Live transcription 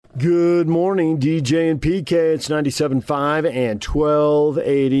Good morning, DJ and PK. It's 97.5 and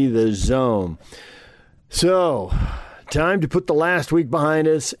 1280 The Zone. So, time to put the last week behind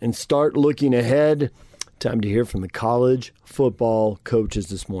us and start looking ahead. Time to hear from the college football coaches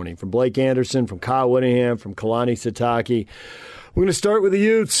this morning. From Blake Anderson, from Kyle Whittingham, from Kalani Sitake. We're going to start with the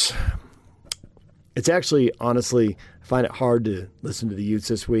Utes. It's actually, honestly, I find it hard to listen to the Utes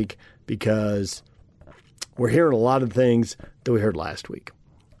this week because we're hearing a lot of things that we heard last week.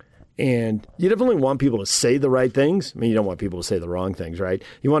 And you definitely want people to say the right things. I mean, you don't want people to say the wrong things, right?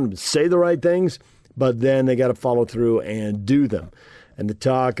 You want them to say the right things, but then they got to follow through and do them. And to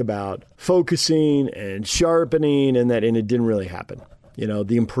talk about focusing and sharpening and it didn't really happen. You know,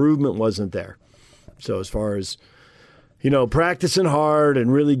 the improvement wasn't there. So as far as, practicing hard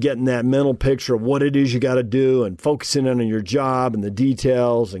and really getting that mental picture of what it is you got to do and focusing on your job and the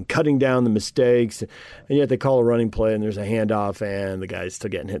details and cutting down the mistakes. And yet they call a running play and there's a handoff and the guy's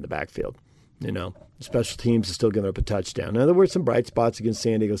still getting hit in the backfield. Special teams is still giving up a touchdown. Now, there were some bright spots against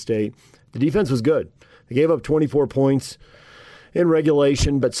San Diego State. The defense was good. They gave up 24 points in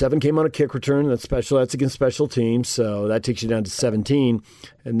regulation, but 7 came on a kick return. That's against special teams, so that takes you down to 17.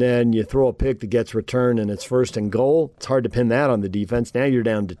 And then you throw a pick that gets returned, and it's 1st and goal. It's hard to pin that on the defense. Now you're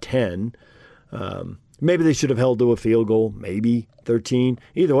down to 10. Maybe they should have held to a field goal, maybe 13.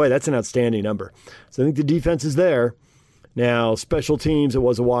 Either way, that's an outstanding number. So I think the defense is there. Now, special teams, it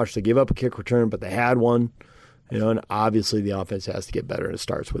was a wash. They gave up a kick return, but they had one. And obviously the offense has to get better, and it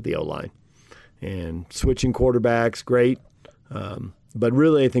starts with the O-line. And switching quarterbacks, great. But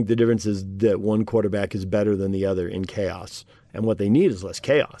really, I think the difference is that one quarterback is better than the other in chaos. And what they need is less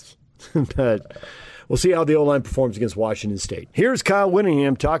chaos. But we'll see how the O-line performs against Washington State. Here's Kyle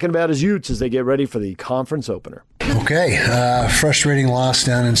Whittingham talking about his Utes as they get ready for the conference opener. Okay, frustrating loss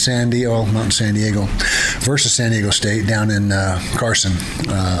down in not in San Diego, versus San Diego State down in Carson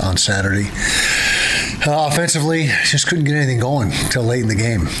on Saturday. Offensively, just couldn't get anything going until late in the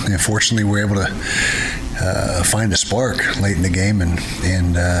game. And fortunately, we were able to find a spark late in the game and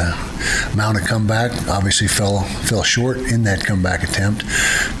mount a comeback. Obviously fell short in that comeback attempt,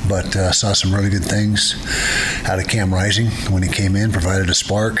 but saw some really good things out of Cam Rising when he came in, provided a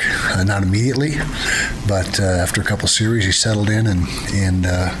spark, not immediately, but after a couple of series he settled in and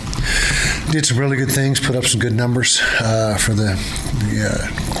did some really good things, put up some good numbers for the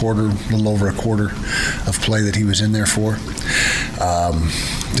quarter, a little over a quarter of play that he was in there for.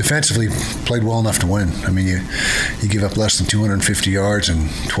 Defensively, played well enough to win. I mean, you give up less than 250 yards and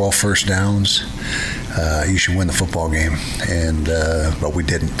 12 first downs, you should win the football game. And but we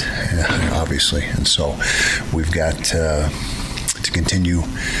didn't, obviously. And so we've got to continue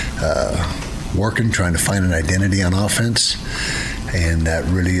working, trying to find an identity on offense. And that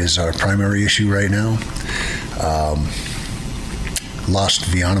really is our primary issue right now. Lost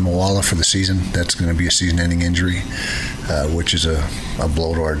Viana Moala for the season. That's going to be a season-ending injury, which is a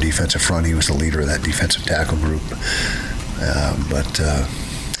blow to our defensive front. He was the leader of that defensive tackle group. But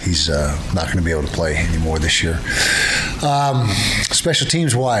he's not going to be able to play anymore this year. Special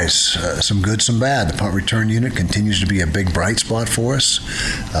teams-wise, some good, some bad. The punt return unit continues to be a big bright spot for us.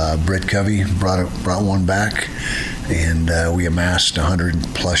 Brett Covey brought one back, and we amassed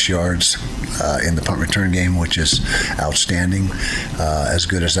 100-plus yards in the punt return game, which is outstanding. As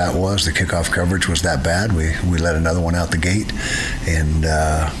good as that was, the kickoff coverage was that bad. We let another one out the gate, and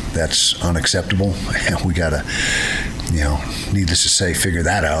that's unacceptable. We got to, needless to say, figure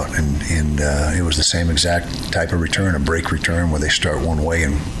that out. And it was the same exact type of return, a break return, where they start one way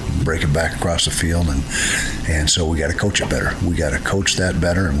and break it back across the field. And so we got to coach it better. We got to coach that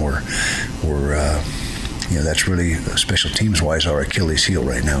better, and we're that's really, special teams-wise, our Achilles heel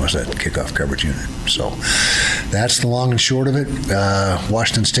right now is that kickoff coverage unit. So that's the long and short of it.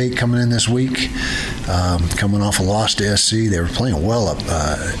 Washington State coming in this week, coming off a loss to SC. They were playing well up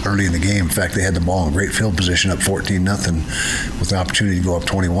early in the game. In fact, they had the ball in great field position, up 14-0, with the opportunity to go up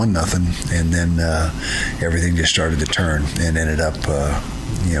 21-0, and then everything just started to turn and ended up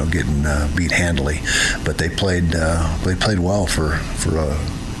getting beat handily. But they played well for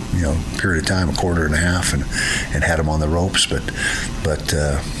period of time, a quarter and a half, and had them on the ropes. But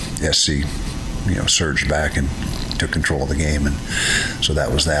SC, surged back and took control of the game, and so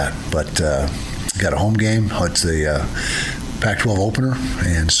that was that. But got a home game. It's the Pac-12 opener,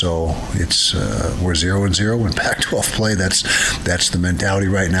 and so it's we're 0-0 in Pac-12 play. That's the mentality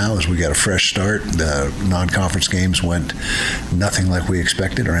right now. Is we got a fresh start. The non-conference games went nothing like we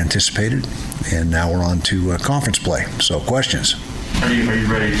expected or anticipated, and now we're on to conference play. So questions. Are you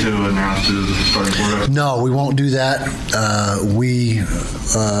ready to announce who the starting quarterback? No, we won't do that. We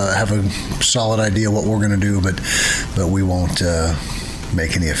have a solid idea what we're going to do, but we won't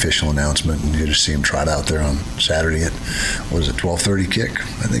make any official announcement, and you just see him trot out there on Saturday at, 12:30 kick,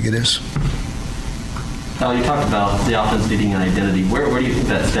 I think it is. You talked about the offense needing an identity. Where do you think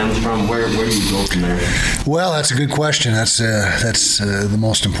that stems from? Where do you go from there? Well, that's a good question. That's the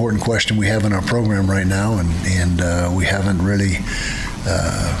most important question we have in our program right now, and we haven't really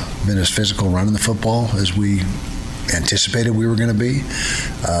been as physical running the football as we anticipated we were going to be.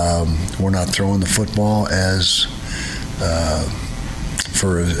 We're not throwing the football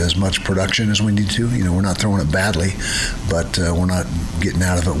for as much production as we need to. We're not throwing it badly, but we're not getting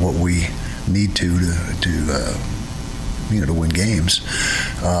out of it what we need to win games.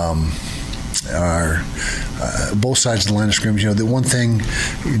 Both sides of the line of scrimmage. The one thing,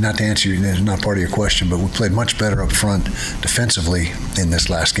 not to answer you, it's not part of your question, but we played much better up front defensively in this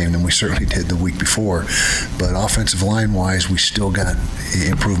last game than we certainly did the week before. But offensive line wise, we still got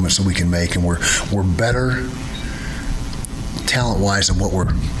improvements that we can make, and we're better talent-wise than what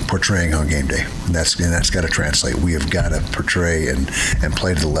we're portraying on game day. And that's got to translate. We have got to portray and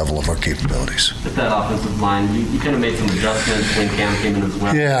play to the level of our capabilities. With that offensive line, you kind of made some adjustments when Cam came in as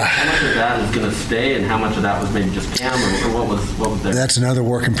well. Yeah. How much of that is going to stay, and how much of that was maybe just Cam, or what was there? That's another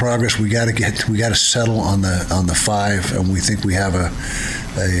work in progress. We got to settle on the 5, and we think we have a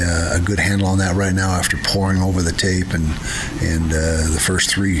good handle on that right now after pouring over the tape and the first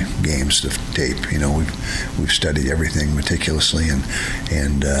 3 games of tape. We've studied everything meticulously,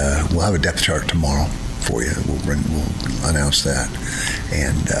 and we'll have a depth chart tomorrow for you. We'll announce that,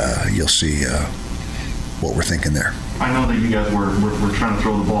 and you'll see what we're thinking there. I know that you guys were trying to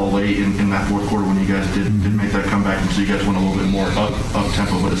throw the ball late in that fourth quarter when you guys did make that comeback, and so you guys went a little bit more up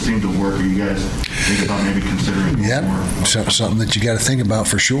tempo, but it seemed to work. Are you guys think about maybe considering more? Something that you got to think about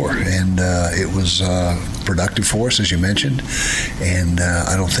for sure. And it was productive for us, as you mentioned. And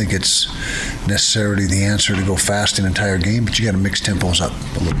I don't think it's necessarily the answer to go fast an entire game, but you got to mix tempos up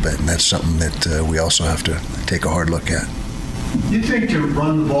a little bit, and that's something that we also have to take a hard look at. You think to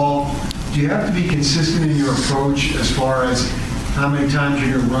run the ball, do you have to be consistent in your approach as far as how many times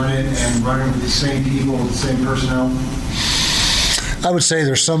you're going to run it and run it with the same people, with the same personnel? I would say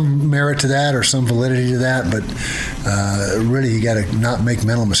there's some merit to that or some validity to that, but really you got to not make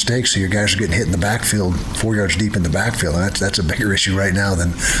mental mistakes so your guys are getting hit in the backfield 4 yards deep in the backfield, and that's a bigger issue right now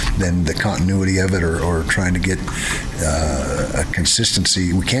than the continuity of it or trying to get a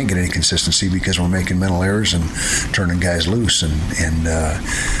consistency. We can't get any consistency because we're making mental errors and turning guys loose, and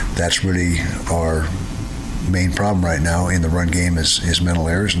that's really our main problem right now in the run game is mental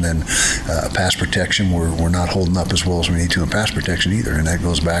errors, and then pass protection. We're not holding up as well as we need to in pass protection either, and that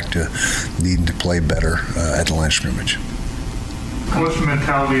goes back to needing to play better at the line of scrimmage. What's the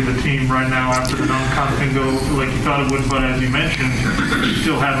mentality of the team right now after the non-con can go like you thought it would, but as you mentioned, you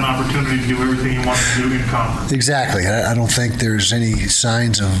still have an opportunity to do everything you want to do in conference? Exactly. I don't think there's any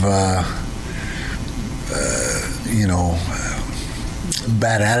signs of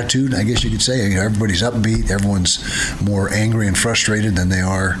bad attitude, I guess you could say. Everybody's upbeat. Everyone's more angry and frustrated than they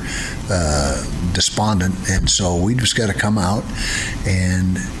are despondent. And so we just got to come out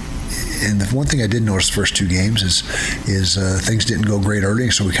and the one thing I did notice the first 2 games is things didn't go great early,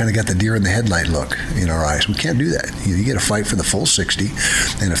 so we kind of got the deer in the headlight look in our eyes. We can't do that. You get to fight for the full 60,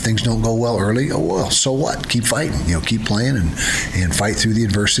 and if things don't go well early, so what? Keep fighting. Keep playing and fight through the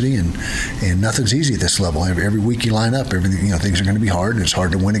adversity. And nothing's easy at this level. Every week you line up, everything things are going to be hard, and it's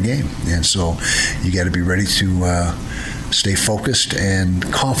hard to win a game. And so you got to be ready to stay focused and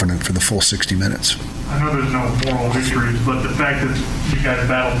confident for the full 60 minutes. I know there's no moral victories, but the fact that you guys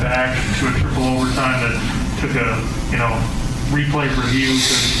battled back to a triple overtime that took a replay review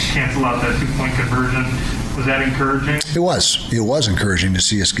to cancel out that 2-point conversion, was that encouraging? It was encouraging to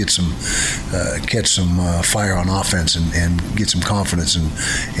see us get some catch some fire on offense and get some confidence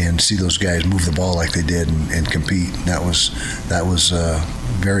and see those guys move the ball like they did and compete. That was a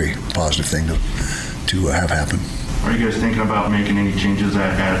very positive thing to have happen. Are you guys thinking about making any changes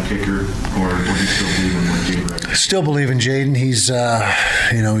at kicker, or do you still believe in what Jaden? Still believe in Jaden. He's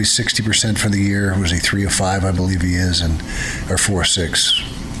he's 60% for the year. Was he 3 of 5? I believe he is, or 4 of 6,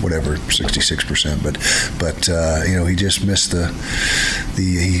 whatever, 66%. But he just missed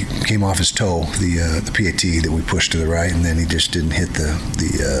he came off his toe, the PAT that we pushed to the right, and then he just didn't hit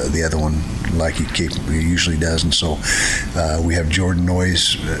the other one like he usually does. And so we have Jordan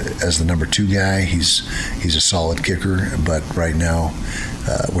Noyes as the number 2 guy. He's a solid kicker, but right now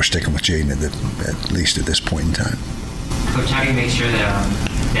we're sticking with Jaden at least at this point in time. Coach, how do you make sure that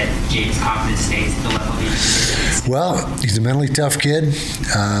Jaden's confidence stays at the level he is? Well, he's a mentally tough kid,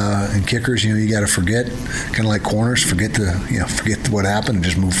 and kickers, you got to forget, kind of like corners, forget what happened and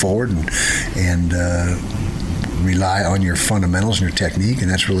just move forward. And rely on your fundamentals and your technique, and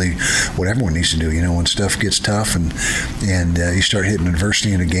that's really what everyone needs to do. When stuff gets tough and you start hitting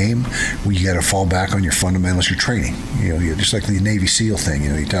adversity in a game, you got to fall back on your fundamentals, your training. Just like the Navy SEAL thing.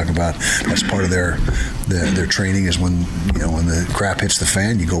 You talk about that's part of their training is when the crap hits the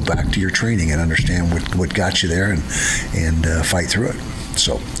fan, you go back to your training and understand what got you there and fight through it.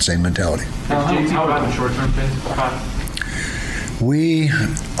 So same mentality. How about the short-term thing? We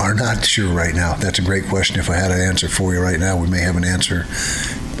are not sure right now. That's a great question. If I had an answer for you right now, we may have an answer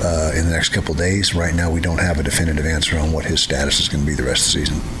in the next couple of days. Right now, we don't have a definitive answer on what his status is going to be the rest of the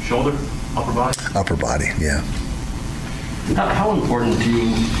season. Shoulder? Upper body? Upper body, yeah. How important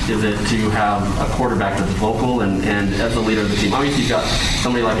is it to have a quarterback that's vocal and as the leader of the team? Obviously, you've got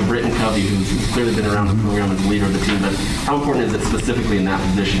somebody like a Britton Covey who's clearly been around the program as the leader of the team, but how important is it specifically in that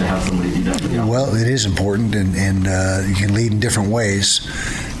position to have somebody do that? Well, it is important, and you can lead in different ways.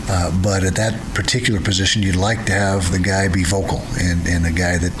 But at that particular position, you'd like to have the guy be vocal and a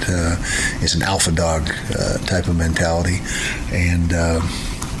guy that is an alpha dog type of mentality. And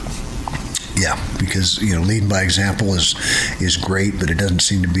yeah, because leading by example is great, but it doesn't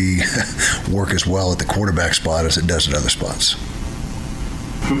seem to be work as well at the quarterback spot as it does at other spots.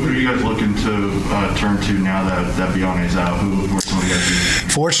 Who are you guys looking to turn to now that Bionne's out? Who are some of you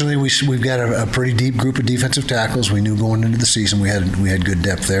guys? Fortunately, we've got a pretty deep group of defensive tackles. We knew going into the season we had good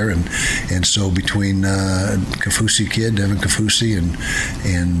depth there, and so between Kafusi kid Devin Kafusi and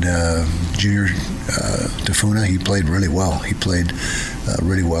Junior Tafuna, he played really well. He played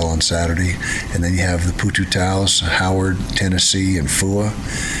really well on Saturday, and then you have the Putu Taus, Howard, Tennessee, and Fua.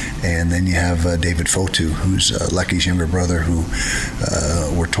 And then you have David Fotu, who's Lecky's younger brother, who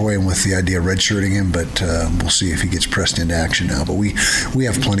we're toying with the idea of redshirting him, but we'll see if he gets pressed into action now. But we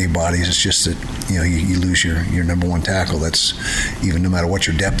have plenty of bodies. It's just that you lose your number one tackle. That's even no matter what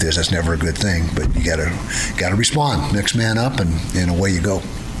your depth is, that's never a good thing. But you gotta respond. Next man up, and away you go.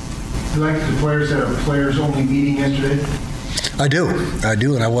 You like the players that are players-only meeting yesterday? I do,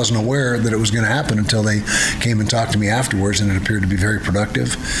 and I wasn't aware that it was going to happen until they came and talked to me afterwards, and it appeared to be very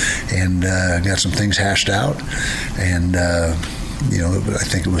productive, and got some things hashed out, and I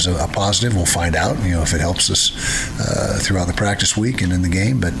think it was a positive. We'll find out, if it helps us throughout the practice week and in the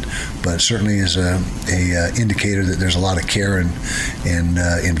game, but certainly is a indicator that there's a lot of care and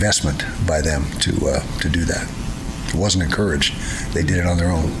investment by them to do that. It wasn't encouraged. They did it on their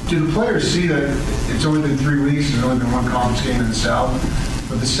own. Do the players see that it's only been 3 weeks, there's only been one conference game in the South,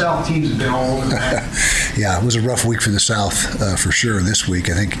 but the South teams have been all over the map? Yeah, it was a rough week for the South for sure this week.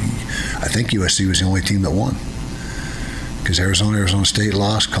 I think USC was the only team that won. Because Arizona State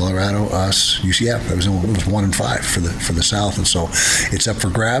lost, Colorado, us, UCF. It was 1-5 for the South, and so it's up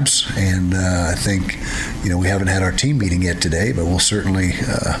for grabs. And I think we haven't had our team meeting yet today, but we'll certainly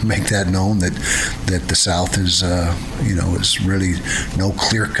make that known that the South is is really no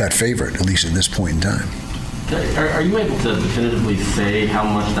clear-cut favorite, at least at this point in time. Are you able to definitively say how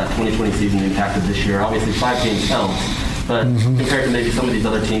much that 2020 season impacted this year? Obviously, 5 games helped. But compared to maybe some of these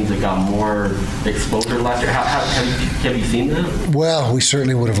other teams that got more exposure last year, have you seen that? Well, we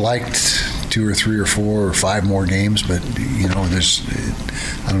certainly would have liked 2 or 3 or 4 or 5 more games, but there's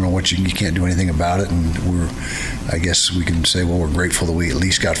I don't know what you can't do anything about it, and I guess we can say, well, we're grateful that we at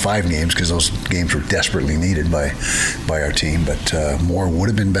least got 5 games because those games were desperately needed by our team. But more would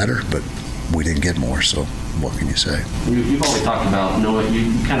have been better, but we didn't get more, so what can you say? You've always talked about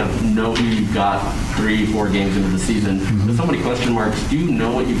you kind of know who you've got 3-4 games into the season. Mm-hmm. With so many question marks, do you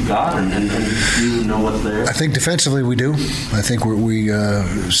know what you've got and do you know what's there? I think defensively we do. I think we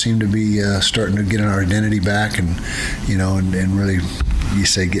seem to be starting to get our identity back and really, you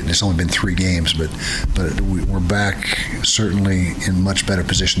say it's only been 3 games, but we're back certainly in much better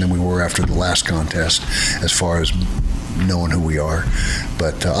position than we were after the last contest as far as knowing who we are.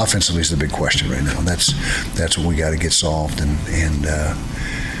 But offensively is the big question right now. That's what we got to get solved, and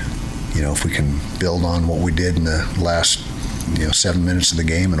if we can build on what we did in the last 7 minutes of the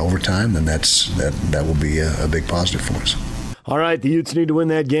game and overtime, then that will be a big positive for us. All right, the Utes need to win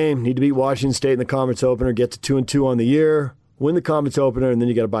that game. Need to beat Washington State in the conference opener, get to 2-2 on the year, win the conference opener, and then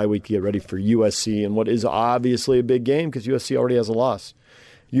you got a bye week to get ready for USC in what is obviously a big game because USC already has a loss.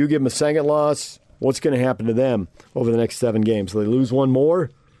 You give them a second loss, what's going to happen to them over the next 7 games? So they lose one more,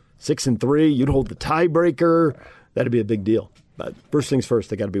 6-3. You'd hold the tiebreaker. That'd be a big deal. But first things first,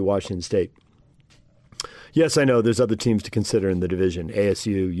 they got to be Washington State. Yes, I know there's other teams to consider in the division.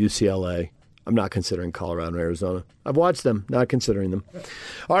 ASU, UCLA. I'm not considering Colorado and Arizona. I've watched them, not considering them.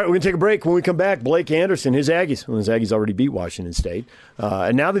 All right, we're going to take a break. When we come back, Blake Anderson, his Aggies. Well, his Aggies already beat Washington State.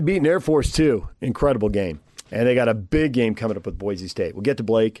 And now they've beaten Air Force too. Incredible game. And they got a big game coming up with Boise State. We'll get to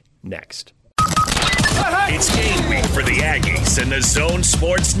Blake next. It's game week for the Aggies, and the Zone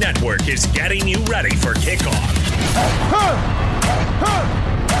Sports Network is getting you ready for kickoff.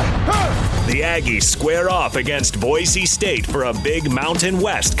 The Aggies square off against Boise State for a big Mountain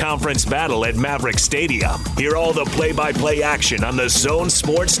West Conference battle at Maverick Stadium. Hear all the play-by-play action on the Zone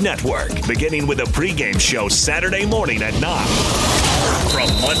Sports Network, beginning with a pregame show Saturday morning at 9. From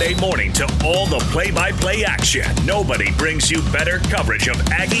Monday morning to all the play-by-play action, nobody brings you better coverage of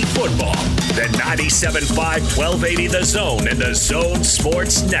Aggie football than 97.5 1280 The Zone and the Zone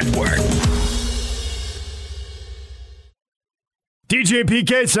Sports Network. DJ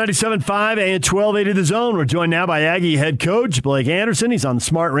PK, it's 97.5 and 1280 The Zone. We're joined now by Aggie head coach Blake Anderson. He's on the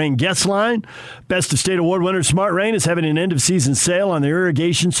Smart Rain guest line. Best of State Award winner Smart Rain is having an end-of-season sale on the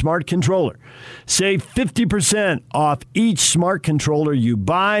Irrigation Smart Controller. Save 50% off each smart controller you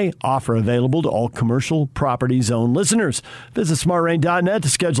buy. Offer available to all commercial property zone listeners. Visit smartrain.net to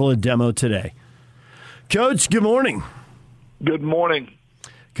schedule a demo today. Coach, good morning. Good morning.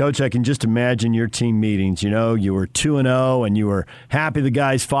 Coach, I can just imagine your team meetings. You know, you were 2-0 and you were happy the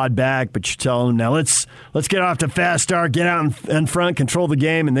guys fought back, but you tell them, now let's get off to a fast start, get out in front, control the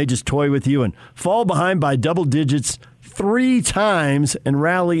game, and they just toy with you and fall behind by double digits 3 times and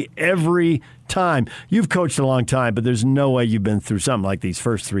rally every time. You've coached a long time, but there's no way you've been through something like these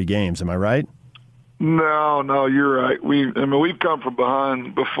first 3 games. Am I right? No, you're right. We've come from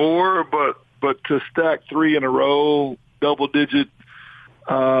behind before, but to stack 3 in a row, double digit,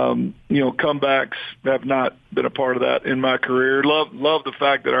 comebacks have not been a part of that in my career. Love the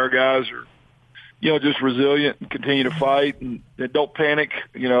fact that our guys are, just resilient and continue to fight and don't panic.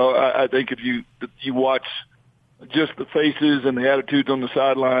 I think if you watch just the faces and the attitudes on the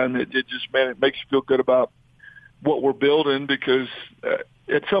sideline, it makes you feel good about what we're building, because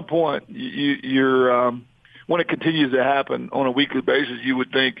at some point you're when it continues to happen on a weekly basis, you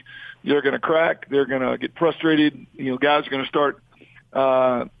would think they're going to crack, they're going to get frustrated, guys are going to start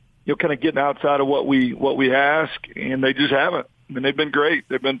kind of getting outside of what we ask, and they just haven't. I mean, they've been great.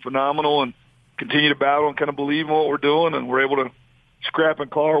 They've been phenomenal and continue to battle and kind of believe in what we're doing, and we're able to scrap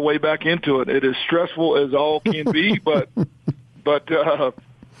and claw our way back into it. It is stressful as all can be, but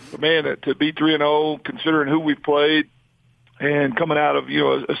man, to be 3-0, considering who we've played and coming out of,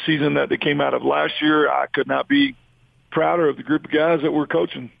 a season that they came out of last year, I could not be prouder of the group of guys that we're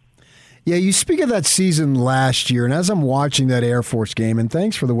coaching. Yeah, you speak of that season last year, and as I'm watching that Air Force game, and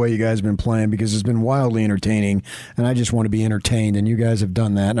thanks for the way you guys have been playing, because it's been wildly entertaining, and I just want to be entertained, and you guys have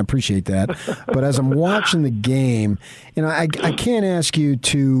done that, and I appreciate that. But as I'm watching the game, I can't ask you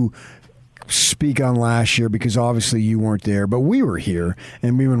to speak on last year because obviously you weren't there, but we were here,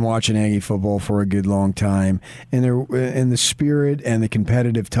 and we've been watching Aggie football for a good long time, and the spirit and the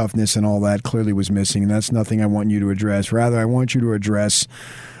competitive toughness and all that clearly was missing, and that's nothing I want you to address. Rather, I want you to address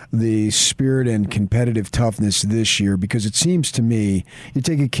the spirit and competitive toughness this year, because it seems to me, you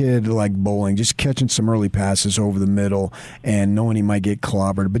take a kid like Bowling, just catching some early passes over the middle and knowing he might get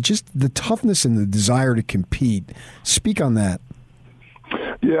clobbered, but just the toughness and the desire to compete. Speak on that.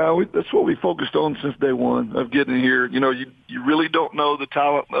 Yeah, that's what we focused on since day one of getting here. You really don't know the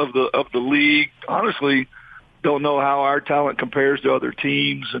talent of the league. Honestly, don't know how our talent compares to other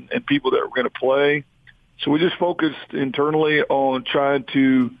teams and people that we're going to play. So we just focused internally on trying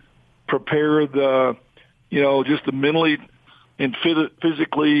to prepare just the mentally and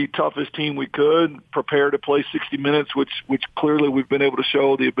physically toughest team we could, prepare to play 60 minutes, which clearly we've been able to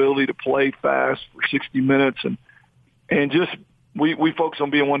show the ability to play fast for 60 minutes. And just we focus on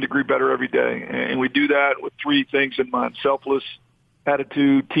being 1 degree better every day. And we do that with 3 things in mind: selfless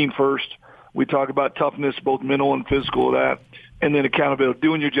attitude, team first. We talk about toughness, both mental and physical, that, and then accountability,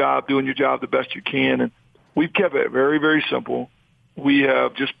 doing your job the best you can. And we've kept it very, very simple. We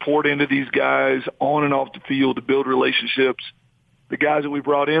have just poured into these guys on and off the field to build relationships. The guys that we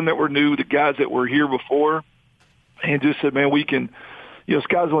brought in that were new, the guys that were here before, and just said, man, we can,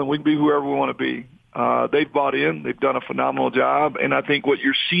 sky's the limit. We can be whoever we want to be. They've bought in. They've done a phenomenal job. And I think what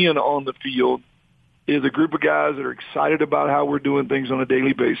you're seeing on the field is a group of guys that are excited about how we're doing things on a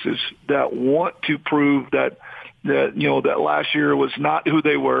daily basis, that want to prove that last year was not who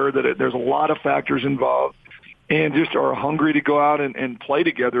they were, that there's a lot of factors involved, and just are hungry to go out and play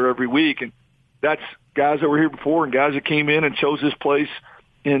together every week. And that's guys that were here before and guys that came in and chose this place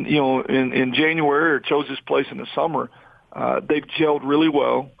in January or chose this place in the summer. They've gelled really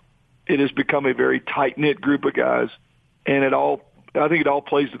well. It has become a very tight-knit group of guys, and I think it all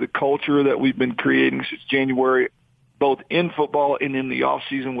plays to the culture that we've been creating since January, both in football and in the off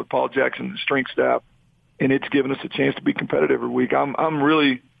season with Paul Jackson and the strength staff. And it's given us a chance to be competitive every week.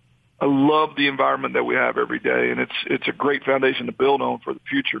 I love the environment that we have every day, and it's a great foundation to build on for the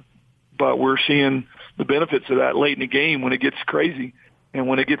future. But we're seeing the benefits of that late in the game when it gets crazy. And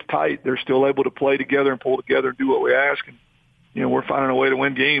when it gets tight, they're still able to play together and pull together and do what we ask. And, we're finding a way to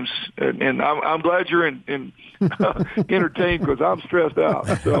win games. And I'm glad you're entertained because I'm stressed out.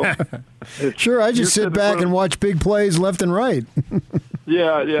 So, sure, I just sit back and watch big plays left and right.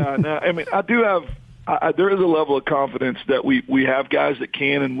 Yeah. Now, I mean, I do have there is a level of confidence that we have guys that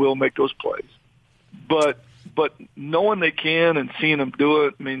can and will make those plays. But knowing they can and seeing them do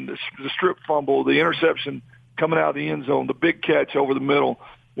it, I mean, the strip fumble, the interception coming out of the end zone, the big catch over the middle,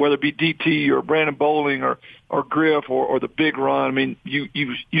 whether it be DT or Brandon Bowling or Griff or the big run. I mean, you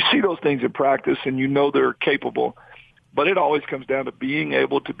see those things in practice and you know they're capable. But it always comes down to being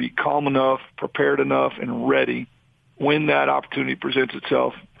able to be calm enough, prepared enough, and ready when that opportunity presents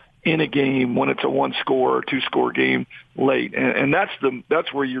itself in a game, when it's a 1-score or 2-score game late. And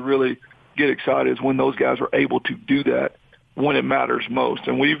that's where you really get excited, is when those guys are able to do that when it matters most.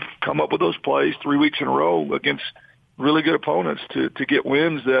 And we've come up with those plays 3 weeks in a row against really good opponents to get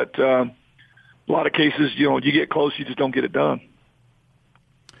wins that a lot of cases, you get close, you just don't get it done.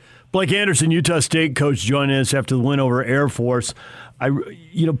 Blake Anderson, Utah State coach, joining us after the win over Air Force.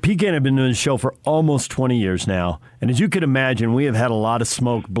 PK and I have been doing the show for almost 20 years now, and as you can imagine, we have had a lot of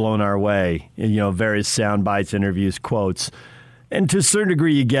smoke blown our way, various sound bites, interviews, quotes. And to a certain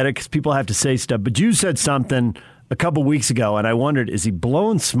degree, you get it because people have to say stuff. But you said something a couple weeks ago, and I wondered, is he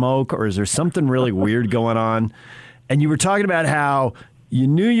blowing smoke or is there something really weird going on? And you were talking about how you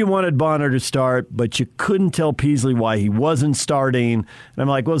knew you wanted Bonner to start, but you couldn't tell Peasley why he wasn't starting. And I'm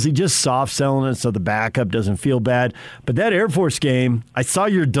like, well, is he just soft selling it so the backup doesn't feel bad? But that Air Force game, I saw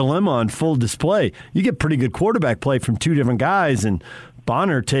your dilemma on full display. You get pretty good quarterback play from two different guys, and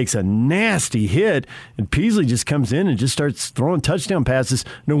Bonner takes a nasty hit, and Peasley just comes in and just starts throwing touchdown passes.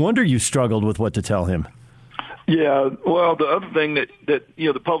 No wonder you struggled with what to tell him. Yeah, well, the other thing that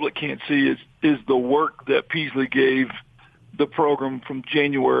the public can't see is the work that Peasley gave the program from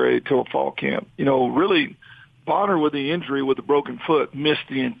January till fall camp. Really, Bonner with the injury with the broken foot missed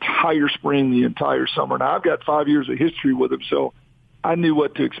the entire spring, the entire summer. Now, I've got 5 years of history with him, so I knew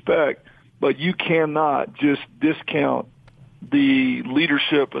what to expect. But you cannot just discount the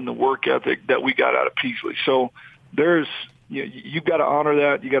leadership and the work ethic that we got out of Peasley. So you've got to honor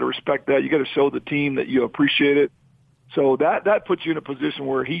that. You got to respect that. You got to show the team that you appreciate it. So that puts you in a position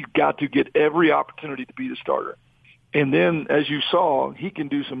where he's got to get every opportunity to be the starter. And then, as you saw, he can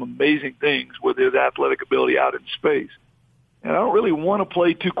do some amazing things with his athletic ability out in space. And I don't really want to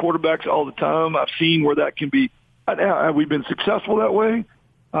play two quarterbacks all the time. I've seen where that can be. We've been successful that way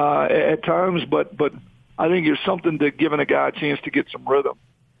at times, but I think there's something to giving a guy a chance to get some rhythm.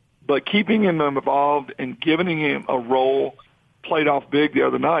 But keeping him involved and giving him a role played off big the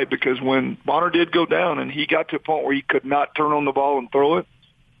other night, because when Bonner did go down and he got to a point where he could not turn on the ball and throw it,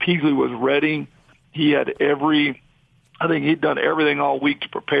 Peasley was ready. He had I think he'd done everything all week to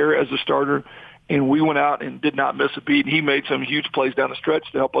prepare as a starter, and we went out and did not miss a beat. He made some huge plays down the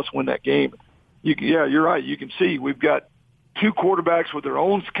stretch to help us win that game. You're right. You can see we've got two quarterbacks with their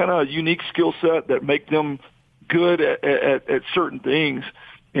own kind of unique skill set that make them good at certain things,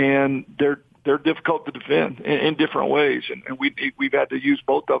 and they're difficult to defend in different ways, and we've had to use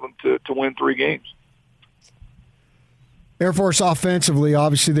both of them to win 3 games. Air Force offensively,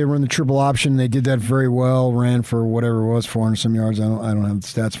 obviously they run the triple option. They did that very well. Ran for whatever it was, 400 some yards. I don't have the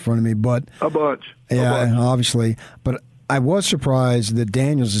stats in front of me, but a bunch. Yeah, obviously. But I was surprised that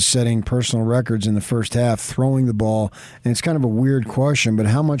Daniels is setting personal records in the first half, throwing the ball. And it's kind of a weird question, but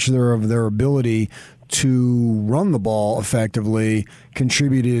how much of their ability to run the ball effectively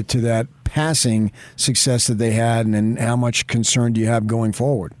contributed to that passing success that they had, and how much concern do you have going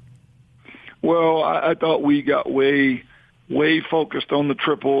forward? Well, I thought we got way focused on the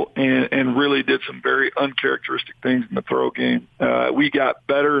triple and really did some very uncharacteristic things in the throw game. We got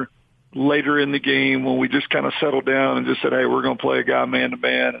better later in the game when we just kind of settled down and just said, hey, we're going to play a guy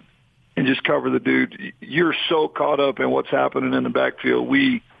man-to-man and just cover the dude. You're so caught up in what's happening in the backfield.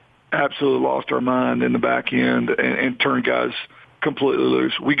 We absolutely lost our mind in the back end and turned guys completely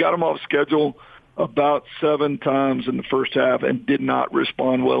loose. We got them off schedule about 7 times in the first half and did not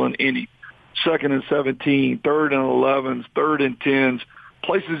respond well in any. 2nd and 17, 3rd and 11s, 3rd and 10s,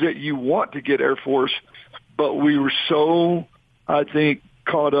 places that you want to get Air Force, but we were so, I think,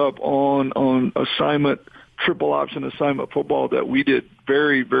 caught up on assignment, triple option assignment football that we did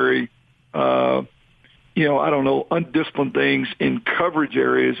very, very, undisciplined things in coverage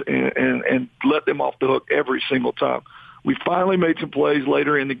areas and let them off the hook every single time. We finally made some plays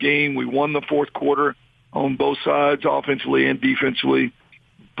later in the game. We won the 4th quarter on both sides, offensively and defensively.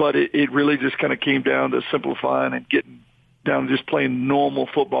 But it really just kind of came down to simplifying and down to just playing normal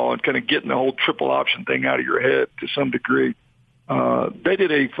football and kind of getting the whole triple option thing out of your head to some degree. They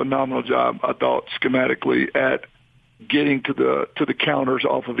did a phenomenal job, I thought, schematically at getting to the counters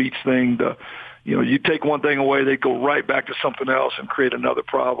off of each thing. You take one thing away, they go right back to something else and create another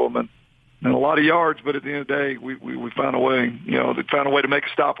problem. And a lot of yards, but at the end of the day, we found a way. They found a way to make a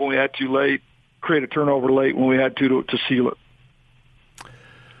stop when we had to late, create a turnover late when we had to seal it.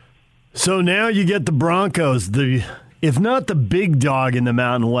 So now you get the Broncos, if not the big dog in the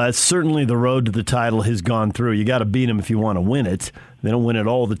Mountain West, certainly the road to the title has gone through. You got to beat them if you want to win it. They don't win it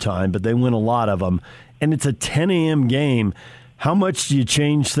all the time, but they win a lot of them. And it's a 10 a.m. game. How much do you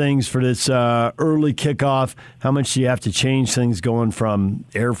change things for this early kickoff? How much do you have to change things going from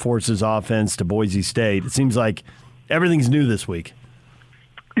Air Force's offense to Boise State? It seems like everything's new this week.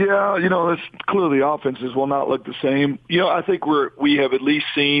 Yeah, it's clearly the offenses will not look the same. I think we have at least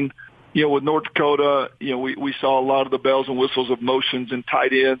seen, with North Dakota, we saw a lot of the bells and whistles of motions and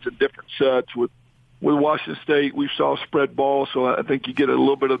tight ends and different sets. With Washington State, we saw spread ball, so I think you get a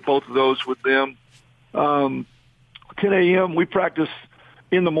little bit of both of those with them. 10 a.m., we practice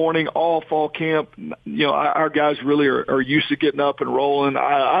in the morning, all fall camp. Our guys really are used to getting up and rolling.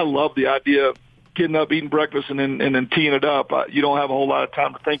 I love the idea of getting up, eating breakfast, and then teeing it up. You don't have a whole lot of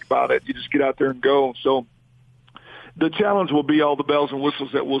time to think about it. You just get out there and go. So the challenge will be all the bells and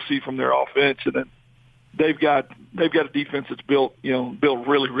whistles that we'll see from their offense, and then they've got a defense that's built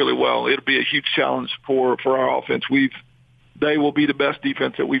really, really well. It'll be a huge challenge for our offense. They will be the best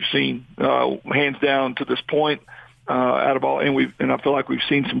defense that we've seen, hands down to this point. Out of all, and I feel like we've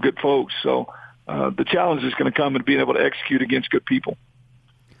seen some good folks. So the challenge is going to come in being able to execute against good people.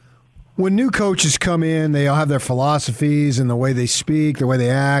 When new coaches come in, they all have their philosophies and the way they speak, the way they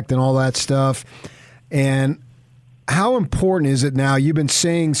act, and all that stuff. And how important is it now? You've been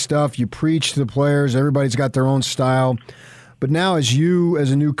saying stuff, you preach to the players, everybody's got their own style. But now as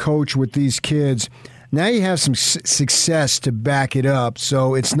a new coach with these kids, now you have some success to back it up,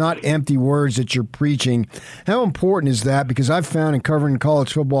 so it's not empty words that you're preaching. How important is that? Because I've found in covering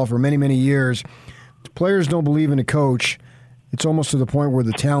college football for many, many years, players don't believe in a coach. It's almost to the point where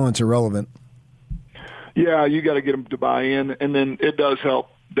the talent's irrelevant. Yeah, you got to get them to buy in, and then it does help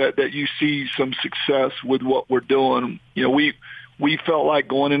that you see some success with what we're doing. We felt like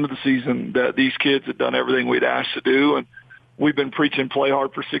going into the season that these kids had done everything we'd asked to do, and we've been preaching play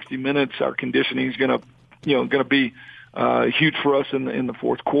hard for 60 minutes. Our conditioning is going to be huge for us in the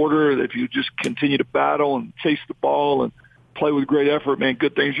fourth quarter. If you just continue to battle and chase the ball and play with great effort, man,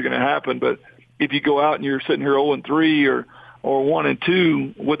 good things are going to happen. But if you go out and you're sitting here 0-3 or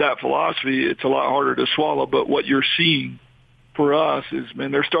 1-2 with that philosophy, it's a lot harder to swallow. But what you're seeing for us is,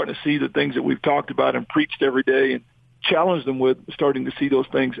 man, they're starting to see the things that we've talked about and preached every day and challenged them with, starting to see those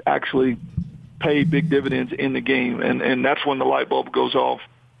things actually pay big dividends in the game, and that's when the light bulb goes off,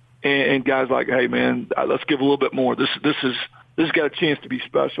 and guys like, hey man, let's give a little bit more. This has got a chance to be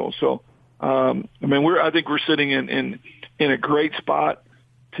special. So, I think we're sitting in a great spot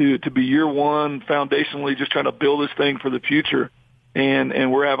to be year one, foundationally just trying to build this thing for the future,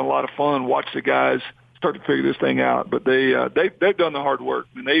 and we're having a lot of fun. Watch the guys start to figure this thing out, but they've done the hard work,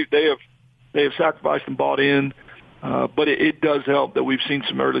 and they have sacrificed and bought in. But it does help that we've seen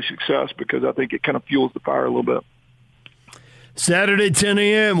some early success because I think it kind of fuels the fire a little bit. Saturday, 10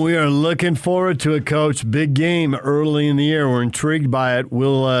 a.m., we are looking forward to it, Coach. Big game early in the year. We're intrigued by it.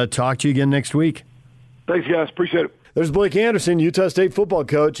 We'll talk to you again next week. Thanks, guys. Appreciate it. There's Blake Anderson, Utah State football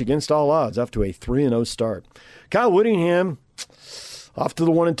coach, against all odds, off to a 3-0 start. Kyle Whittingham off to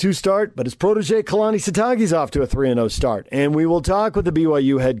the 1-2 start, but his protege Kalani Sitagi's off to a 3-0 start. And we will talk with the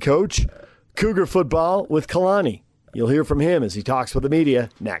BYU head coach, Cougar football, with Kalani. You'll hear from him as he talks with the media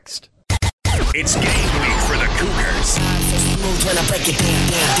next. It's game week for the Cougars.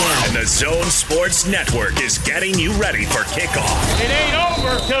 And the Zone Sports Network is getting you ready for kickoff. It ain't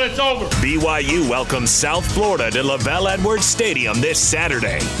over till it's over. BYU welcomes South Florida to LaVell Edwards Stadium this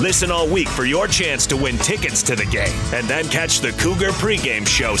Saturday. Listen all week for your chance to win tickets to the game. And then catch the Cougar pregame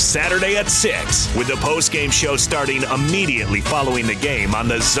show Saturday at 6, with the postgame show starting immediately following the game on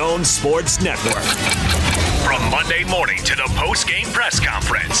the Zone Sports Network. From Monday morning to the post-game press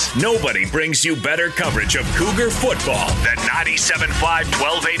conference, nobody brings you better coverage of Cougar football than 97.5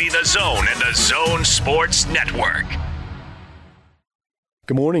 1280 The Zone and the Zone Sports Network.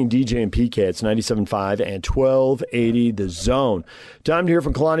 Good morning, DJ and PK. It's 97.5 and 1280 The Zone. Time to hear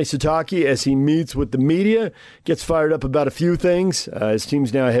from Kalani Sitagi as he meets with the media, gets fired up about a few things. His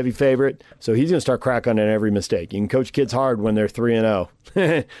team's now a heavy favorite, so he's going to start cracking on every mistake. You can coach kids hard when they're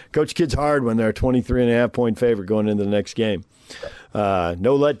 3-0. Coach kids hard when they're a 23.5-point favorite going into the next game. No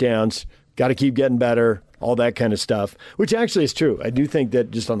letdowns. got to keep getting better, all that kind of stuff, which actually is true. I do think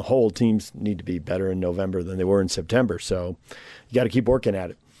that just on the whole, teams need to be better in November than they were in September. So you got to keep working at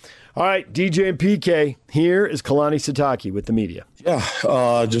it. All right, DJ and PK, here is Kalani Sitake with the media.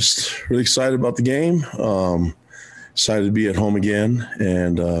 Yeah, just really excited about the game. Excited to be at home again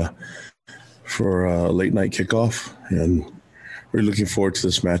and for a late night kickoff, and really looking forward to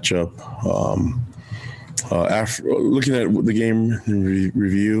this matchup. After looking at the game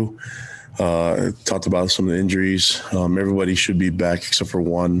review, talked about some of the injuries. Everybody should be back except for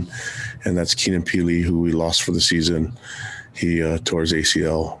one, and that's Keenan Pili, who we lost for the season. He tore his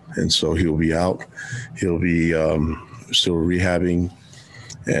ACL, and so he'll be out. He'll be still rehabbing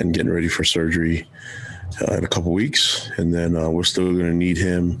and getting ready for surgery in a couple weeks. And then we're still going to need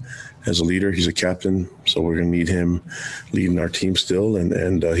him as a leader. He's a captain, so we're going to need him leading our team still.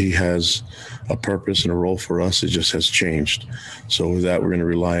 And he has a purpose and a role for us. It just has changed. So with that, we're going to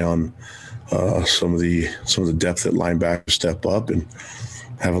rely on some of the depth at linebacker to step up and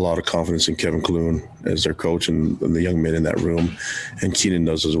have a lot of confidence in Kevin Clune as their coach and the young men in that room, and Keenan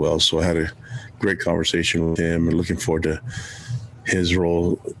does as well. So I had a great conversation with him and looking forward to his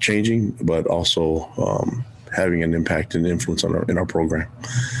role changing, but also having an impact and influence in our program.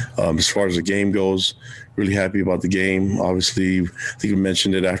 As far as the game goes, really happy about the game. Obviously, I think we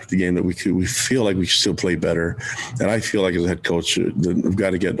mentioned it after the game that we feel like we should still play better. And I feel like as a head coach, we've got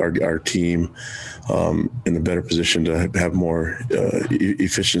to get our team in a better position to have more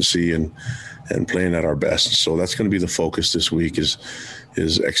efficiency and playing at our best. So that's going to be the focus this week is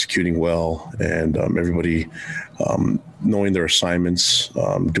executing well and everybody knowing their assignments,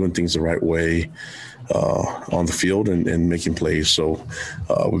 doing things the right way on the field and making plays. So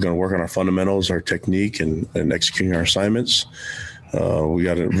we're going to work on our fundamentals, our technique, and executing our assignments. We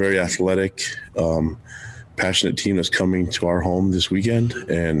got a very athletic, passionate team that's coming to our home this weekend,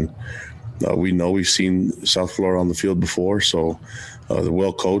 and we know we've seen South Florida on the field before, so they're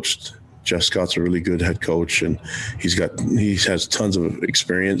well coached. Jeff Scott's a really good head coach, and he has tons of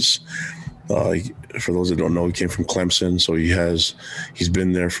experience. For those that don't know, he came from Clemson, so he's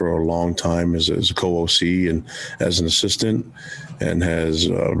been there for a long time as a co-OC and as an assistant, and has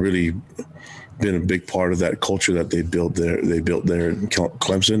really been a big part of that culture that they built there in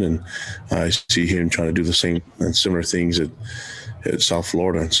Clemson. And I see him trying to do the same and similar things at South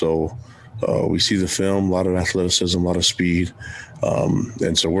Florida. And so we see the film, a lot of athleticism, a lot of speed.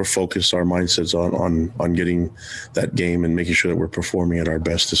 And so we're focused, our mindsets on getting that game and making sure that we're performing at our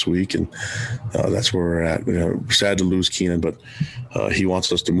best this week. And that's where we're at. We're sad to lose Keenan, but he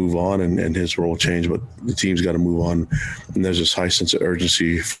wants us to move on and his role change, but the team's got to move on. And there's this high sense of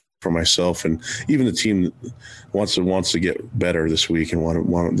urgency for myself, and even the team wants to get better this week and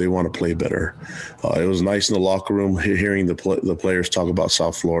they want to play better. It was nice in the locker room hearing the players talk about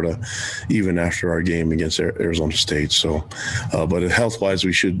South Florida, even after our game against Arizona State. So, but health-wise,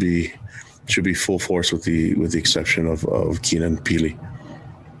 we should be full force with the exception of Keenan Pili.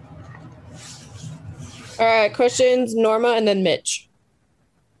 All right, questions, Norma, and then Mitch.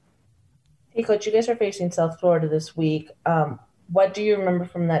 Hey, Coach, you guys are facing South Florida this week. What do you remember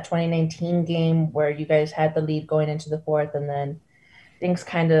from that 2019 game where you guys had the lead going into the fourth and then things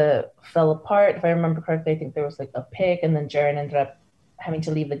kind of fell apart? If I remember correctly, I think there was like a pick and then Jaron ended up having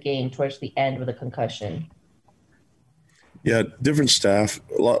to leave the game towards the end with a concussion. Yeah, different staff,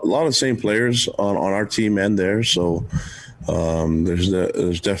 a lot of the same players on our team and theirs. So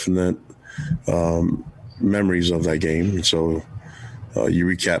there's definite memories of that game. And so you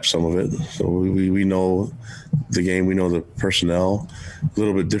recap some of it. So we know the game, we know the personnel, a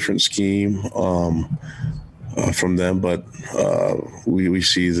little bit different scheme from them, but we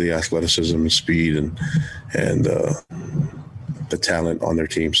see the athleticism and speed and the talent on their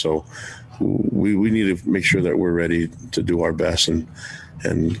team. So we need to make sure that we're ready to do our best and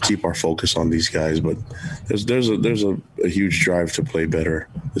keep our focus on these guys. But there's a huge drive to play better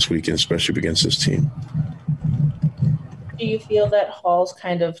this weekend, especially against this team. Do you feel that Hall's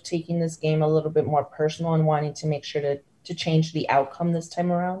kind of taking this game a little bit more personal and wanting to make sure to change the outcome this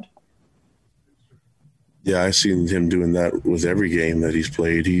time around? Yeah, I've seen him doing that with every game that he's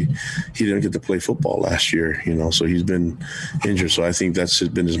played. He didn't get to play football last year, so he's been injured. So I think that's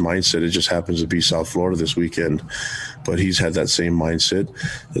been his mindset. It just happens to be South Florida this weekend, but he's had that same mindset,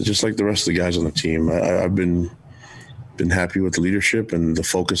 just like the rest of the guys on the team. I've been happy with the leadership and the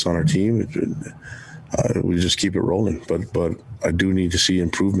focus on our team. We just keep it rolling, but I do need to see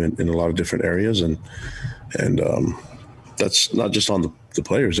improvement in a lot of different areas, and that's not just on the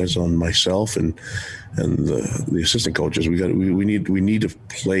players. That's on myself and the assistant coaches. We need to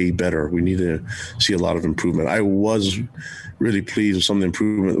play better. We need to see a lot of improvement. I was really pleased with some of the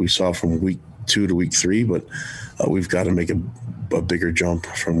improvement that we saw from week 2 to week 3, but we've got to make a bigger jump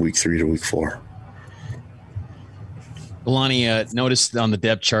from week 3 to week 4. Lonnie, noticed on the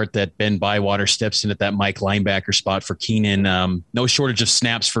depth chart that Ben Bywater steps in at that Mike linebacker spot for Keenan. No shortage of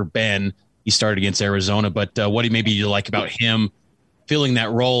snaps for Ben. He started against Arizona, but what do you like about him filling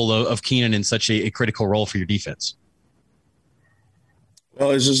that role of Keenan in such a critical role for your defense? Well,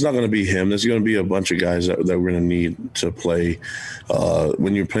 it's just not going to be him. There's going to be a bunch of guys that we're going to need to play.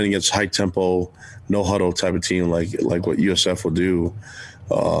 When you're playing against high tempo, no huddle type of team like what USF will do,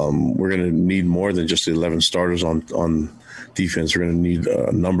 we're going to need more than just the 11 starters on defense. We're going to need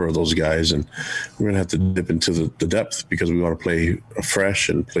a number of those guys, and we're going to have to dip into the depth because we want to play fresh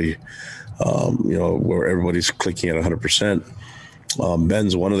and play, where everybody's clicking at 100%.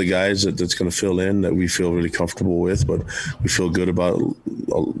 Ben's one of the guys that's going to fill in that we feel really comfortable with, but we feel good about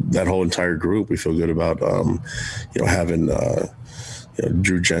that whole entire group. We feel good about, having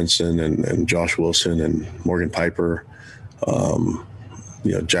Drew Jensen and Josh Wilson and Morgan Piper,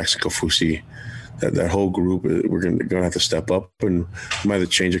 Jackson Kofusi. That whole group, we're going to have to step up, and we might have to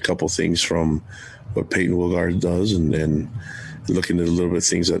change a couple things from what Peyton Wilgard does and looking at a little bit of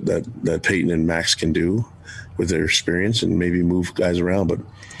things that Peyton and Max can do with their experience, and maybe move guys around. But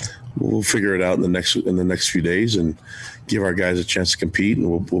we'll figure it out in the next few days and give our guys a chance to compete, and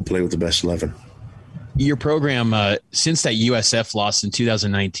we'll play with the best 11. Your program, since that USF loss in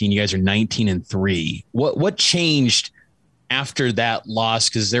 2019, you guys are 19-3. What changed after that loss?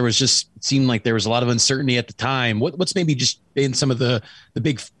 Because it seemed like there was a lot of uncertainty at the time. What's maybe just been some of the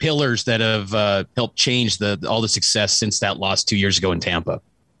big pillars that have helped change all the success since that loss 2 years ago in Tampa?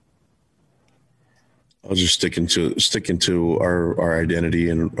 I was just sticking to our identity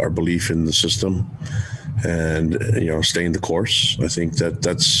and our belief in the system, and staying the course. I think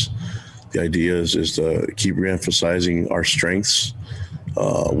that's the idea is to keep reemphasizing our strengths,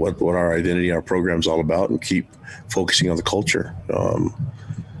 what our identity, our program's all about, and keep focusing on the culture.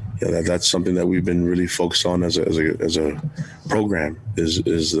 That's something that we've been really focused on as a program is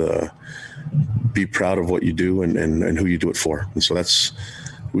be proud of what you do and who you do it for. And so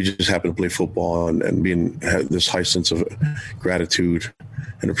we just happen to play football and have this high sense of gratitude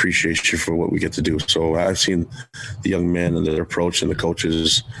and appreciation for what we get to do. So I've seen the young men and their approach and the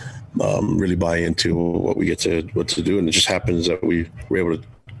coaches really buy into what we get to do. And it just happens that we were able to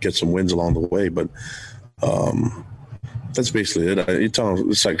get some wins along the way. But that's basically it.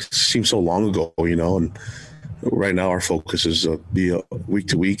 It seems so long ago, and right now our focus is be week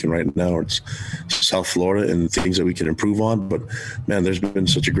to week, and right now it's South Florida and things that we can improve on. But man, there's been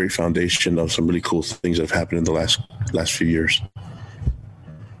such a great foundation of some really cool things that have happened in the last few years.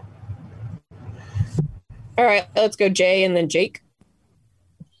 All right, let's go Jay and then Jake.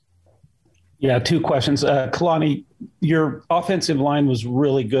 Yeah, 2 questions. Kalani, your offensive line was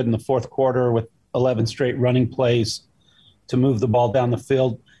really good in the fourth quarter with 11 straight running plays to move the ball down the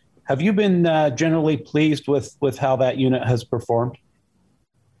field. Have you been generally pleased with how that unit has performed?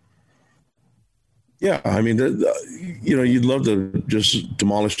 Yeah, I mean, you'd love to just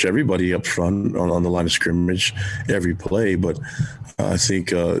demolish everybody up front on the line of scrimmage every play, but I think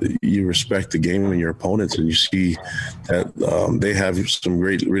you respect the game and your opponents, and you see that they have some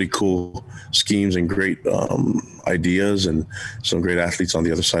really cool schemes and great ideas and some great athletes on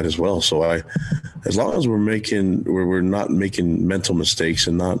the other side as well. So as long as we're not making mental mistakes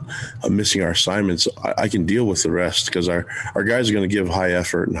and not missing our assignments, I can deal with the rest, because our guys are going to give high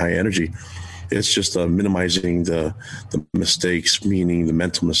effort and high energy. It's just minimizing the mistakes, meaning the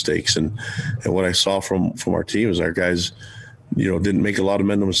mental mistakes. And what I saw from our team is our guys, didn't make a lot of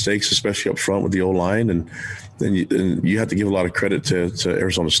mental mistakes, especially up front with the O-line. And you have to give a lot of credit to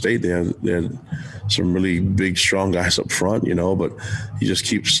Arizona State. They had some really big, strong guys up front, but you just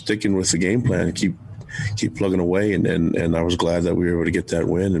keep sticking with the game plan and keep plugging away. And I was glad that we were able to get that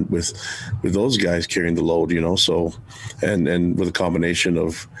win, and with those guys carrying the load, so, and with a combination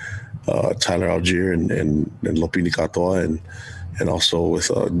of Tyler Algier and Lopini Katoa and also with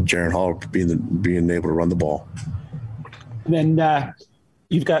Jaron Hall being able to run the ball. And then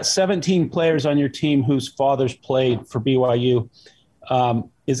you've got 17 players on your team whose fathers played for BYU.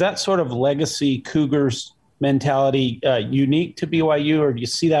 Is that sort of legacy Cougars mentality unique to BYU, or do you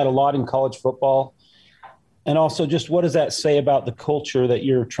see that a lot in college football? And also, just what does that say about the culture that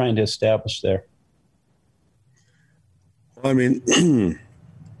you're trying to establish there? I mean,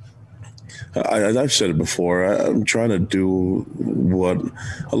 I've said it before. I'm trying to do what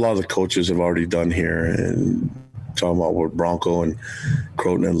a lot of the coaches have already done here, and talking about what Bronco and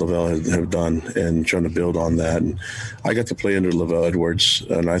Croton and Lavelle have done and trying to build on that. And I got to play under Lavelle Edwards,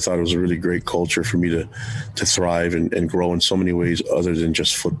 and I thought it was a really great culture for me to thrive and grow in so many ways other than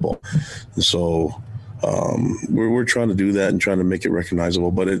just football. And so we're trying to do that and trying to make it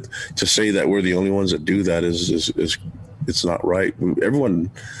recognizable. But to say that we're the only ones that do that is it's not right.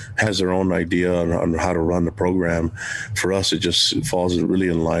 Everyone has their own idea on how to run the program. For us, it falls really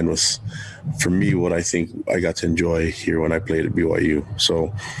in line with, for me, what I think I got to enjoy here when I played at BYU.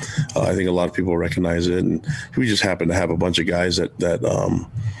 So I think a lot of people recognize it, and we just happen to have a bunch of guys that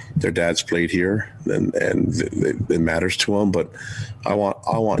their dads played here, and it matters to them. But I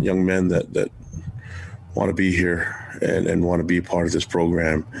want young men that want to be here and want to be a part of this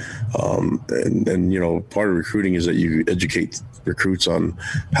program. And part of recruiting is that you educate recruits on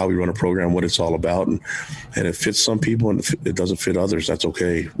how we run a program, what it's all about. And it fits some people and it doesn't fit others. That's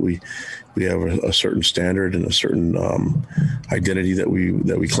okay. We have a certain standard and a certain identity that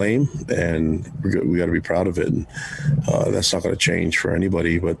we claim, and we got to be proud of it. And that's not going to change for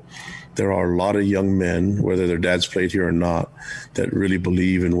anybody, but there are a lot of young men, whether their dads played here or not, that really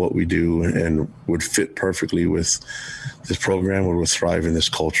believe in what we do and would fit perfectly with this program or would thrive in this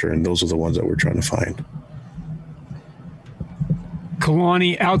culture. And those are the ones that we're trying to find.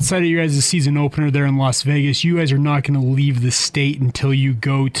 Kalani, outside of your guys' season opener there in Las Vegas, you guys are not going to leave the state until you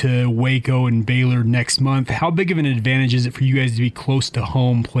go to Waco and Baylor next month. How big of an advantage is it for you guys to be close to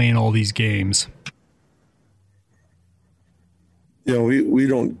home playing all these games? We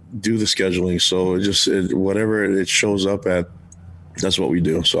don't do the scheduling, so whatever it shows up at, that's what we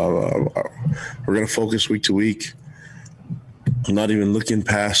do. So we're going to focus week to week. I'm not even looking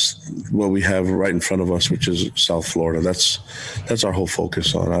past what we have right in front of us, which is South Florida. That's our whole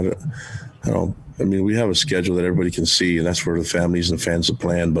focus on. We have a schedule that everybody can see, and that's for the families and fans to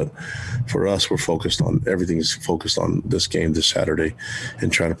plan. But for us, everything's focused on this game this Saturday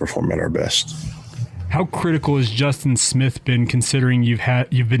and trying to perform at our best. How critical has Justin Smith been, considering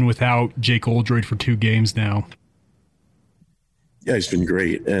you've been without Jake Oldroyd for 2 games now? Yeah, he's been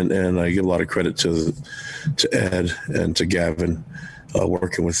great, and I give a lot of credit to Ed and to Gavin,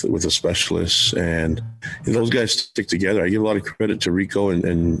 working with the specialists, and those guys stick together. I give a lot of credit to Rico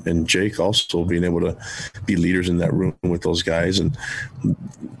and Jake also being able to be leaders in that room with those guys. And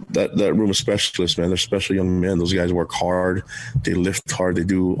that room of specialists, man, they're special young men. Those guys work hard, they lift hard, they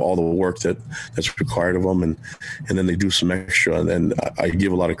do all the work that's required of them, and then they do some extra. And I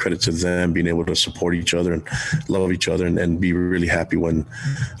give a lot of credit to them being able to support each other and love each other and be really happy when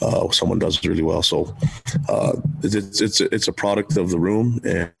someone does really well. So it's a product of the room,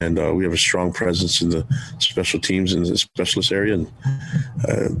 and we have a strong presence in the special teams in the specialist area, and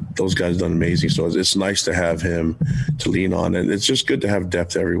those guys done amazing. So it's nice to have him to lean on, and it's just good to have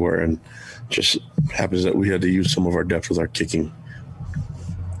depth everywhere. And just happens that we had to use some of our depth with our kicking.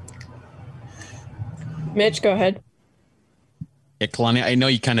 Mitch, go ahead. Yeah, Kalani, I know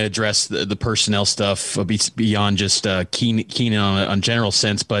you kind of addressed the personnel stuff beyond just Keenan on general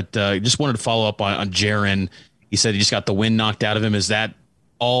sense, but just wanted to follow up on Jaron. He said he just got the wind knocked out of him. Is that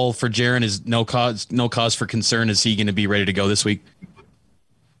all for Jaron? Is no cause for concern? Is he going to be ready to go this week?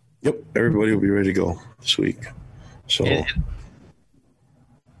 Yep, everybody will be ready to go this week. So,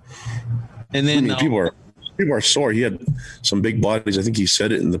 and then people are sore. He had some big bodies. I think he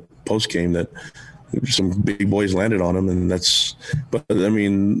said it in the post game that some big boys landed on him, and that's. But I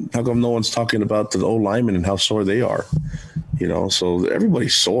mean, how come no one's talking about the old linemen and how sore they are? So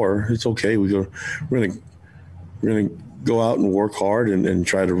everybody's sore. It's okay. We're gonna go out and work hard and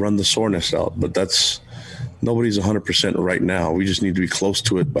try to run the soreness out. But nobody's 100% right now. We just need to be close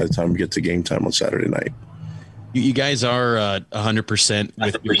to it by the time we get to game time on Saturday night. You guys are 100%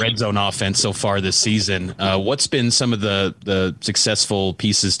 with your red zone offense so far this season. What's been some of the successful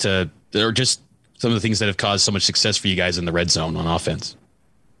pieces or just some of the things that have caused so much success for you guys in the red zone on offense?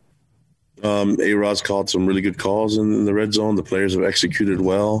 A-Rod's called some really good calls in the red zone. The players have executed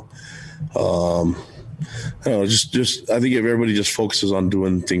well. I think if everybody just focuses on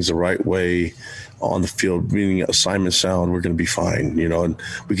doing things the right way on the field, meaning assignment sound, we're going to be fine, and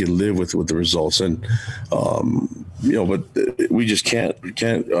we can live with the results. And, but we just can't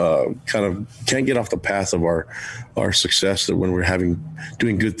get off the path of our success, that when we're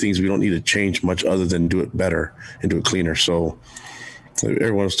doing good things, we don't need to change much other than do it better and do it cleaner. So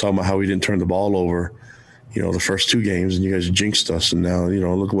everyone was talking about how we didn't turn the ball over, the first 2 games, and you guys jinxed us. And now,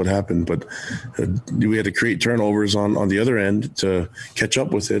 look what happened. But we had to create turnovers on the other end to catch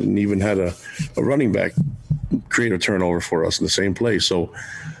up with it, and even had a running back create a turnover for us in the same play. So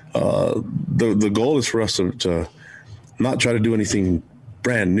the goal is for us to not try to do anything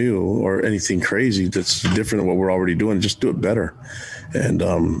brand new or anything crazy that's different than what we're already doing. Just do it better and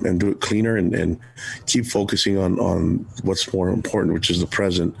do it cleaner and keep focusing on what's more important, which is the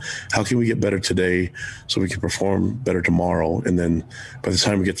present. How can we get better today so we can perform better tomorrow? And then by the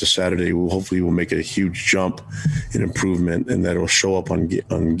time we get to Saturday, hopefully we'll make a huge jump in improvement, and that will show up on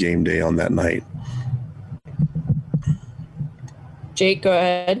game day on that night. Jake, go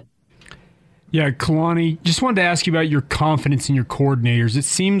ahead. Yeah, Kalani, just wanted to ask you about your confidence in your coordinators. It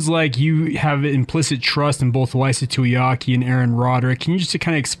seems like you have implicit trust in both Laisa Tuiaki and Aaron Roderick. Can you just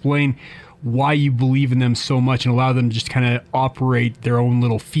kind of explain why you believe in them so much and allow them to just kind of operate their own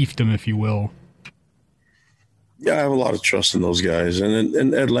little fiefdom, if you will? Yeah, I have a lot of trust in those guys,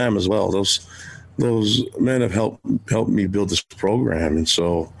 and Ed Lamb as well. Those men have helped me build this program, and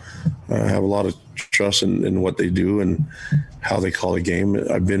so I have a lot of trust in what they do and how they call a game.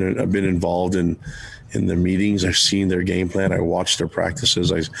 I've been involved in the meetings. I've seen their game plan. I watch their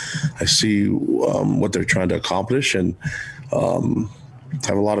practices. I see what they're trying to accomplish, and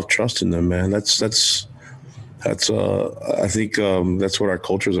have a lot of trust in them, man. That's I think that's what our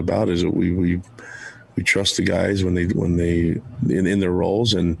culture is about. Is that we trust the guys when they in their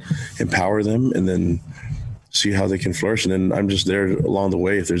roles and empower them, and then see how they can flourish. And then I'm just there along the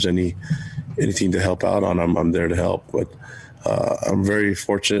way. If there's anything to help out on, I'm there to help. But I'm very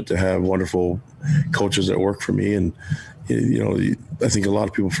fortunate to have wonderful coaches that work for me. And, I think a lot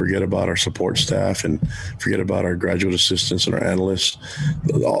of people forget about our support staff and forget about our graduate assistants and our analysts.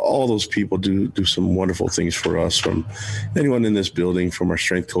 All those people do some wonderful things for us, from anyone in this building, from our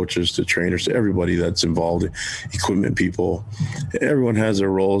strength coaches to trainers to everybody that's involved, equipment people. Everyone has their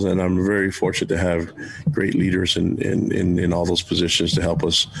roles, and I'm very fortunate to have great leaders in all those positions to help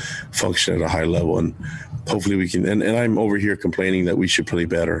us function at a high level. And hopefully we can, and I'm over here complaining that we should play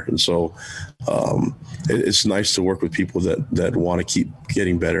better. And so it's nice to work with people that want to keep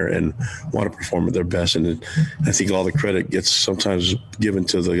getting better and want to perform at their best. And I think all the credit gets sometimes given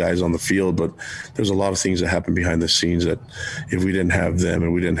to the guys on the field, but there's a lot of things that happen behind the scenes that if we didn't have them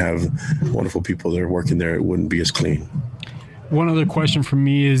and we didn't have wonderful people that are working there, it wouldn't be as clean. One other question from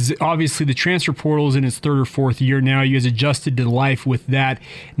me is, obviously the transfer portal is in its third or fourth year now. You guys adjusted to life with that.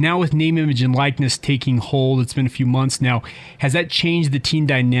 Now with name, image, and likeness taking hold, it's been a few months now. Has that changed the team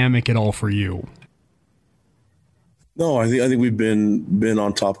dynamic at all for you? No, I think we've been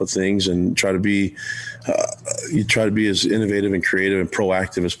on top of things and try to be as innovative and creative and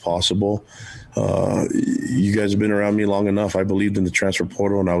proactive as possible. You guys have been around me long enough. I believed in the transfer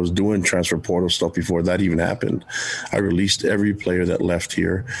portal, and I was doing transfer portal stuff before that even happened. I released every player that left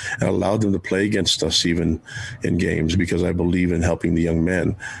here and allowed them to play against us even in games because I believe in helping the young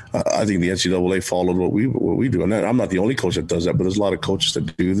men. I think the NCAA followed what we do, and I'm not the only coach that does that, but there's a lot of coaches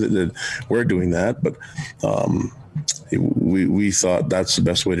that do that. We're doing that, but we thought that's the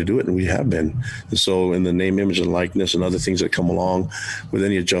best way to do it, and we have been. And so in the name, image, and likeness and other things that come along with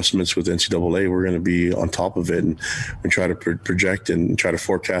any adjustments with NCAA, we're going to be on top of it and try to project and try to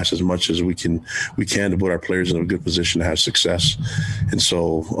forecast as much as we can to put our players in a good position to have success. And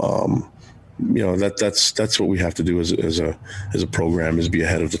so that's what we have to do as a program, is be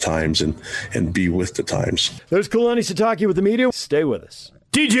ahead of the times and be with the times. There's Kalani Sitake with the media. Stay with us.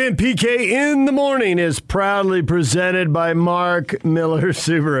 DJ and PK in the morning is proudly presented by Mark Miller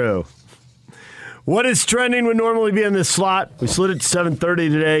Subaru. What is trending would normally be in this slot. We slid it to 7:30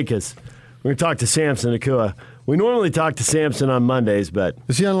 today because we're going to talk to Samson Akua. We normally talk to Samson on Mondays, but...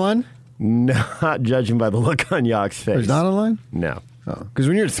 Is he online? Not judging by the look on Yock's face. He's not online? No. Because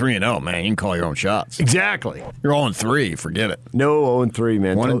when you're 3-0, man, you can call your own shots. Exactly. You're 0-3, forget it. No 0-3,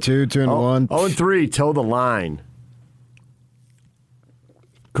 man. 1-2, 2-1. 0-3, toe the line.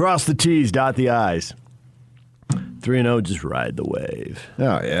 Cross the T's, dot the I's. 3-0, just ride the wave.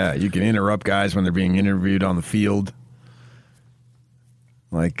 Oh, yeah. You can interrupt guys when they're being interviewed on the field.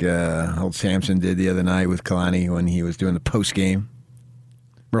 Like old Samson did the other night with Kalani when he was doing the post game.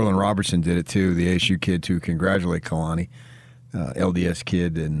 Merlin Robertson did it too, the ASU kid, to congratulate Kalani. LDS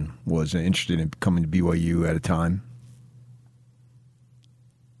kid, and was interested in coming to BYU at a time.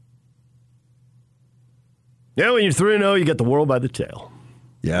 Yeah, when you're 3-0, you get the world by the tail.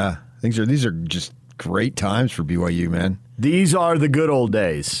 Yeah, these are just great times for BYU, man. These are the good old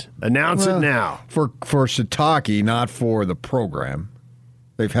days. Announce it now. For Sitake, not for the program.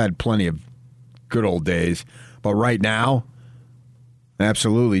 They've had plenty of good old days. But right now,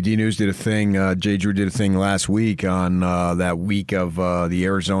 absolutely. D-News did a thing, Jay Drew did a thing last week on that week of the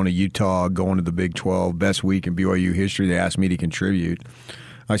Arizona-Utah going to the Big 12, best week in BYU history. They asked me to contribute.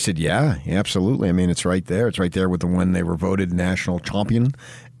 I said, yeah, absolutely. I mean, it's right there. It's right there with the when they were voted national champion,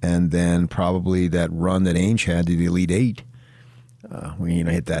 and then probably that run that Ainge had to the Elite Eight. we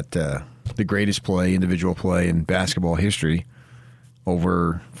hit that the greatest individual play in basketball history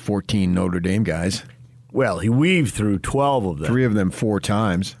over 14 Notre Dame guys. Well, he weaved through 12 of them. 3 of them 4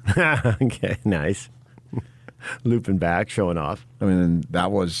 times. Okay, nice. Looping back, showing off. I mean,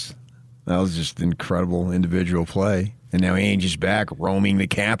 that was just incredible individual play. And now Ainge is back roaming the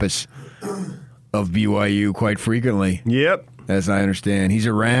campus of BYU quite frequently. Yep. As I understand. He's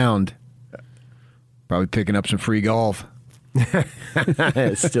around. Probably picking up some free golf.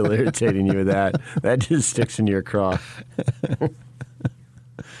 It's still irritating you with that. That just sticks in your craw.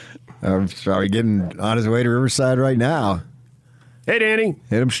 I'm probably getting on his way to Riverside right now. Hey, Danny.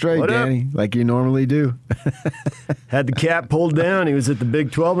 Hit him straight, What up? Danny, like you normally do. Had the cap pulled down. He was at the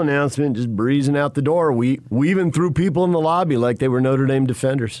Big 12 announcement, just breezing out the door, weaving through people in the lobby like they were Notre Dame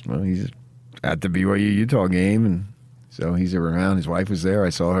defenders. Well, he's at the BYU-Utah game, and so he's around. His wife was there. I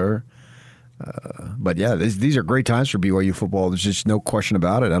saw her. But, yeah, these are great times for BYU football. There's just no question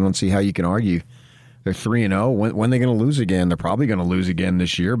about it. I don't see how you can argue. They're 3-0. When are they going to lose again? They're probably going to lose again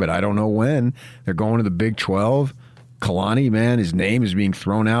this year, but I don't know when. They're going to the Big 12. Kalani, man, his name is being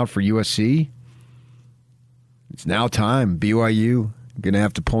thrown out for USC. It's now time. BYU going to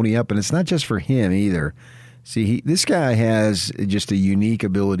have to pony up, and it's not just for him either. See, this guy has just a unique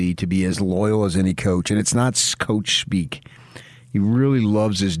ability to be as loyal as any coach, and it's not coach speak. He really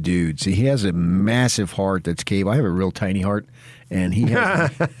loves his dude. See, he has a massive heart that's capable. I have a real tiny heart, and he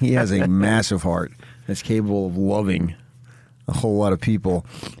has a massive heart that's capable of loving a whole lot of people.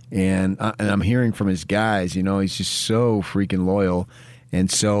 And I'm hearing from his guys, he's just so freaking loyal. And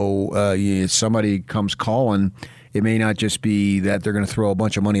so if somebody comes calling, it may not just be that they're going to throw a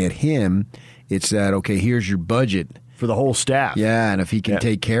bunch of money at him. It's that, okay, here's your budget. For the whole staff. Yeah, and if he can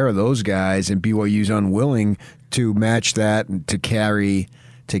take care of those guys and BYU's unwilling to match that and to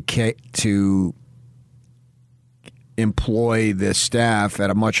employ the staff at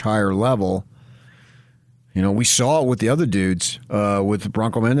a much higher level. We saw it with the other dudes, with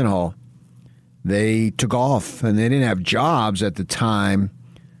Bronco Mendenhall. They took off, and they didn't have jobs at the time.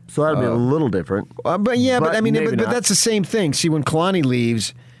 So that would be a little different. But that's the same thing. See, when Kalani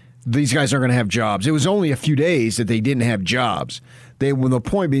leaves, these guys aren't going to have jobs. It was only a few days that they didn't have jobs. The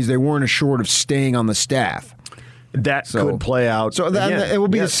point is they weren't assured of staying on the staff. That could play out. So it will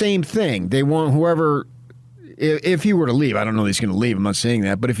be the same thing. They want whoever, if he were to leave, I don't know that he's going to leave. I'm not saying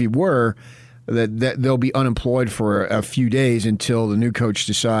that. But if he were, that they'll be unemployed for a few days until the new coach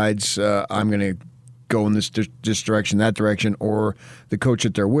decides I'm going to go in this direction, that direction, or the coach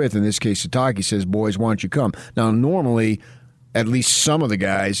that they're with, in this case Sataki, says, boys, why don't you come? Now, normally, at least some of the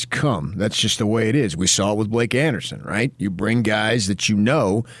guys come. That's just the way it is. We saw it with Blake Anderson, right? You bring guys that you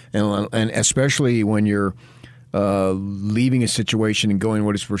know, and especially when you're leaving a situation and going to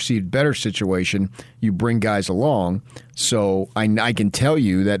what is perceived better situation, you bring guys along. So I can tell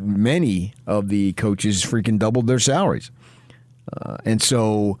you that many of the coaches freaking doubled their salaries. And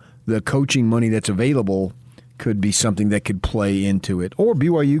so the coaching money that's available could be something that could play into it. Or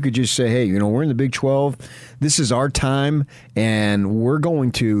BYU could just say, hey, we're in the Big 12. This is our time, and we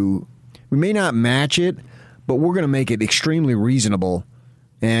may not match it, but we're going to make it extremely reasonable.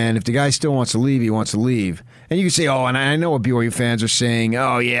 And if the guy still wants to leave, he wants to leave. And you can say, and I know what BYU fans are saying,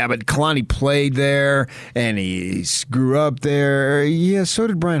 oh, yeah, but Kalani played there, and he grew up there. Yeah, so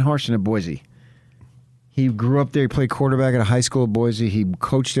did Brian Harston at Boise. He grew up there. He played quarterback at a high school at Boise. He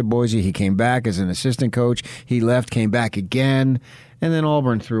coached at Boise. He came back as an assistant coach. He left, came back again, and then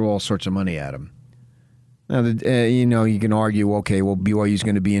Auburn threw all sorts of money at him. Now, you can argue, okay, well, BYU's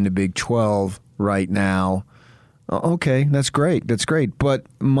going to be in the Big 12 right now. Okay, that's great. That's great. But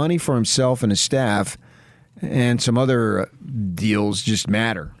money for himself and his staff and some other deals just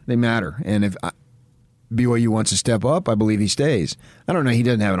matter. They matter. And if BYU wants to step up, I believe he stays. I don't know. He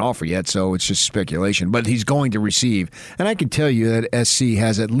doesn't have an offer yet, so it's just speculation. But he's going to receive. And I can tell you that SC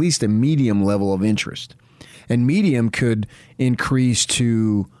has at least a medium level of interest. And medium could increase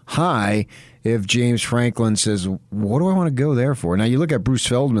to high if James Franklin says, what do I want to go there for? Now, you look at Bruce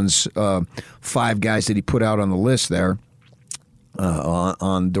Feldman's 5 guys that he put out on the list there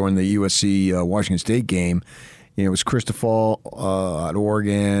during the USC-Washington State game. It was Cristobal at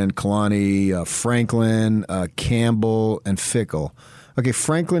Oregon, Kalani, Franklin, Campbell, and Fickle. Okay,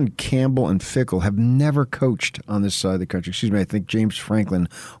 Franklin, Campbell, and Fickle have never coached on this side of the country. Excuse me, I think James Franklin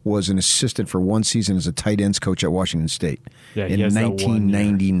was an assistant for one season as a tight ends coach at Washington State in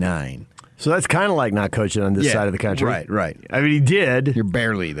 1999. So that's kind of like not coaching on this side of the country. Right. I mean, he did. You're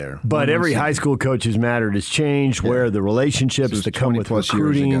barely there. But every high school coach who's mattered has changed, where the relationships that come with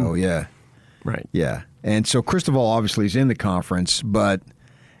recruiting. Years ago, yeah. Right. Yeah. And so Cristobal obviously is in the conference, but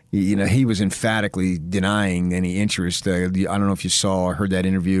he was emphatically denying any interest. I don't know if you saw or heard that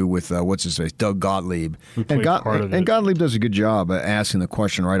interview with what's his face, Doug Gottlieb, and Gottlieb does a good job at asking the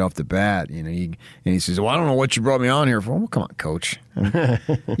question right off the bat. He says, "Well, I don't know what you brought me on here for." Well, come on, coach. You're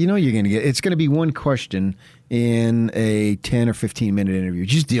going to get. It's going to be one question in a 10 or 15 minute interview.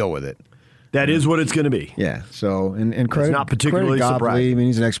 Just deal with it. That is what it's going to be. Yeah. So, and credit, it's not particularly credit Gottlieb, surprising. I mean,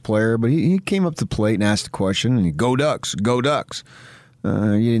 he's an ex-player, but he came up to the plate and asked the question, and go Ducks, go Ducks.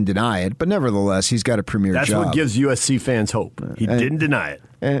 You didn't deny it, but nevertheless, he's got a premier job. That's what gives USC fans hope. He didn't deny it.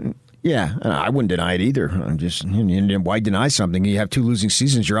 And yeah, I wouldn't deny it either. I'm just, why deny something? You have 2 losing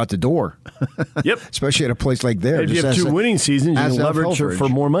seasons, you're out the door. Yep. Especially at a place like there. If you have 2 winning seasons, you can leverage for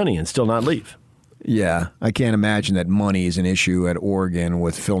more money and still not leave. Yeah, I can't imagine that money is an issue at Oregon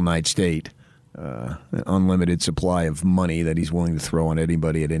with Phil Knight State. An unlimited supply of money that he's willing to throw on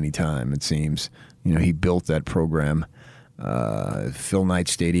anybody at any time, it seems. He built that program. Phil Knight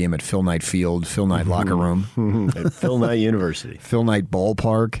Stadium at Phil Knight Field, Phil Knight Locker Room. At Phil Knight University. Phil Knight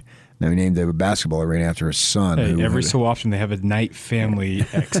Ballpark. Now he named the basketball arena after his son. Hey, every so often they have a Knight Family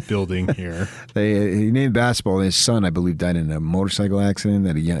X building here. He named basketball. His son, I believe, died in a motorcycle accident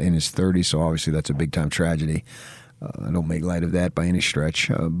in his 30s, so obviously that's a big-time tragedy. I don't make light of that by any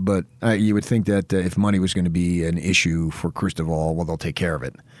stretch. But you would think that if money was going to be an issue for Cristobal, well, they'll take care of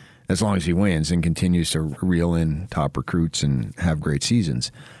it. As long as he wins and continues to reel in top recruits and have great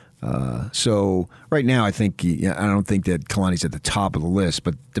seasons. So right now, I don't think that Kalani's at the top of the list,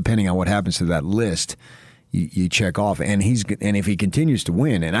 but depending on what happens to that list, you check off. And if he continues to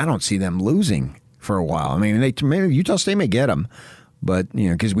win, and I don't see them losing for a while. I mean, maybe Utah State may get him, but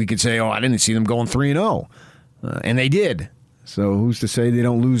because we could say, I didn't see them going 3-0, and they did. So who's to say they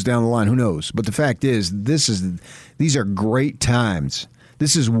don't lose down the line? Who knows? But the fact is, these are great times.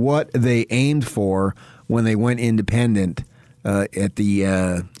 This is what they aimed for when they went independent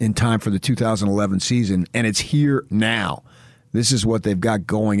in time for the 2011 season, and it's here now. This is what they've got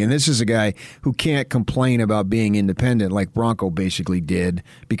going, and this is a guy who can't complain about being independent like Bronco basically did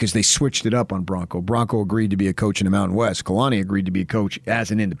because they switched it up on Bronco. Bronco agreed to be a coach in the Mountain West. Kalani agreed to be a coach as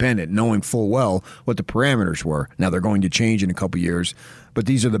an independent, knowing full well what the parameters were. Now they're going to change in a couple years, but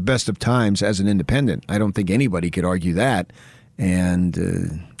these are the best of times as an independent. I don't think anybody could argue that.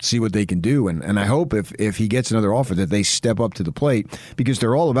 And see what they can do. And I hope if he gets another offer that they step up to the plate because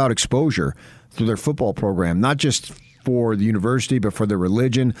they're all about exposure through their football program, not just for the university, but for their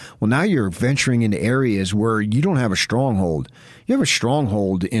religion. Well, now you're venturing into areas where you don't have a stronghold. You have a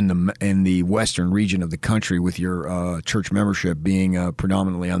stronghold in the western region of the country with your church membership being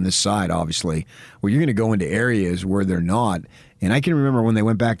predominantly on this side, obviously, where you're going to go into areas where they're not. And I can remember when they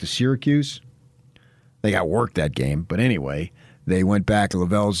went back to Syracuse, they got worked that game. But anyway, they went back to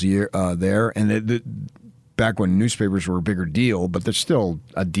Lavelle's there, and back when newspapers were a bigger deal, but they're still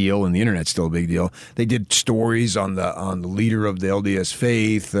a deal, and the internet's still a big deal. They did stories on the leader of the LDS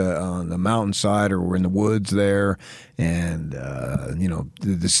faith on the mountainside, or were in the woods there, and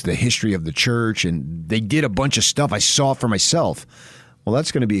the history of the church, and they did a bunch of stuff. I saw it for myself. Well,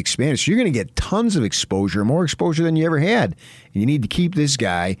 that's going to be expanded. So you're going to get tons of exposure, more exposure than you ever had. And you need to keep this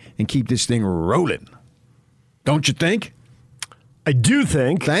guy and keep this thing rolling. Don't you think? I do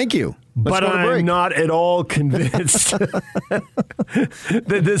think. Thank you. But I'm not at all convinced that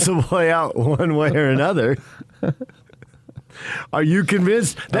this will play out one way or another. Are you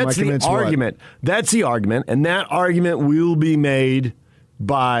convinced? That's the argument. That's the argument. And that argument will be made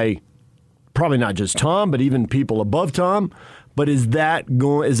by probably not just Tom, but even people above Tom. But is that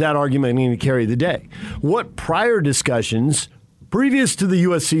argument going to carry the day? What prior discussions, previous to the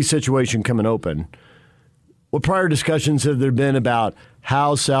USC situation coming open, what prior discussions have there been about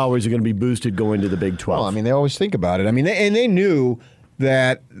how salaries are going to be boosted going to the Big 12? Well, I mean, they always think about it. I mean, they knew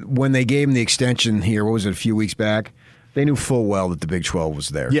that when they gave him the extension here, what was it, a few weeks back? They knew full well that the Big 12 was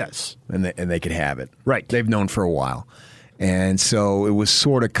there. Yes. And they could have it. Right. They've known for a while. And so it was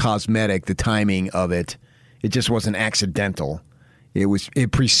sort of cosmetic, the timing of it. It just wasn't accidental.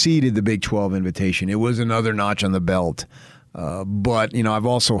 It preceded the Big 12 invitation. It was another notch on the belt. But, I've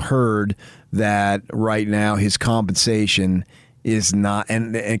also heard that right now his compensation is not,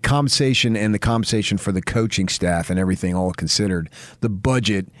 and compensation and the compensation for the coaching staff and everything all considered, the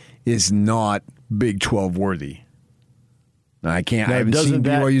budget is not Big 12 worthy. Now, I haven't seen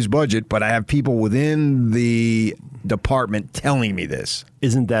BYU's budget, but I have people within the department telling me this.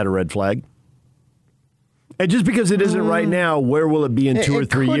 Isn't that a red flag? And just because it isn't right now, where will it be in 2 or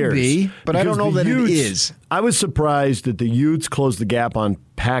 3 years? It could be, but I don't know that it is. I was surprised that the Utes closed the gap on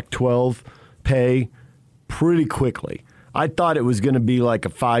Pac-12 pay pretty quickly. I thought it was going to be like a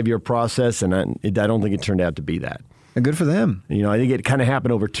 5-year process, and I don't think it turned out to be that. And good for them. You know, I think it kind of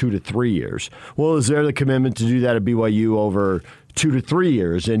happened over 2 to 3 years. Well, is there the commitment to do that at BYU over 2 to 3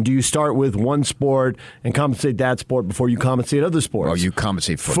 years? And do you start with one sport and compensate that sport before you compensate other sports? Well, you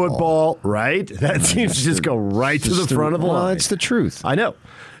compensate football, right? That seems to just go right to the front of the line. It's the truth. I know.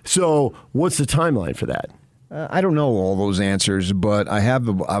 So what's the timeline for that? I don't know all those answers, but I have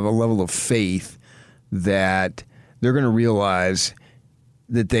a level of faith that they're going to realize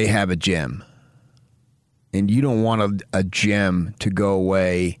that they have a gem. And you don't want a gem to go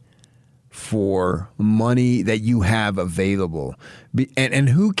away for money that you have available. And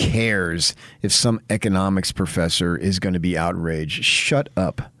who cares if some economics professor is going to be outraged? Shut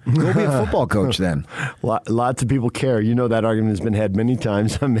up. Go be a football coach then. Lots of people care. You know that argument has been had many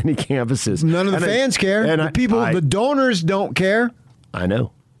times on many campuses. None of the fans care. And the donors don't care. I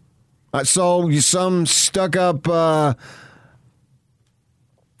know. So some stuck-up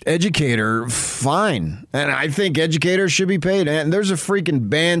educator, fine. And I think educators should be paid. And there's a freaking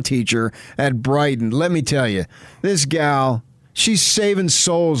band teacher at Brighton. Let me tell you, this gal, she's saving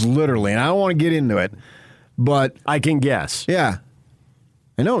souls literally. And I don't want to get into it, but I can guess. Yeah.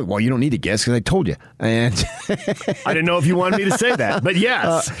 I know. Well, you don't need to guess because I told you. And I didn't know if you wanted me to say that, but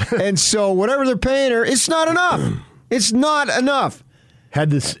yes. And so whatever they're paying her, it's not enough. It's not enough. Had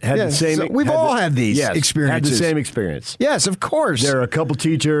the same. So we've all had these experiences. Had the same experience. Yes, of course. There are a couple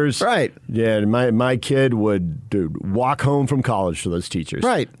teachers. Right. Yeah, my kid would walk home from college to those teachers.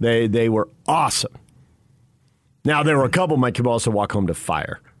 Right. They were awesome. Now, there were a couple my kid would also walk home to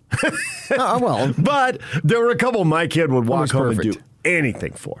fire. Well. But there were a couple my kid would walk home and do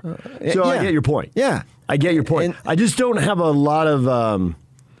anything for. So I get your point. Yeah. I get your point. I just don't have a lot of...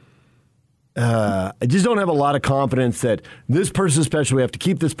 I just don't have a lot of confidence that this person, especially, we have to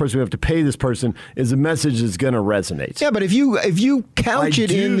keep this person, we have to pay this person, is a message that's going to resonate. Yeah, but if you couch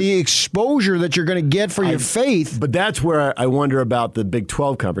it in the exposure that you're going to get for your faith. But that's where I wonder about the Big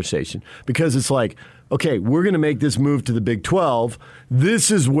 12 conversation, because it's like, okay, we're going to make this move to the Big 12.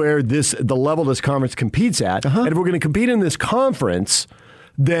 This is where the level this conference competes at. And if we're going to compete in this conference,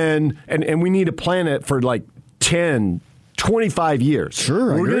 then, and we need to plan it for like 10, 25 years.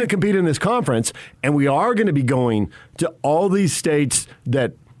 Sure, we're going to compete in this conference, and we are going to be going to all these states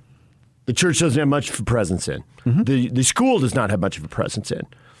that the church doesn't have much of a presence in. The school does not have much of a presence in.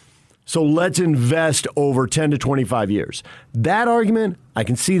 So let's invest over 10 to 25 years. That argument, I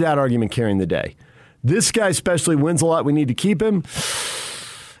can see that argument carrying the day. This guy especially wins a lot. We need to keep him.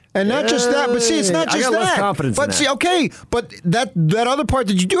 And not just that, but see, it's not just I got that. less confidence but in see, that. okay, but that other part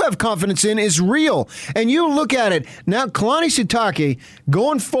that you do have confidence in is real. And you look at it now. Kalani Sitake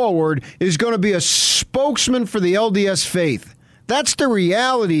going forward is going to be a spokesman for the LDS faith. That's the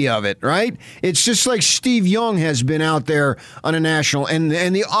reality of it, right? It's just like Steve Young has been out there on a national, and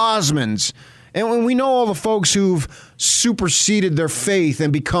the Osmonds. And when we know all the folks who've superseded their faith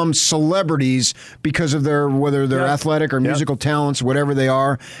and become celebrities because of whether they're athletic or musical talents, whatever they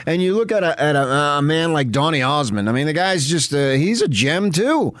are, and you look at a man like Donny Osmond. I mean, the guy's just he's a gem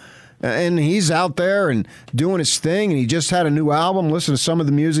too. And he's out there and doing his thing, and he just had a new album. Listen to some of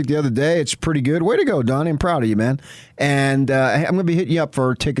the music the other day. It's pretty good. Way to go, Donnie. I'm proud of you, man. And I'm going to be hitting you up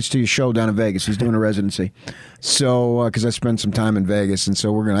for tickets to your show down in Vegas. He's doing a residency. So, because I spent some time in Vegas, and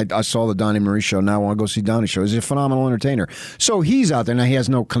so I saw the Donnie Marie show. Now I want to go see Donnie's show. He's a phenomenal entertainer. So he's out there. Now, he has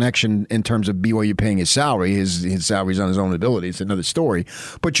no connection in terms of BYU paying his salary. His salary's on his own ability. It's another story.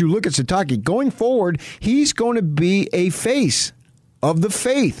 But you look at Sitake, going forward, he's going to be a face of the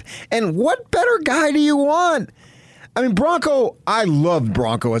faith. And what better guy do you want? I mean, Bronco, I loved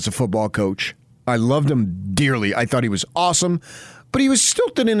Bronco as a football coach. I loved him dearly. I thought he was awesome, but he was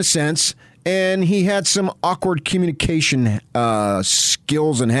stilted in a sense, and he had some awkward communication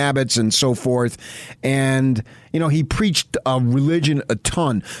skills and habits and so forth. And, he preached religion a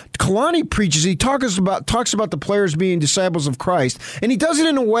ton. Kalani preaches, he talks about the players being disciples of Christ, and he does it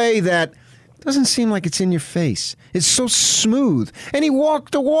in a way that doesn't seem like it's in your face. It's so smooth. And he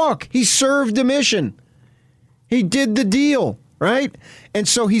walked the walk. He served the mission. He did the deal, right? And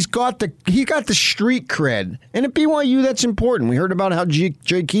so he got the street cred. And at BYU, that's important. We heard about how Jay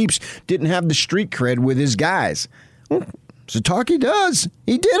Keeps didn't have the street cred with his guys. Well, Sitake does.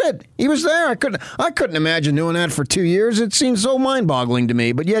 He did it. He was there. I couldn't imagine doing that for 2 years. It seems so mind-boggling to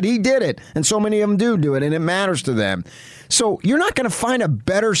me. But yet he did it. And so many of them do it, and it matters to them. So you're not going to find a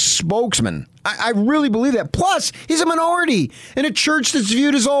better spokesman. I really believe that. Plus, he's a minority in a church that's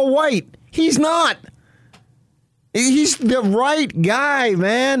viewed as all white. He's not. He's the right guy,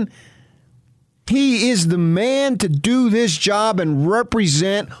 man. He is the man to do this job and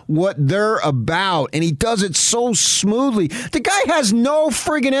represent what they're about. And he does it so smoothly. The guy has no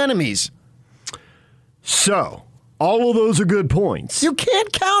friggin' enemies. So, All of those are good points. You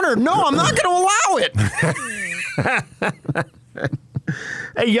can't counter. No, I'm not going to allow it.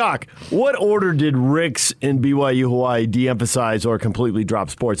 Hey, Yak, what order did Rick's and BYU Hawaii de-emphasize or completely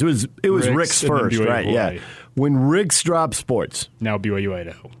drop sports? It was Rick's first, right? Hawaii. Yeah. When Rick's dropped sports. Now BYU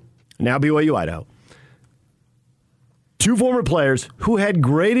Idaho. Two former players who had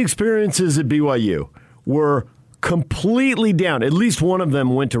great experiences at BYU were completely down. At least one of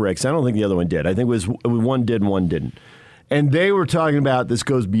them went to Rick's. I don't think the other one did. I think it was one did and one didn't. And they were talking about this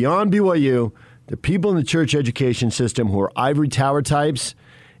goes beyond BYU. The people in the church education system who are ivory tower types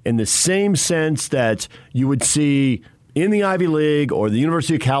in the same sense that you would see in the Ivy League or the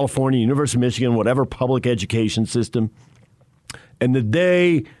University of California, University of Michigan, whatever public education system, and that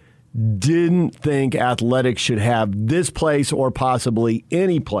they didn't think athletics should have this place or possibly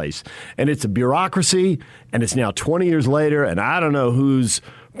any place. And it's a bureaucracy, and it's now 20 years later, and I don't know who's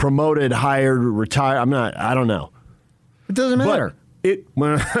promoted, hired, retired. I don't know. It doesn't matter.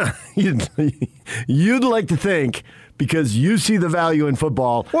 You'd like to think because you see the value in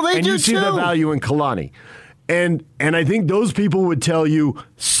football, and you see the value in Kalani. And I think those people would tell you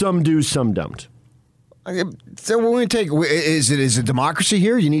some do, some don't. So we're going to take. Is it democracy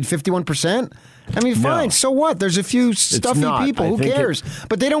here? You need 51%. I mean, fine. No. So what? There's a few stuffy people. Who cares?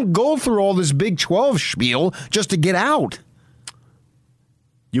 But they don't go through all this Big 12 spiel just to get out.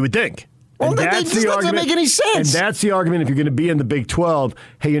 You would think. Well, that doesn't make any sense. And that's the argument if you're going to be in the Big 12.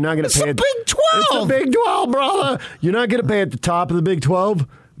 Hey, you're not going to pay it. It's the Big 12. It's the Big 12, brother. You're not going to pay at the top of the Big 12,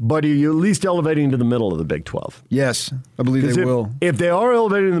 but you're at least elevating to the middle of the Big 12. Yes, I believe they will. If they are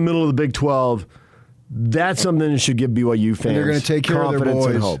elevating in the middle of the Big 12, that's something that should give BYU fans they're going to take care of their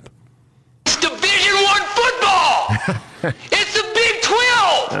boys. And hope. It's Division I football. It's the Big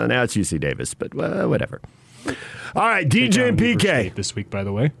 12. Now it's UC Davis, but whatever. All right, DJ and PK. State this week, by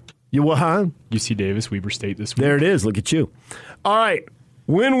the way. You what? Huh? UC Davis, Weber State this week. There it is. Look at you. All right.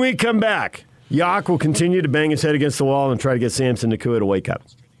 When we come back, Yak will continue to bang his head against the wall and try to get Samson Nakua to wake up.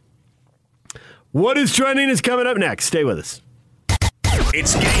 What is trending is coming up next. Stay with us.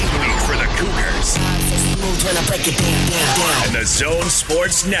 It's game week for the Cougars. And the Zone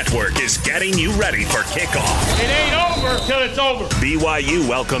Sports Network is getting you ready for kickoff. It ain't over till it's over. BYU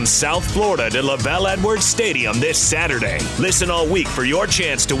welcomes South Florida to LaVell Edwards Stadium this Saturday. Listen all week for your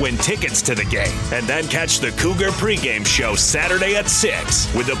chance to win tickets to the game. And then catch the Cougar pregame show Saturday at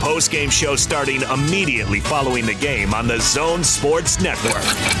 6, with the postgame show starting immediately following the game on the Zone Sports Network.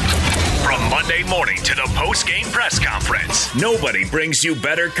 From Monday morning to the post-game press conference, nobody brings you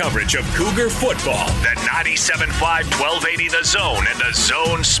better coverage of Cougar football than 97.5 1280 The Zone and the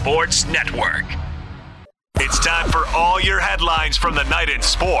Zone Sports Network. It's time for all your headlines from the night in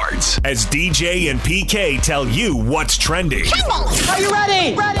sports as DJ and PK tell you what's trending. Are you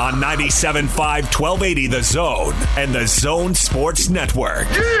ready? On 97.5 1280 The Zone and the Zone Sports Network.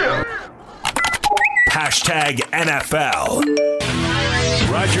 Yeah! Hashtag NFL.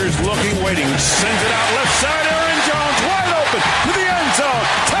 Rodgers looking, waiting, sends it out left side. Aaron Jones wide open to the end zone.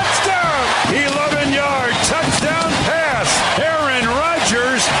 Touchdown! 11-yard touchdown pass. Aaron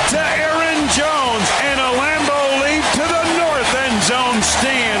Rodgers to Aaron Jones, and a Lambeau leap to the north end zone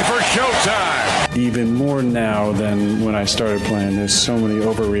stand for showtime. Even more now than when I started playing. There's so many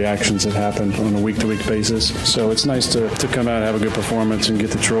overreactions that happen on a week-to-week basis. So it's nice to come out and have a good performance and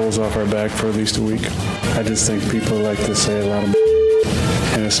get the trolls off our back for at least a week. I just think people like to say a lot of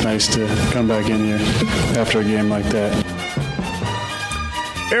and it's nice to come back in here after a game like that.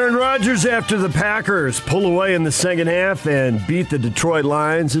 Aaron Rodgers after the Packers pull away in the second half and beat the Detroit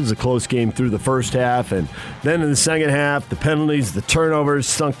Lions. It was a close game through the first half, and then in the second half, the penalties, the turnovers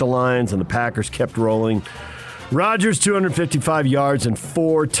sunk the Lions, and the Packers kept rolling. Rodgers, 255 yards and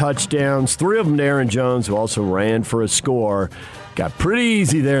 4 touchdowns, 3 of them to Aaron Jones, who also ran for a score. Got pretty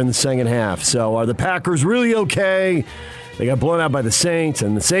easy there in the second half. So are the Packers really okay? They got blown out by the Saints,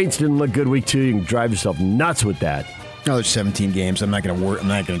 and the Saints didn't look good week 2. You can drive yourself nuts with that. No, there's 17 games. I'm not going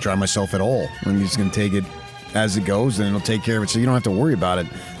to drive myself at all. I'm just going to take it as it goes, and it'll take care of it. So you don't have to worry about it.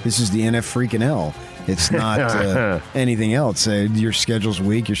 This is the NF freaking L. It's not anything else. Your schedule's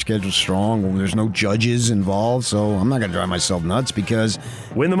weak. Your schedule's strong. There's no judges involved, so I'm not going to drive myself nuts because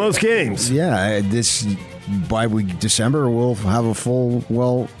win the most games. Yeah, by December we'll have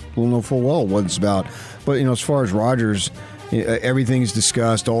we'll know full well what it's about. But as far as Rodgers, everything's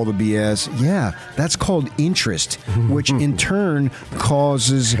discussed, all the BS. Yeah, that's called interest, which in turn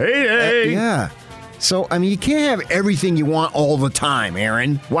causes hey. Yeah. So you can't have everything you want all the time,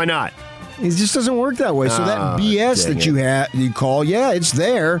 Aaron. Why not? It just doesn't work that way. So that BS that you call, yeah, it's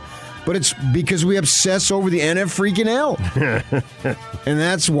there, but it's because we obsess over the NF freaking L. And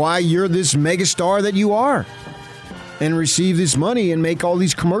that's why you're this megastar that you are. and receive this money and make all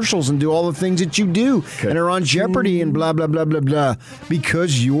these commercials and do all the things that you do and are on Jeopardy and blah, blah, blah, blah, blah,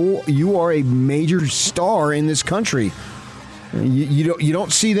 because you are a major star in this country. You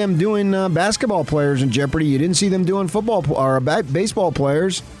don't see them doing basketball players in Jeopardy. You didn't see them doing football or baseball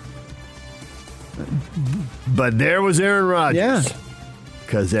players. But there was Aaron Rodgers. Yeah.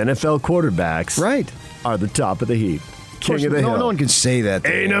 Because NFL quarterbacks are the top of the heap. King of the hill. No one can say that.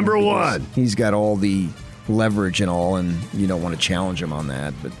 Number one. He's got all the leverage and all, and you don't want to challenge him on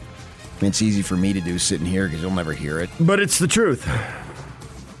that. But it's easy for me to do sitting here because you'll never hear it. But it's the truth.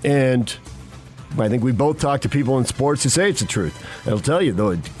 And I think we both talk to people in sports who say it's the truth. They'll tell you,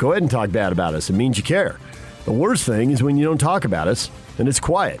 though, go ahead and talk bad about us. It means you care. The worst thing is when you don't talk about us and it's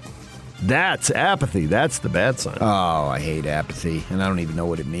quiet. That's apathy. That's the bad sign. Oh, I hate apathy, and I don't even know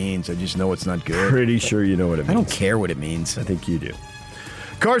what it means. I just know it's not good. Pretty sure you know what it means. I don't care what it means. I think you do.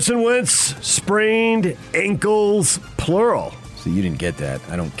 Carson Wentz sprained ankles, plural. So you didn't get that.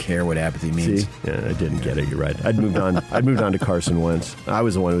 I don't care what apathy means. See? Yeah, I didn't get it. You're right. I'd moved on. I'd moved on to Carson Wentz. I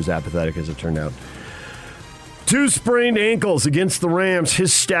was the one who was apathetic, as it turned out. 2 sprained ankles against the Rams.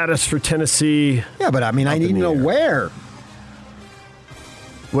 His status for Tennessee. Yeah, but I mean, I need to know where.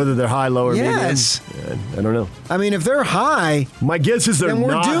 Whether they're high, low, or yes. medium? I don't know. I mean, if they're high, my guess is they're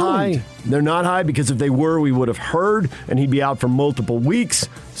not high. They're not high because if they were, we would have heard, and he'd be out for multiple weeks.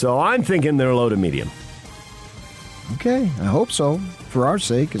 So I'm thinking they're low to medium. Okay, I hope so, for our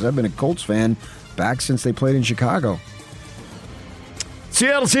sake, because I've been a Colts fan back since they played in Chicago.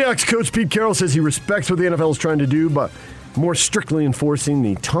 Seattle Seahawks coach Pete Carroll says he respects what the NFL is trying to do, but more strictly enforcing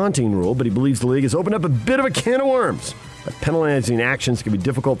the taunting rule, but he believes the league has opened up a bit of a can of worms. Penalizing actions can be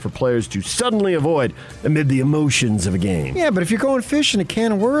difficult for players to suddenly avoid amid the emotions of a game. Yeah, but if you're going fishing, a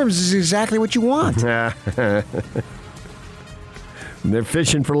can of worms is exactly what you want. They're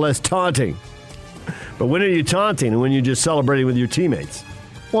fishing for less taunting. But when are you taunting and when you're just celebrating with your teammates?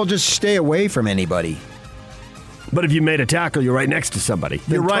 Well, just stay away from anybody. But if you made a tackle, you're right next to somebody.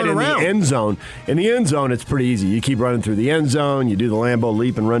 You're right in the end zone. In the end zone, it's pretty easy. You keep running through the end zone. You do the Lambeau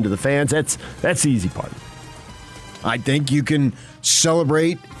leap and run to the fans. That's the easy part. I think you can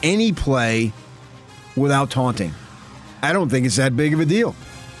celebrate any play without taunting. I don't think it's that big of a deal.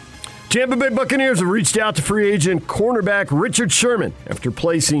 Tampa Bay Buccaneers have reached out to free agent cornerback Richard Sherman after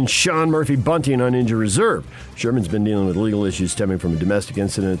placing Sean Murphy-Bunting on injured reserve. Sherman's been dealing with legal issues stemming from a domestic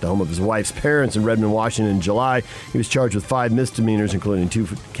incident at the home of his wife's parents in Redmond, Washington in July. He was charged with 5 misdemeanors, including 2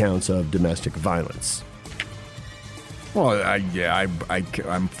 counts of domestic violence. Well,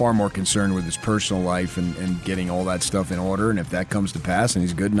 I'm far more concerned with his personal life and getting all that stuff in order. And if that comes to pass and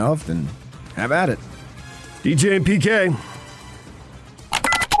he's good enough, then have at it. DJ and PK.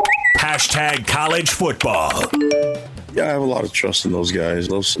 Hashtag college football. Yeah, I have a lot of trust in those guys.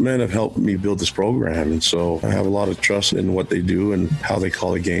 Those men have helped me build this program, and so I have a lot of trust in what they do and how they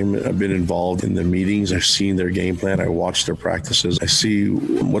call a game. I've been involved in the meetings. I've seen their game plan. I watch their practices. I see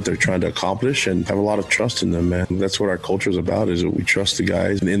what they're trying to accomplish and have a lot of trust in them, man. That's what our culture is about, is that we trust the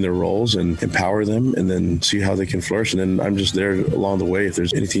guys in their roles and empower them and then see how they can flourish. And then I'm just there along the way. If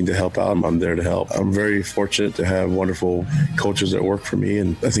there's anything to help out, I'm there to help. I'm very fortunate to have wonderful coaches that work for me,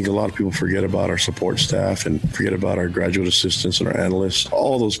 and I think a lot of people forget about our support staff and forget about our graduate assistants and our analysts.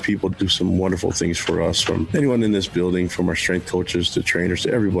 All those people do some wonderful things for us, from anyone in this building, from our strength coaches to trainers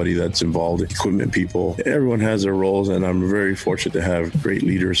to everybody that's involved, equipment people. Everyone has their roles, and I'm very fortunate to have great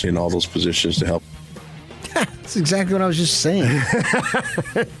leaders in all those positions to help. That's exactly what I was just saying.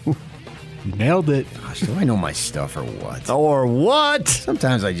 You nailed it. Gosh, do I know my stuff or what? Or what?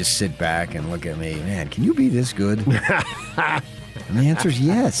 Sometimes I just sit back and look at me. Man, can you be this good? And the answer is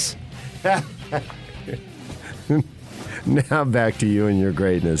yes. Now back to you and your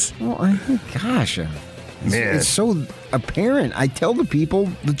greatness. Well, gosh, it's so apparent. I tell the people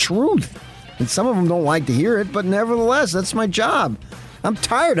the truth. And some of them don't like to hear it, but nevertheless, that's my job. I'm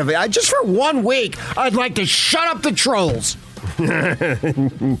tired of it. Just for 1 week, I'd like to shut up the trolls.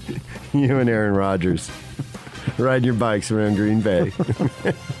 You and Aaron Rodgers ride your bikes around Green Bay.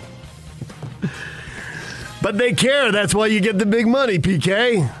 But they care. That's why you get the big money,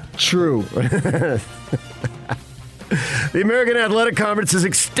 PK. True. The American Athletic Conference has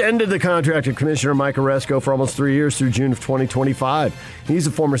extended the contract of Commissioner Mike Aresco for almost 3 years through June of 2025. He's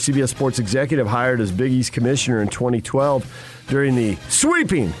a former CBS Sports executive hired as Big East Commissioner in 2012 during the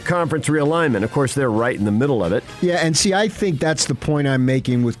sweeping conference realignment. Of course, they're right in the middle of it. Yeah, and see, I think that's the point I'm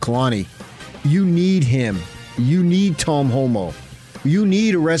making with Kalani. You need him. You need Tom Homo. You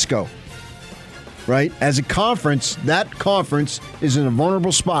need Aresco. Right? As a conference, that conference is in a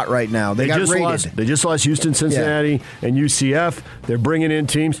vulnerable spot right now. They got just raided. They just lost Houston, Cincinnati, and UCF. They're bringing in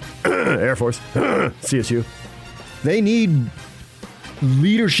teams, Air Force, CSU. They need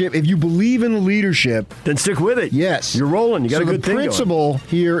leadership. If you believe in the leadership, then stick with it. Yes. You're rolling. You got a good the thing going. principle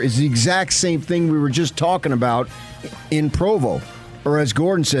here is the exact same thing we were just talking about in Provo. Or as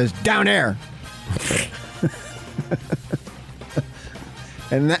Gordon says, down there.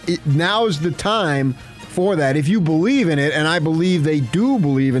 And now's the time for that. If you believe in it, and I believe they do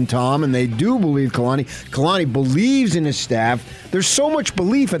believe in Tom, and they do believe Kalani. Kalani believes in his staff. There's so much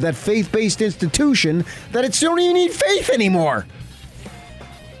belief at that faith-based institution that it's don't even need faith anymore.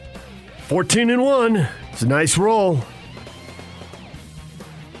 14-1. It's a nice roll.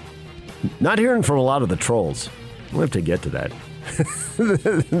 Not hearing from a lot of the trolls. We'll have to get to that.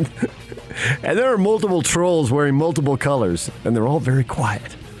 And there are multiple trolls wearing multiple colors, and they're all very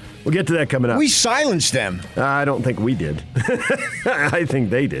quiet. We'll get to that coming up. We silenced them. I don't think we did. I think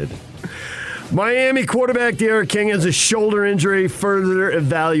they did. Miami quarterback D'Eriq King has a shoulder injury. Further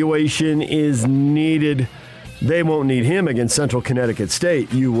evaluation is needed. They won't need him against Central Connecticut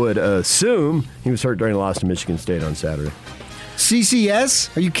State. You would assume he was hurt during the loss to Michigan State on Saturday.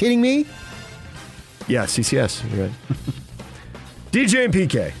 CCS? Are you kidding me? Yeah, CCS. You're right. DJ and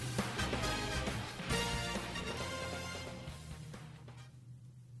PK.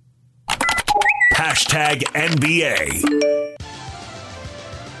 Hashtag NBA.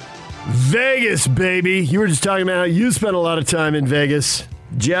 Vegas, baby. You were just talking about how you spent a lot of time in Vegas.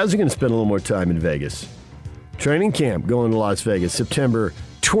 Jazz are going to spend a little more time in Vegas. Training camp going to Las Vegas, September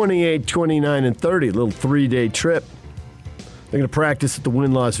 28, 29, and 30. A little 3-day trip. They're going to practice at the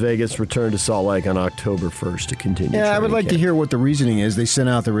Wynn Las Vegas, return to Salt Lake on October 1st to continue. Yeah, I would like camp. to hear what the reasoning is. They sent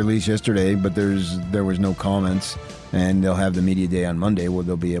out the release yesterday, but there was no comments. And they'll have the media day on Monday where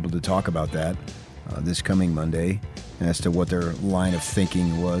they'll be able to talk about that this coming Monday as to what their line of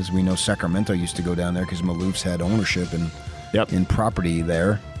thinking was. We know Sacramento used to go down there because Maloof's had ownership in property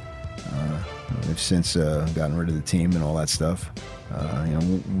there. They've since gotten rid of the team and all that stuff.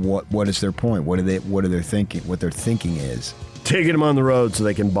 What is their point? What are they thinking? What their thinking is? Taking them on the road so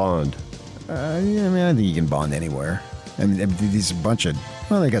they can bond. I think you can bond anywhere. I mean, these bunch of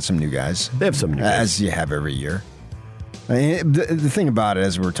they got some new guys. They have some new guys, as you have every year. I mean, the thing about it,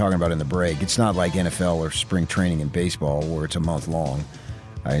 as we were talking about in the break, it's not like NFL or spring training in baseball where it's a month long.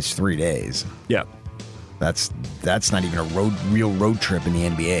 It's 3 days. Yeah. That's not even a real road trip in the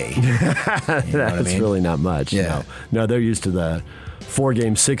NBA. That's really not much. Yeah. No, they're used to the 4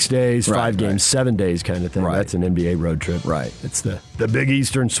 games, 6 days, 5 games, 7 days kind of thing. Right. That's an NBA road trip. Right. It's the big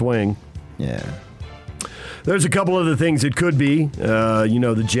Eastern swing. Yeah. There's a couple other things it could be.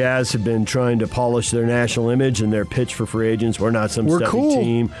 The Jazz have been trying to polish their national image and their pitch for free agents. We're not some stuffy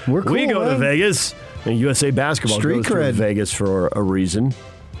team. We're cool, we go to Vegas, and USA Basketball Street goes cred. to Vegas for a reason.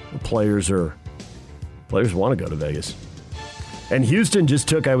 Players want to go to Vegas. And Houston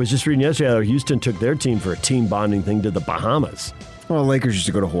I was just reading yesterday, how Houston took their team for a team bonding thing to the Bahamas. Well, Lakers used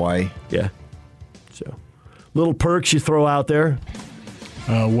to go to Hawaii. Yeah. So, little perks you throw out there.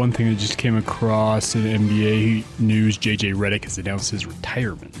 One thing that just came across in NBA news, J.J. Redick has announced his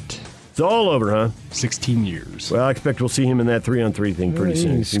retirement. It's all over, huh? 16 years. Well, I expect we'll see him in that 3-on-3 thing pretty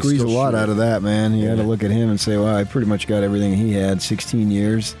soon. You squeeze a lot out of that, man. You got to look at him and say, wow, I pretty much got everything he had. 16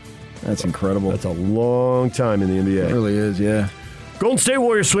 years. That's incredible. That's a long time in the NBA. It really is, yeah. Golden State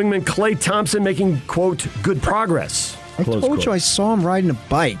Warriors swingman Klay Thompson making, quote, good progress. I told you I saw him riding a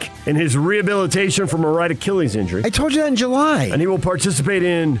bike. In his rehabilitation from a right Achilles injury. I told you that in July. And he will participate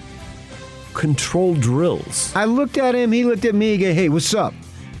in controlled drills. I looked at him, he looked at me, he go, hey, what's up?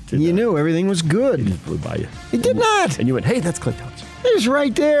 You knew everything was good. He just blew by you. He did not. And you went, hey, that's Klay Thompson. He was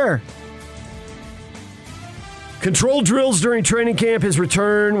right there. Controlled drills during training camp, his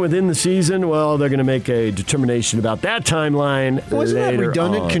return within the season. Well, they're going to make a determination about that timeline. Wasn't that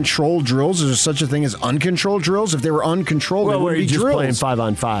redundant? On. Controlled drills? Is there such a thing as uncontrolled drills? If they were uncontrolled, well, it would where be just drills. playing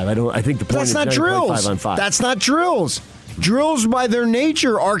 5-on-5. I think the point That's is not drills. 5-on-5. That's not drills. Drills, by their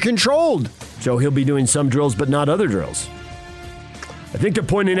nature, are controlled. So he'll be doing some drills, but not other drills. I think they're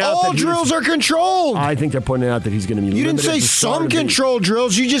pointing out all drills are controlled. I think they're pointing out that he's going to be. You didn't say some controlled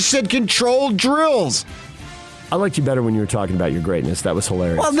drills. You just said controlled drills. I liked you better when you were talking about your greatness. That was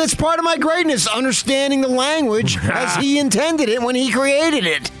hilarious. Well, that's part of my greatness, understanding the language as he intended it when he created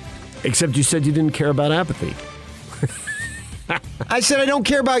it. Except you said you didn't care about apathy. I said I don't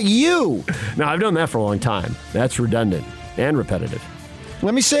care about you. No, I've done that for a long time. That's redundant and repetitive.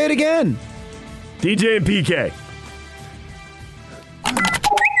 Let me say it again. DJ and PK.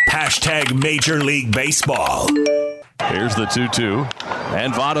 Hashtag Major League Baseball. Here's the 2-2.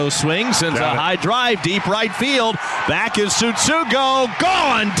 And Votto swings, sends a high drive, deep right field. Back is Tsutsugo.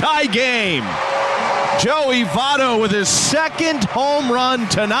 Gone! Tie game. Joey Votto with his second home run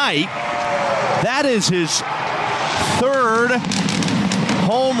tonight. That is his third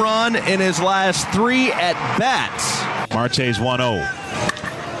home run in his last 3 at-bats. Marte's 1-0.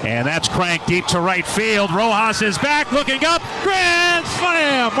 And that's cranked deep to right field. Rojas is back, looking up. Grand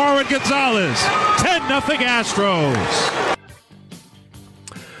slam! Marwin Gonzalez. 10-0 Astros.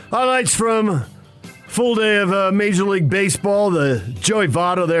 Highlights from full day of Major League Baseball. The Joey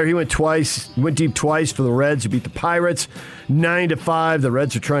Votto there, he went deep twice for the Reds, who beat the Pirates 9-5. The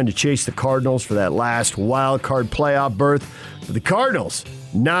Reds are trying to chase the Cardinals for that last wild card playoff berth. For the Cardinals,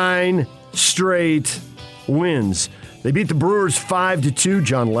 9 straight wins. They beat the Brewers 5-2.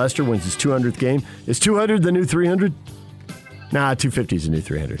 John Lester wins his 200th game. Is 200 the new 300? Nah, 250 is the new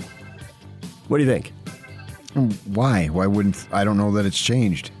 300. What do you think? Why? Why wouldn't... I don't know that it's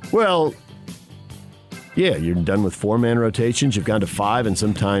changed. Well, yeah, you're done with 4-man rotations. You've gone to 5 and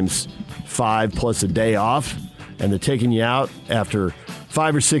sometimes 5 plus a day off. And they're taking you out after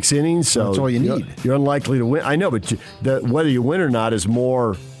 5 or 6 innings. So that's all you need. You're unlikely to win. I know, but whether you win or not is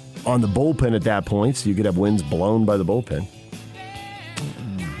more on the bullpen at that point. So you could have wins blown by the bullpen.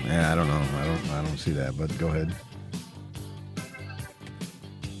 Yeah, I don't know. I don't see that, but go ahead.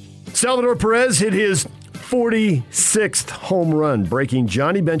 Salvador Perez hit his 46th home run, breaking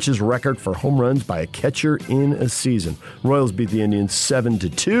Johnny Bench's record for home runs by a catcher in a season. Royals beat the Indians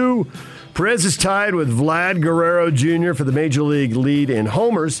 7-2. Perez is tied with Vlad Guerrero Jr. for the Major League lead in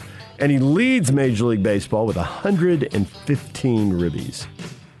homers, and he leads Major League Baseball with 115 ribbies.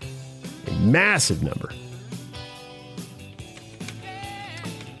 A massive number.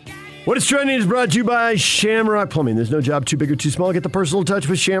 What is trending is brought to you by Shamrock Plumbing. There's no job too big or too small. Get the personal touch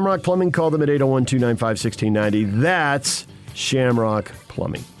with Shamrock Plumbing. Call them at 801-295-1690. That's Shamrock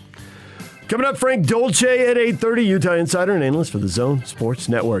Plumbing. Coming up, Frank Dolce at 8:30, Utah insider and analyst for the Zone Sports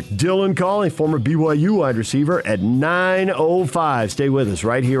Network. Dylan Call, a former BYU wide receiver, at 9:05. Stay with us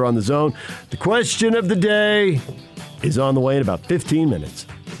right here on the Zone. The question of the day is on the way in about 15 minutes.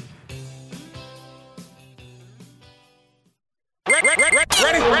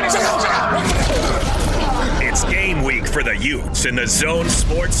 It's game week for the Utes, and the Zone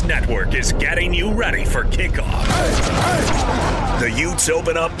Sports Network is getting you ready for kickoff. The Utes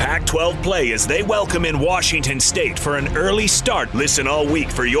open up Pac-12 play as they welcome in Washington State for an early start. Listen all week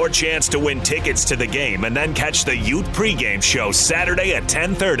for your chance to win tickets to the game, and then catch the Ute pregame show Saturday at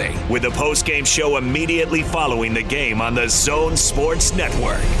 10:30 with the postgame show immediately following the game on the Zone Sports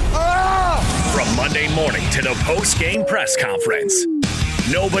Network. From Monday morning to the postgame press conference,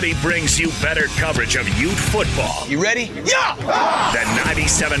 nobody brings you better coverage of Ute football. You ready? Yeah! The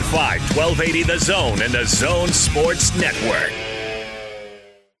 97.5, 1280 The Zone and the Zone Sports Network.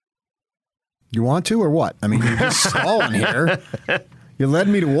 You want to or what? I mean, you're just stalling here. You led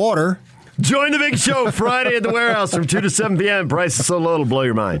me to water. Join the big show Friday at the warehouse from 2 to 7 p.m. Price is so low it'll blow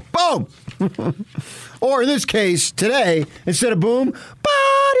your mind. Boom! Or in this case, today, instead of boom,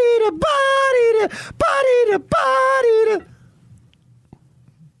 body-da, body-da, body-da, body-da.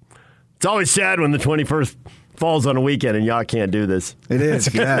 It's always sad when the 21st falls on a weekend and y'all can't do this. It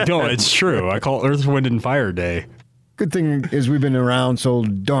is, yeah. No, it's true. I call Earth, Wind, and Fire Day. Good thing is we've been around so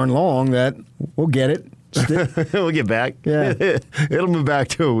darn long that we'll get it. We'll get back. Yeah. It'll move back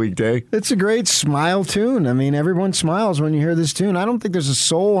to a weekday. It's a great smile tune. I mean, everyone smiles when you hear this tune. I don't think there's a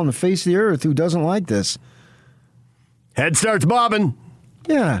soul on the face of the earth who doesn't like this. Head starts bobbing.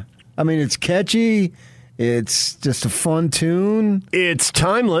 Yeah. I mean, it's catchy. It's just a fun tune. It's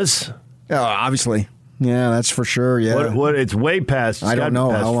timeless. Oh, obviously. Yeah, that's for sure. Yeah. What? It's way past. I don't know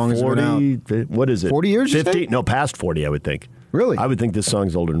how long it's been out. What is it? 40 years? 50? No, past 40, I would think. Really? I would think this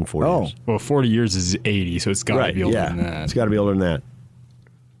song's older than 40 years. Well, 40 years is 80, so it's got to be older than that. It's got to be older than that.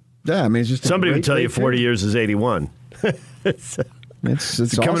 Yeah, I mean, it's just somebody would tell you 40 years is 81. It's coming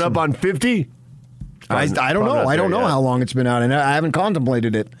awesome. up on 50. I don't know. I don't know how long it's been out, and I haven't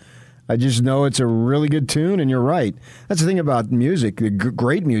contemplated it. I just know it's a really good tune, and you're right. That's the thing about music.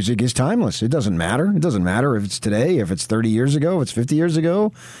 Great music is timeless. It doesn't matter. It doesn't matter if it's today, if it's 30 years ago, if it's 50 years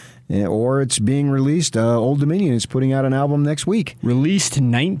ago, or it's being released. Old Dominion is putting out an album next week. Released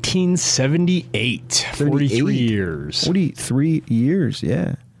in 1978. 43 years. 43 years,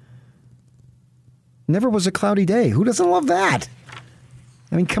 yeah. Never Was a Cloudy Day. Who doesn't love that?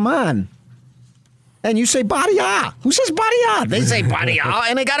 I mean, come on. And you say body-ah. Who says body-ah? They say body-ah,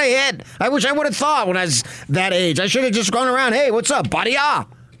 and they got a hit. I wish I would have thought when I was that age. I should have just gone around, hey, what's up, body-ah?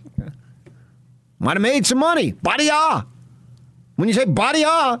 Might have made some money. Body-ah. When you say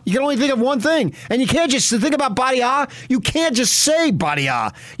body-ah, you can only think of one thing. And you can't just think about body-ah. You can't just say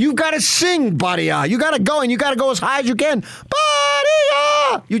body-ah. You've got to sing body-ah. You got to go, and you got to go as high as you can.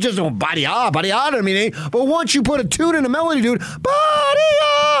 Body-ah. You just don't body-ah, body-ah, I mean, but once you put a tune in a melody, dude,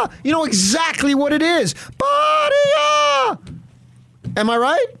 body-ah, You know exactly what it is. Badia! Am I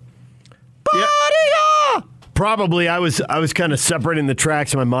right? Badia! Probably. I was kind of separating the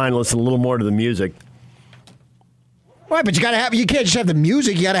tracks in my mind, listening a little more to the music. Right, but you can't just have the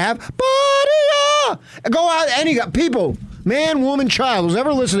music. You got to have Badia! Go out, people, man, woman, child, who's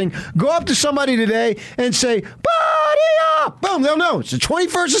ever listening, go up to somebody today and say, Badia! Boom, they'll know. It's the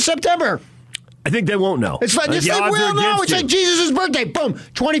 21st of September. I think they won't know. It's like, just like we'll know. It's like Jesus' birthday. Boom,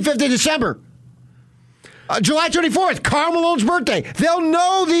 25th of December. July 24th, Karl Malone's birthday. They'll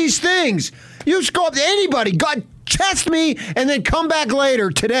know these things. You just go up to anybody. God, test me and then come back later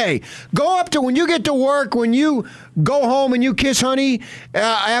today. Go up to when you get to work, when you go home and you kiss honey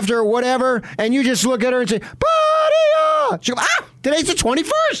after whatever, and you just look at her and say, Badia! She goes, today's the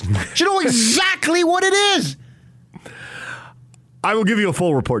 21st. She knows exactly what it is. I will give you a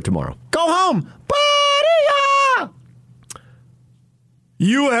full report tomorrow. Go home. Badia!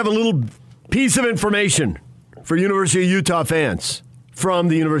 You have a little piece of information for University of Utah fans from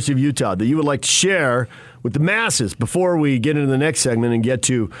the University of Utah that you would like to share with the masses before we get into the next segment and get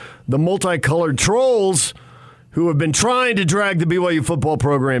to the multicolored trolls who have been trying to drag the BYU football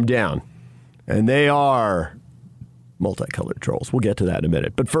program down. And they are multicolored trolls. We'll get to that in a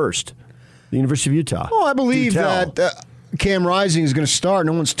minute. But first, the University of Utah. Oh, I believe that Cam Rising is going to start.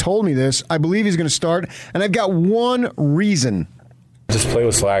 No one's told me this. I believe he's going to start. And I've got one reason. Just play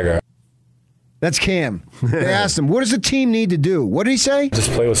with swagger. That's Cam. They asked him, what does the team need to do? What did he say?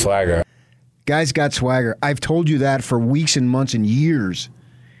 Just play with swagger. Guy's got swagger. I've told you that for weeks and months and years.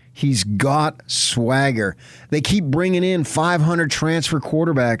 He's got swagger. They keep bringing in 500 transfer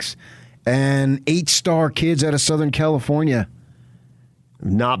quarterbacks and 8-star kids out of Southern California.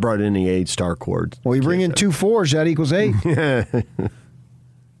 Not brought in any 8-star chords. Well, you bring in 2 4s, that equals 8.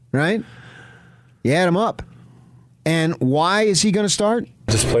 Right? You add them up. And why is he going to start?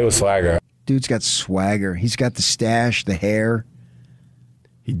 Just play with swagger. Dude's got swagger. He's got the stash, the hair.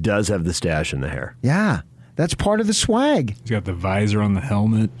 He does have the stash and the hair. Yeah, that's part of the swag. He's got the visor on the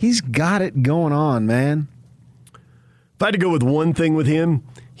helmet. He's got it going on, man. If I had to go with one thing with him,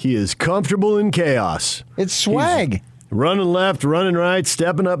 he is comfortable in chaos. It's swag. He's running left, running right,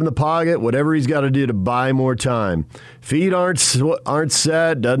 stepping up in the pocket, whatever he's got to do to buy more time. Feet aren't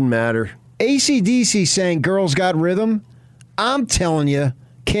set, doesn't matter. AC/DC saying girls got rhythm. I'm telling you,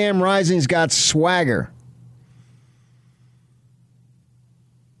 Cam Rising's got swagger.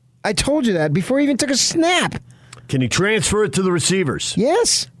 I told you that before he even took a snap. Can he transfer it to the receivers?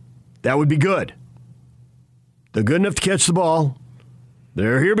 Yes. That would be good. They're good enough to catch the ball.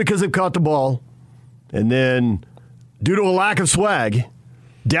 They're here because they've caught the ball. And then, due to a lack of swag,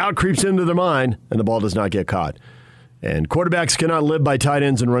 doubt creeps into their mind, and the ball does not get caught. And quarterbacks cannot live by tight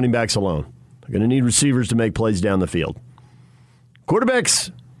ends and running backs alone. They're going to need receivers to make plays down the field.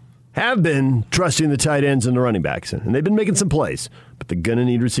 Quarterbacks have been trusting the tight ends and the running backs, and they've been making some plays. But they're going to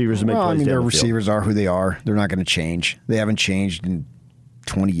need receivers to make plays down the field. Their receivers are who they are. They're not going to change. They haven't changed in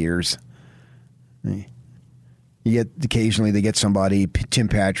 20 years. You get occasionally they get somebody, Tim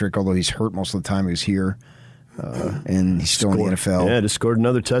Patrick, although he's hurt most of the time he was here, and he's still in the NFL. Yeah, just scored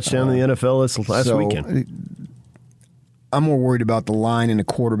another touchdown in the NFL last weekend. I'm more worried about the line and the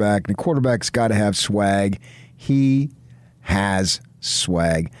quarterback. And the quarterback's got to have swag. He has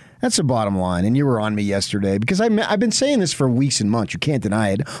swag. That's the bottom line. And you were on me yesterday because I've been saying this for weeks and months. You can't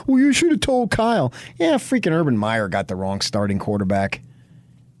deny it. Well, you should have told Kyle. Yeah, freaking Urban Meyer got the wrong starting quarterback.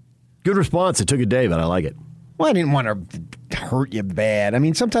 Good response. It took a day, but I like it. Well, I didn't want to hurt you bad. I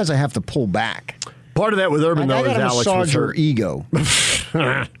mean, sometimes I have to pull back. Part of that with Urban, though, is Alex was hurt. Ego. You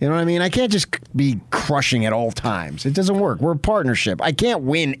know what I mean? I can't just be crushing at all times. It doesn't work. We're a partnership. I can't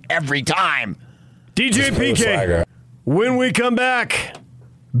win every time. DJ PK, when we come back,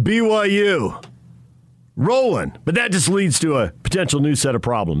 BYU rolling. But that just leads to a potential new set of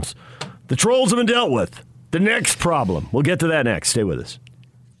problems. The trolls have been dealt with. The next problem. We'll get to that next. Stay with us.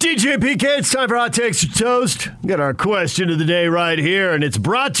 DJ PK, it's time for Hot Takes or Toast. We got our question of the day right here, and it's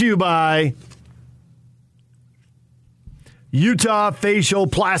brought to you by Utah Facial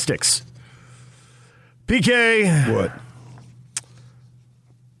Plastics. PK. What?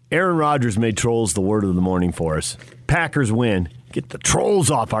 Aaron Rodgers made trolls the word of the morning for us. Packers win. Get the trolls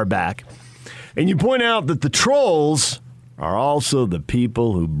off our back. And you point out that the trolls are also the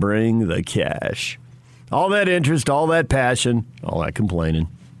people who bring the cash. All that interest, all that passion, all that complaining.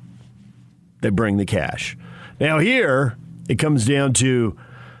 They bring the cash. Now here, it comes down to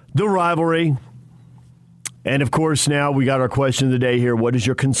the rivalry. And, of course, now we got our question of the day here. What is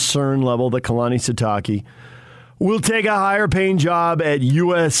your concern level that Kalani Sitake will take a higher paying job at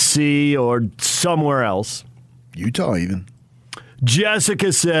USC or somewhere else? Utah even.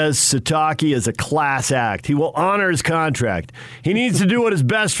 Jessica says Sataki is a class act. He will honor his contract. He needs to do what is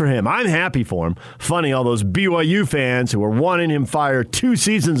best for him. I'm happy for him. Funny, all those BYU fans who were wanting him fired 2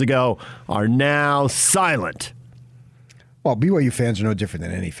 seasons ago are now silent. Well, BYU fans are no different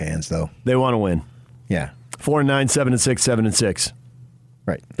than any fans, though. They want to win. Yeah. 4-9, 7-6, 7-6.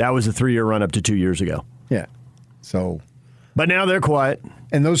 Right. That was a 3-year run up to 2 years ago. Yeah. So. But now they're quiet.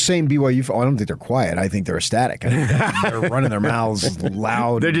 And those same BYU, I don't think they're quiet. I think they're ecstatic. I think they're running their mouths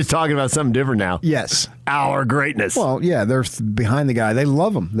loud. They're just talking about something different now. Yes. Our greatness. Well, yeah, they're behind the guy. They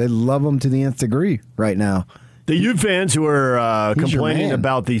love him. They love him to the nth degree right now. The Ute fans who are He's complaining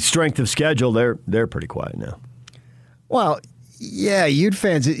about the strength of schedule, they're pretty quiet now. Well, yeah, Ute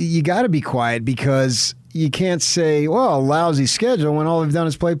fans, you got to be quiet because you can't say, well, lousy schedule when all they've done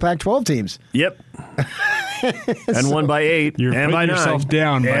is play Pac-12 teams. Yep. And won by 8, You're and putting by 9, yourself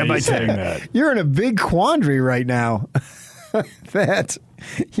down and by 10. saying that. You're in a big quandary right now. That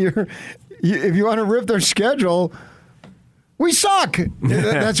if you want to rip their schedule, we suck.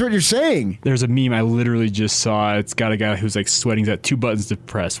 That's what you're saying. There's a meme I literally just saw. It's got a guy who's like sweating. He's got 2 buttons to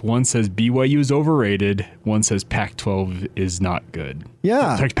press. One says BYU is overrated. One says Pac-12 is not good.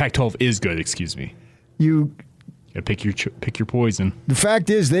 Yeah. Pac-12 is good. Excuse me. You gotta pick your poison. The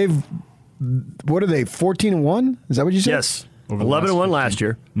fact is, what are they? 14-1? Is that what you said? Yes. 11-1 last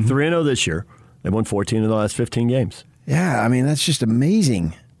year. 3-0 this year. They've won 14 of the last 15 games. Yeah, I mean that's just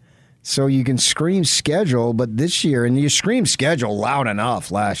amazing. So you can scream schedule, but this year, and you scream schedule loud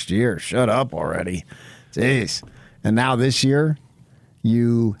enough last year. Shut up already. Jeez. And now this year,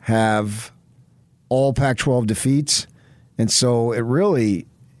 you have all Pac-12 defeats. And so it really,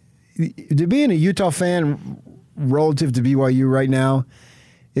 to being a Utah fan relative to BYU right now,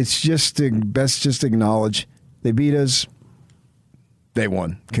 it's just best just acknowledge they beat us. They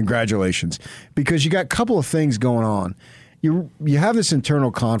won. Congratulations. Because you got a couple of things going on. You have this internal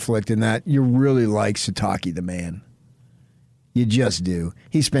conflict in that you really like Sataki the man. You just do.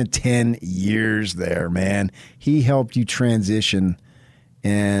 He spent 10 years there, man. He helped you transition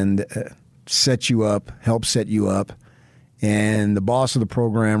and set you up, help set you up. And the boss of the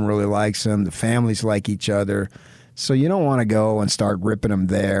program really likes him. The families like each other. So you don't want to go and start ripping them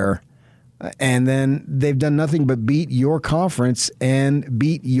there. And then they've done nothing but beat your conference and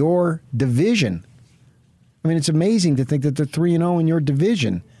beat your division. I mean, it's amazing to think that they're 3-0 in your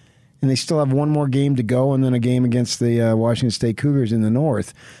division, and they still have one more game to go and then a game against the Washington State Cougars in the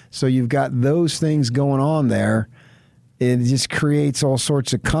North. So you've got those things going on there. It just creates all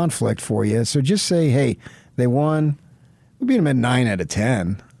sorts of conflict for you. So just say, hey, they won. We beat them at 9 out of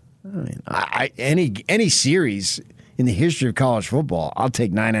 10. I mean, any series in the history of college football, I'll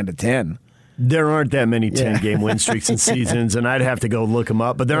take 9 out of 10. There aren't that many 10-game win streaks in seasons, and I'd have to go look them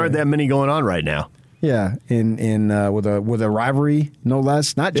up. But there aren't that many going on right now. Yeah, with a rivalry, no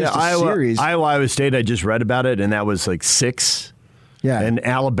less. Not just a series. Iowa State, I just read about it, and that was like 6. Yeah. And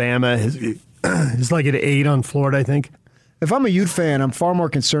Alabama is like at 8 on Florida, I think. If I'm a Ute fan, I'm far more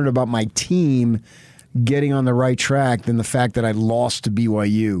concerned about my team getting on the right track than the fact that I lost to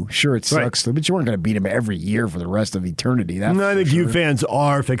BYU. Sure, it sucks, but you weren't going to beat them every year for the rest of eternity. I think Ute fans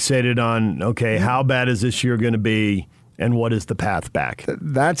are fixated on, okay, how bad is this year going to be, and what is the path back?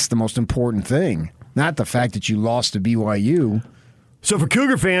 That's the most important thing. Not the fact that you lost to BYU. So for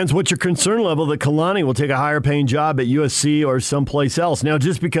Cougar fans, what's your concern level that Kalani will take a higher paying job at USC or someplace else? Now,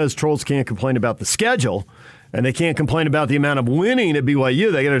 just because trolls can't complain about the schedule and they can't complain about the amount of winning at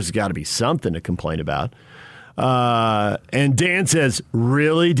BYU, there's got to be something to complain about. And Dan says,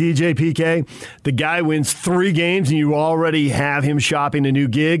 really, DJ PK? The guy wins 3 games and you already have him shopping a new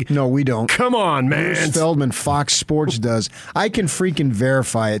gig? No, we don't. Come on, man. Bruce Feldman, Fox Sports does. I can freaking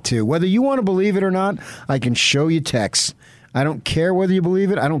verify it, too. Whether you want to believe it or not, I can show you texts. I don't care whether you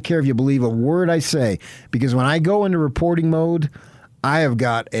believe it. I don't care if you believe a word I say. Because when I go into reporting mode, I have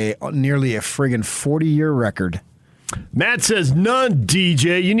got nearly a friggin' 40-year record. Matt says, none,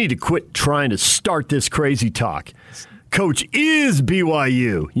 DJ. You need to quit trying to start this crazy talk. Coach is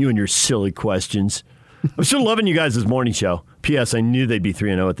BYU. You and your silly questions. I'm still loving you guys' morning show. P.S. I knew they'd be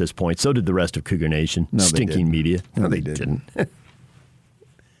 3-0 at this point. So did the rest of Cougar Nation. No, Stinking media. No, they didn't.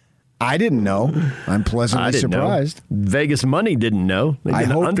 I didn't know. I'm pleasantly surprised. Know. Vegas Money didn't know. They've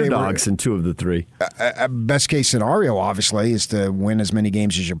been underdogs in 2 of the 3. Best case scenario, obviously, is to win as many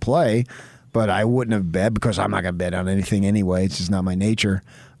games as you play. But I wouldn't have bet because I'm not going to bet on anything anyway. It's just not my nature.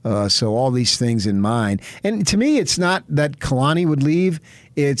 So all these things in mind. And to me, it's not that Kalani would leave.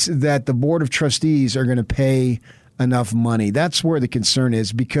 It's that the Board of Trustees are going to pay enough money. That's where the concern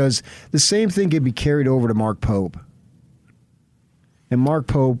is because the same thing could be carried over to Mark Pope. And Mark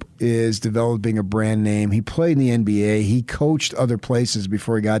Pope is developing a brand name. He played in the NBA. He coached other places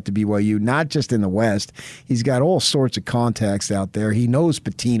before he got to BYU, not just in the West. He's got all sorts of contacts out there. He knows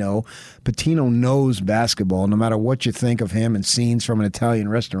Pitino. Pitino knows basketball, no matter what you think of him and scenes from an Italian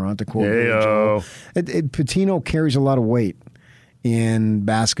restaurant, to quote Joe. Pitino carries a lot of weight in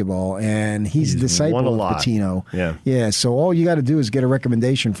basketball, and he's a disciple of Pitino. Yeah. So all you got to do is get a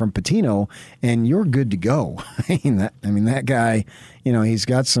recommendation from Pitino, and you're good to go. That guy, he's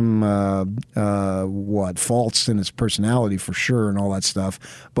got some faults in his personality for sure, and all that stuff.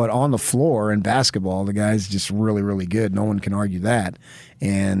 But on the floor in basketball, the guy's just really, really good. No one can argue that.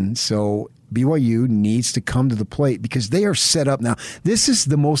 And so BYU needs to come to the plate because they are set up now. This is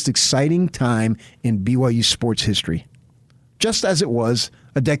the most exciting time in BYU sports history. Just as it was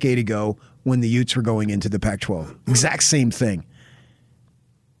a decade ago when the Utes were going into the Pac-12. Exact same thing.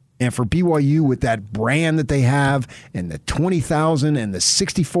 And for BYU, with that brand that they have, and the 20,000 and the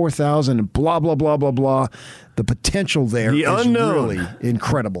 64,000 and blah, blah, blah, blah, blah, the potential there is really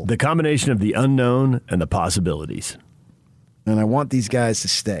incredible. The combination of the unknown and the possibilities. And I want these guys to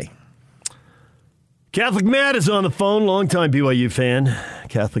stay. Catholic Matt is on the phone, longtime BYU fan.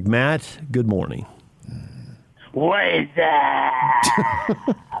 Catholic Matt, good morning. What is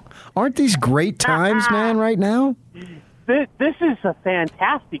that? Aren't these great times, man, right now? This is a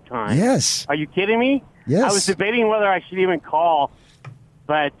fantastic time. Yes. Are you kidding me? Yes. I was debating whether I should even call,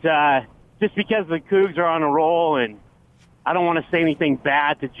 but just because the Cougs are on a roll, and I don't want to say anything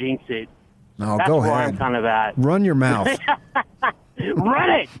bad to jinx it. No, That's go where ahead. I'm kind of at. Run your mouth. Run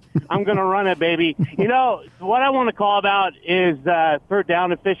it! I'm going to run it, baby. What I want to call about is third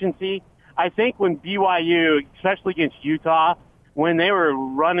down efficiency. I think when BYU, especially against Utah, when they were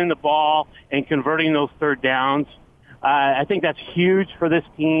running the ball and converting those third downs, I think that's huge for this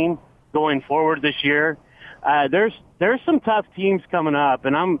team going forward this year. There's some tough teams coming up,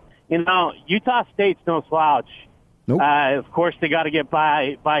 and Utah State's no slouch. Nope. Of course, they got to get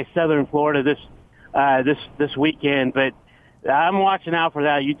by Southern Florida this weekend, but I'm watching out for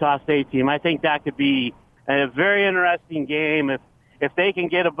that Utah State team. I think that could be a very interesting game. If they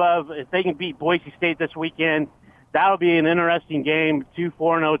can beat Boise State this weekend, that'll be an interesting game. 2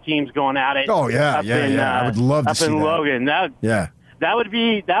 4-0 teams going at it. Oh yeah. I would love to see that. Up in Logan. That would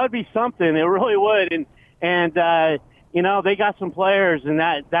be something. It really would. And they got some players, and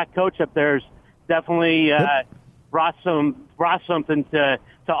that coach up there's definitely brought something to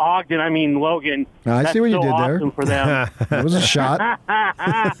Logan. I see what you did awesome there. For them. It was a shot.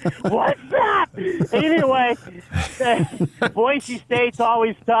 What's that? Anyway, Boise State's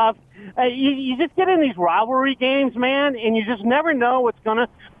always tough. You just get in these rivalry games, man, and you just never know what's going to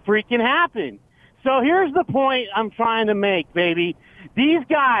freaking happen. So here's the point I'm trying to make, baby. These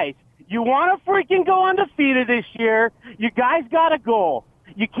guys, you want to freaking go undefeated this year. You guys got a goal.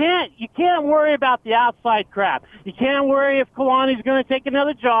 You can't worry about the outside crap. You can't worry if Kalani's going to take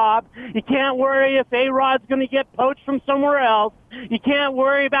another job. You can't worry if A-Rod's going to get poached from somewhere else. You can't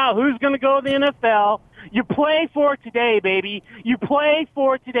worry about who's going to go to the NFL. You play for today, baby. You play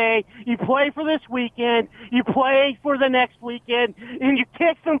for today. You play for this weekend. You play for the next weekend, and you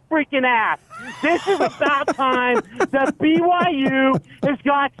kick some freaking ass. This is about time that BYU has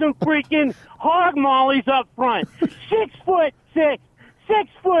got some freaking hog mollies up front. 6'6".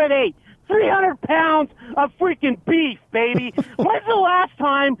 6'8", 300 pounds of freaking beef, baby. When's the last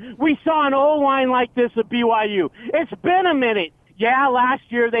time we saw an O-line like this at BYU? It's been a minute. Yeah, last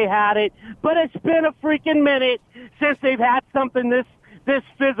year they had it, but it's been a freaking minute since they've had something this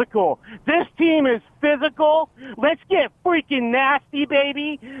physical. This team is physical. Let's get freaking nasty,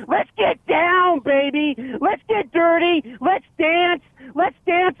 baby. Let's get down, baby. Let's get dirty. Let's dance. Let's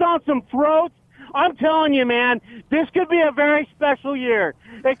dance on some throats. I'm telling you, man, this could be a very special year.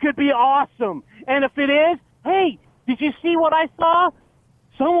 It could be awesome. And if it is, hey, did you see what I saw?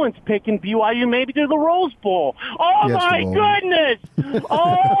 Someone's picking BYU maybe to the Rose Bowl. Oh, yes, my goodness.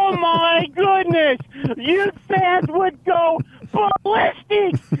 Oh, my goodness. You fans would go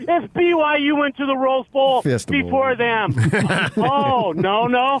ballistic if BYU went to the Rose Bowl before them. Oh,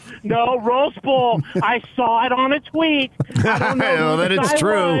 no, Rose Bowl. I saw it on a tweet. I don't know well, that it's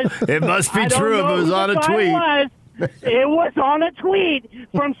true. It must be true if it was on a tweet. It was on a tweet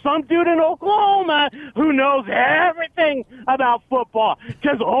from some dude in Oklahoma who knows everything about football.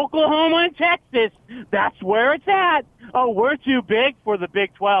 Because Oklahoma and Texas, that's where it's at. Oh, we're too big for the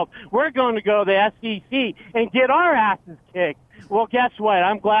Big 12. We're going to go to the SEC and get our asses kicked. Well, guess what?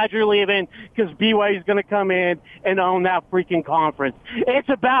 I'm glad you're leaving because BYU's going to come in and own that freaking conference. It's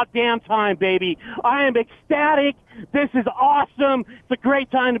about damn time, baby. I am ecstatic. This is awesome. It's a great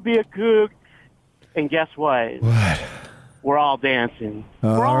time to be a Coug. And guess what? What? we're all dancing.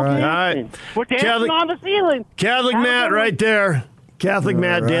 All We're all right. dancing. We're dancing Catholic- on the ceiling. Catholic Matt right there. Catholic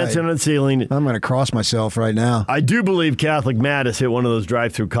Matt right. dancing on the ceiling. I'm going to cross myself right now. I do believe Catholic Matt has hit one of those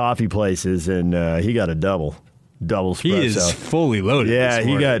drive-through coffee places, and he got a double espresso. He is fully loaded.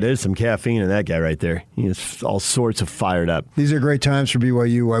 Yeah, there's some caffeine in that guy right there. He is all sorts of fired up. These are great times for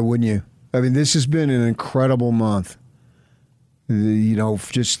BYU. Why wouldn't you? I mean, this has been an incredible month.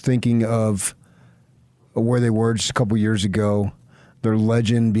 Just thinking of where they were just a couple years ago, their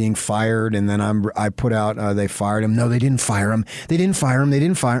legend being fired, and then I put out they fired him. No, they didn't fire him. They didn't fire him.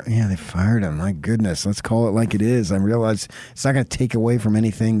 Yeah, they fired him. My goodness, let's call it like it is. I realize it's not going to take away from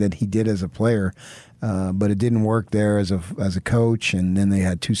anything that he did as a player, but it didn't work there as a coach. And then they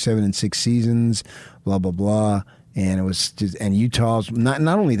had 2 7-6 seasons, blah blah blah, and it was just, and Utah's not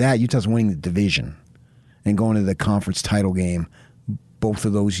only that, Utah's winning the division and going to the conference title game. Both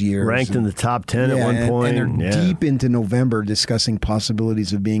of those years. Ranked in the top 10 at one point. And they're deep into November discussing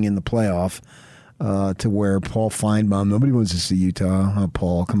possibilities of being in the playoff to where Paul Feinbaum, nobody wants to see Utah. Oh,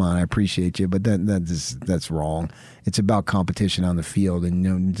 Paul, come on, I appreciate you, but that's wrong. It's about competition on the field,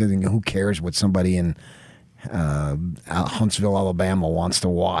 and who cares what somebody in Huntsville, Alabama wants to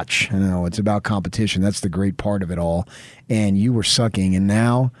watch. It's about competition. That's the great part of it all. And you were sucking, and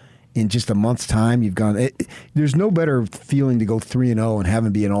now in just a month's time, you've gone. There's no better feeling to go 3-0 and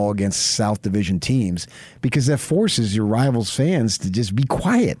having been all against South Division teams, because that forces your rivals' fans to just be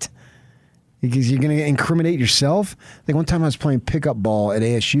quiet, because you're going to incriminate yourself. Like one time I was playing pickup ball at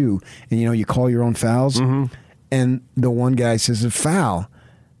ASU, and you call your own fouls, and the one guy says, "A foul.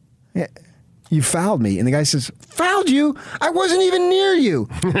 Yeah, you fouled me," and the guy says, "Fouled you? I wasn't even near you.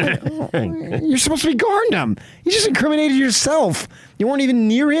 You're supposed to be guarding him. You just incriminated yourself. You weren't even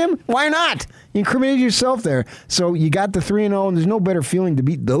near him. Why not? You incriminated yourself there." So you got the 3-0, and there's no better feeling to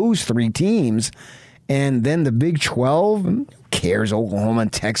beat those three teams. And then the Big 12, who cares? Oklahoma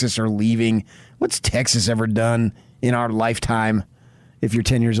and Texas are leaving. What's Texas ever done in our lifetime? If you're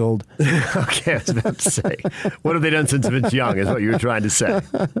 10 years old. Okay, I was about to say, what have they done since Vince Young is what you were trying to say.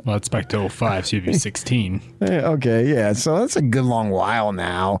 Well, it's back to 05, so you'd be 16. Okay, yeah, so that's a good long while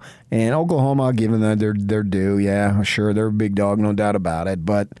now. And Oklahoma, I'll give them their due. Yeah, sure, they're a big dog, no doubt about it.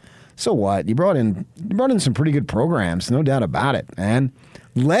 But so what? You brought in some pretty good programs, no doubt about it, man.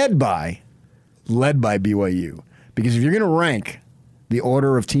 Led by BYU. Because if you're going to rank the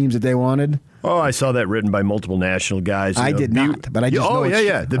order of teams that they wanted. Oh, I saw that written by multiple national guys. I did not, but I just know.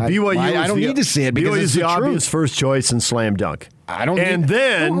 The BYU. I don't need to see it because BYU it's is the truth. obvious first choice and slam dunk. I don't. And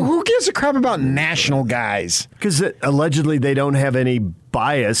then who gives a crap about national guys? Because allegedly they don't have any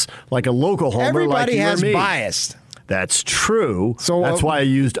bias like a local homer. Everybody like you has or me. bias. That's true. So that's why I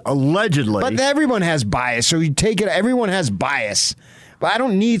used allegedly. But everyone has bias. So you take it. Everyone has bias. But I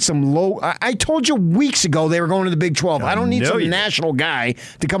don't need some low. I told you weeks ago they were going to the Big 12. I don't need some national guy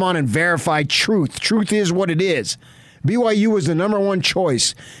to come on and verify truth. Truth is what it is. BYU was the number one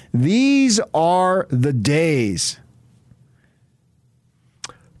choice. These are the days.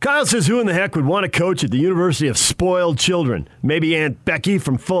 Kyle says, who in the heck would want to coach at the University of Spoiled Children? Maybe Aunt Becky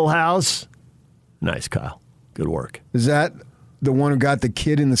from Full House? Nice, Kyle. Good work. Is that the one who got the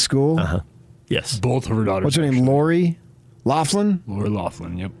kid in the school? Uh-huh. Yes. Both of her daughters. What's her name? Lori Laughlin? Lori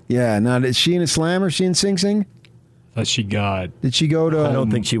Laughlin, yep. Yeah. Now, is she in a Slam or is she in Sing Sing? She got. Did she go to? I don't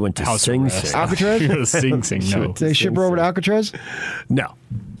think she went to Sing Sing. Alcatraz? She goes Sing Sing, no. Did they ship her over to Alcatraz? No.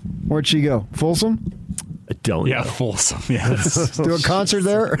 Where'd she go? Folsom? I don't know. Folsom, yes. Do a concert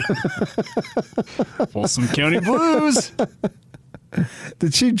there? Folsom County Blues.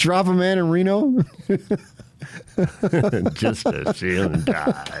 Did she drop a man in Reno? Just to see him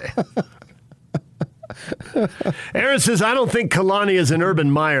die. Aaron says, I don't think Kalani is an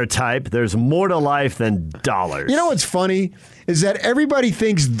Urban Meyer type. There's more to life than dollars. You know what's funny is that everybody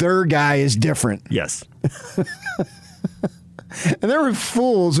thinks their guy is different. Yes. And there were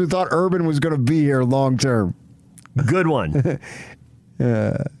fools who thought Urban was going to be here long term. Good one.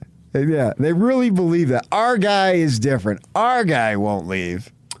 Yeah, they really believe that. Our guy is different. Our guy won't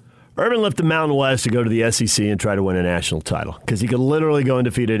leave. Urban left the Mountain West to go to the SEC and try to win a national title because he could literally go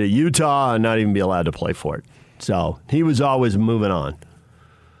undefeated at Utah and not even be allowed to play for it. So he was always moving on.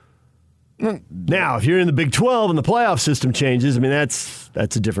 Now, if you're in the Big 12 and the playoff system changes, I mean, that's a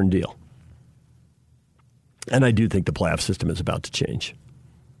different deal. And I do think the playoff system is about to change.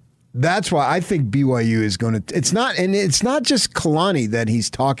 That's why I think BYU is going to. It's not just Kalani that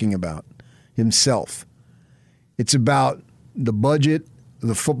he's talking about himself. It's about the budget,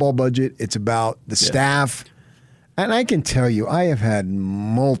 the football budget. It's about the staff. And I can tell you, I have had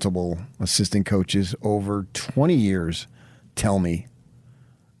multiple assistant coaches over 20 years tell me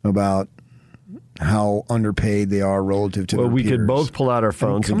about how underpaid they are relative to Well, their we peers. could both pull out our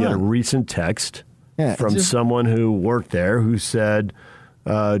phones and come get a on. recent text Yeah, from just- someone who worked there who said,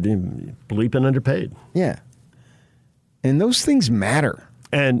 bleeping underpaid. Yeah. And those things matter.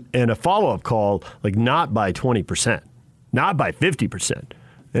 And a follow-up call, like not by 20%, not by 50%.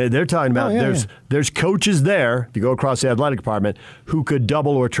 They're talking about there's coaches there, if you go across the athletic department, who could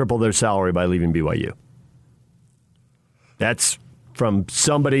double or triple their salary by leaving BYU. That's from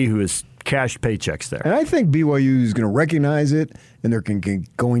somebody who has cashed paychecks there. And I think BYU is going to recognize it, and they're going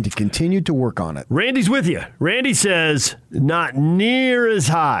to continue to work on it. Randy's with you. Randy says not near as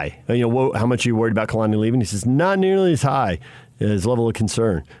high. How much are you worried about Kalani leaving? He says not nearly as high. His level of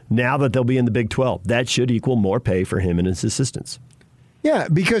concern. Now that they'll be in the Big 12, that should equal more pay for him and his assistants. Yeah,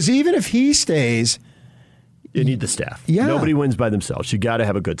 because even if he stays, you need the staff. Yeah. Nobody wins by themselves. You got to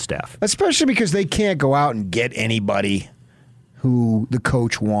have a good staff. Especially because they can't go out and get anybody who the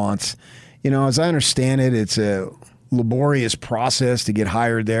coach wants. As I understand it, it's a laborious process to get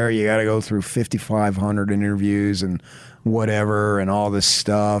hired there. You got to go through 5,500 interviews and whatever and all this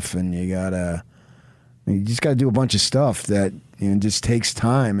stuff, and you just got to do a bunch of stuff that just takes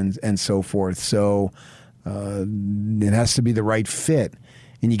time and so forth. So it has to be the right fit.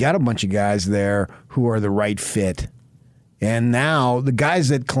 And you got a bunch of guys there who are the right fit. And now the guys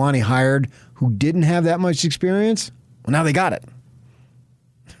that Kalani hired who didn't have that much experience, well, now they got it.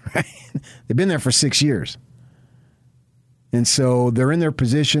 Right? They've been there for 6 years. And so they're in their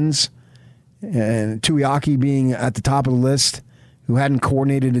positions. And Tuiaki being at the top of the list, who hadn't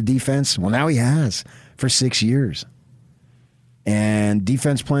coordinated a defense, well, now he has for 6 years. And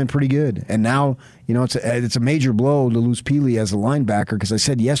defense playing pretty good. And now, it's a major blow to lose Peely as a linebacker, because I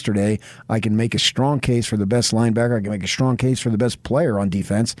said yesterday I can make a strong case for the best linebacker. I can make a strong case for the best player on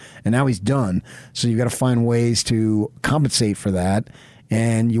defense. And now he's done. So you've got to find ways to compensate for that.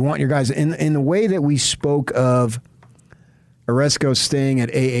 And you want your guys, in the way that we spoke of Oresco staying at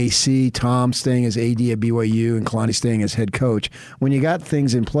AAC, Tom staying as AD at BYU, and Kalani staying as head coach. When you got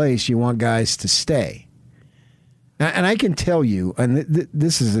things in place, you want guys to stay. And I can tell you, and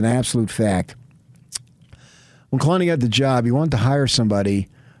this is an absolute fact, when Kalani got the job, he wanted to hire somebody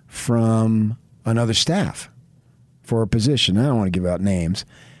from another staff for a position. I don't want to give out names.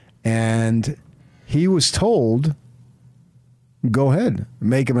 And he was told, go ahead,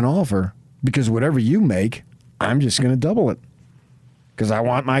 make him an offer, because whatever you make, I'm just going to double it, because I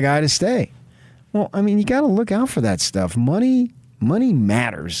want my guy to stay. Well, you got to look out for that stuff. Money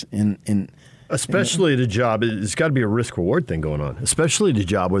matters especially at a job. It's got to be a risk-reward thing going on, especially at a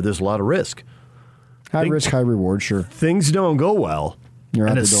job where there's a lot of risk. High risk, high reward, sure. Things don't go well.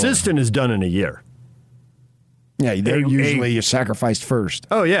 An assistant is done in a year. Yeah, they're usually you're sacrificed first.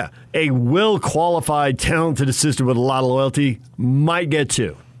 Oh, yeah. A well-qualified, talented assistant with a lot of loyalty might get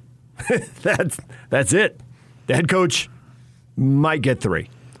 2. That's it. The head coach might get 3.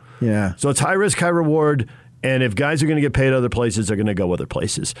 Yeah. So it's high risk, high reward. And if guys are going to get paid other places, they're going to go other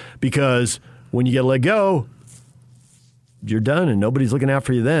places. Because when you get let go, you're done and nobody's looking out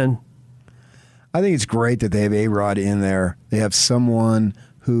for you then. I think it's great that they have A-Rod in there. They have someone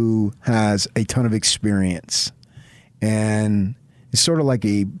who has a ton of experience. And it's sort of like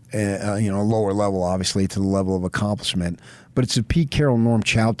a lower level, obviously, to the level of accomplishment. But it's a Pete Carroll, Norm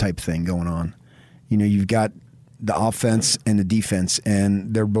Chow type thing going on. You've got the offense and the defense,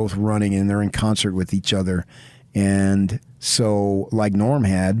 and they're both running, and they're in concert with each other. And so, like Norm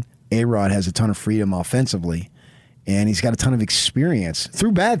had, A-Rod has a ton of freedom offensively, and he's got a ton of experience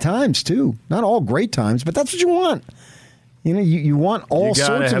through bad times, too. Not all great times, but that's what you want. You want all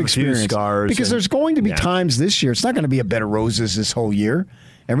sorts of experience. Because there's going to be times this year. It's not going to be a bed of roses this whole year.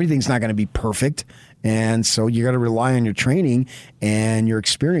 Everything's not going to be perfect. And so you got to rely on your training and your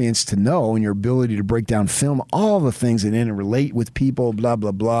experience to know, and your ability to break down film, all the things that interrelate with people, blah,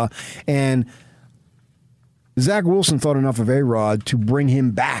 blah, blah. And Zach Wilson thought enough of A-Rod to bring him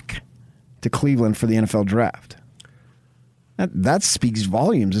back to Cleveland for the NFL draft. That speaks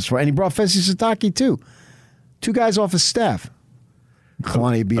volumes. That's right. And he brought Fesi Sitake, too. 2 guys off his staff.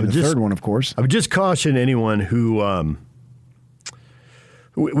 Kalani being the third one, of course. I would just caution anyone who...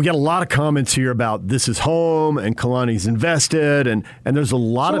 we got a lot of comments here about this is home and Kalani's invested, and there's a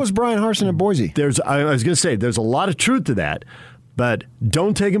lot of... So was Brian Harsin at Boise. I was going to say, there's a lot of truth to that, but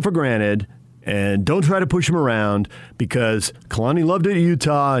don't take him for granted, and don't try to push him around, because Kalani loved it at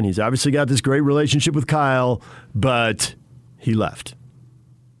Utah, and he's obviously got this great relationship with Kyle, but he left.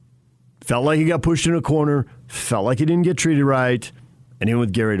 Felt like he got pushed in a corner, felt like he didn't get treated right, and he went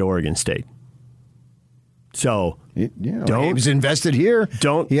with Gary to Oregon State. So... he was invested here.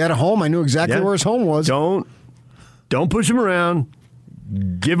 He had a home. I knew exactly where his home was. Don't push him around.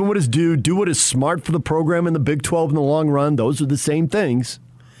 give him what is due, do what is smart for the program in the Big 12 in the long run. Those are the same things.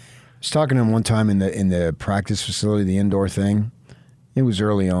 I was talking to him one time in the practice facility, the indoor thing. It was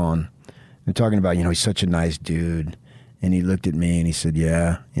early on. They're talking about, he's such a nice dude. And he looked at me and he said,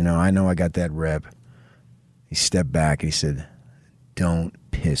 yeah, I know I got that rep. He stepped back and he said, don't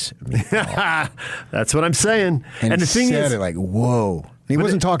piss me off. That's what I'm saying. And the thing said is, it like, whoa. He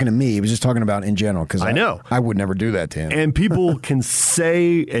wasn't talking to me. He was just talking about in general. Because I know. I would never do that to him. And people can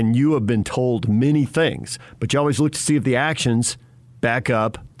say, and you have been told many things, but you always look to see if the actions back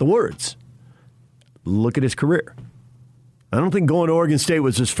up the words. Look at his career. I don't think going to Oregon State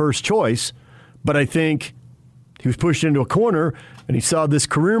was his first choice, but I think he was pushed into a corner and he saw this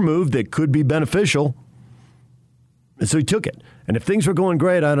career move that could be beneficial. And so he took it. And if things were going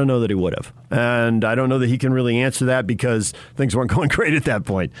great, I don't know that he would have. And I don't know that he can really answer that because things weren't going great at that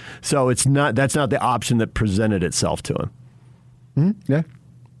point. So that's not the option that presented itself to him. Mm-hmm. Yeah.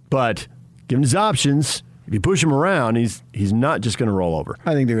 But given his options, if you push him around, he's not just going to roll over.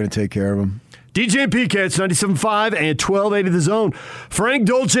 I think they're going to take care of him. DJ and PK, it's 97.5 and 1280 The Zone. Frank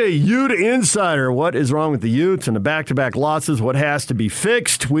Dolce, Ute Insider. What is wrong with the Utes and the back-to-back losses? What has to be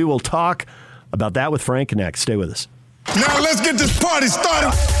fixed? We will talk about that with Frank next. Stay with us. Now let's get this party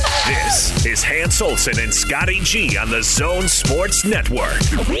started. This is Hans Olsen and Scotty G on the Zone Sports Network.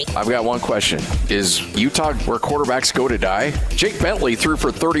 I've got one question. Is Utah where quarterbacks go to die? Jake Bentley threw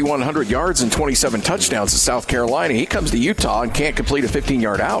for 3,100 yards and 27 touchdowns at South Carolina. He comes to Utah and can't complete a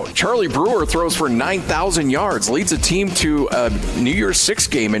 15-yard out. Charlie Brewer throws for 9,000 yards, leads a team to a New Year's Six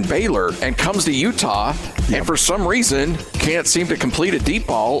game in Baylor, and comes to Utah and for some reason can't seem to complete a deep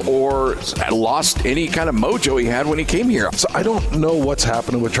ball or lost any kind of mojo he had when he came here. So I don't know what's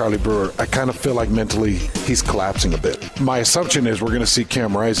happening with Charlie Brewer. I kind of feel like mentally he's collapsing a bit. My assumption is we're going to see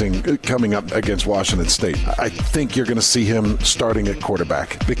Cam Rising coming up against Washington State. I think you're going to see him starting at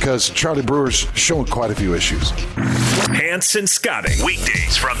quarterback because Charlie Brewer's showing quite a few issues. Hans and Scotty,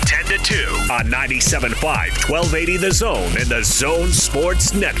 weekdays from 10 to 2 on 97.5, 1280 The Zone and the Zone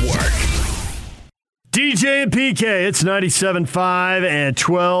Sports Network. DJ and PK, it's 97.5 and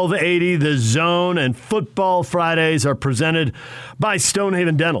 1280 The Zone, and Football Fridays are presented by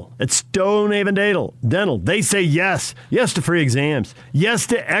Stonehaven Dental. At Stonehaven Dental, they say yes. Yes to free exams. Yes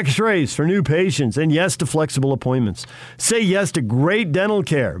to x-rays for new patients. And yes to flexible appointments. Say yes to great dental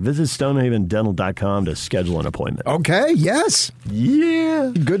care. Visit stonehavendental.com to schedule an appointment. Okay, yes.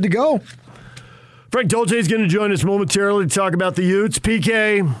 Yeah. Good to go. Frank Dolce is going to join us momentarily to talk about the Utes.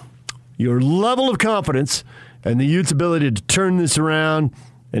 PK, your level of confidence and the Utes' ability to turn this around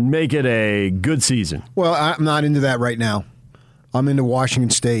and make it a good season. Well, I'm not into that right now. I'm into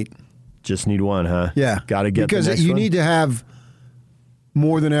Washington State. Just need one, huh? Yeah. Got to get because the next you one. need to have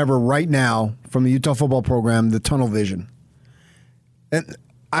more than ever right now from the Utah football program the tunnel vision. And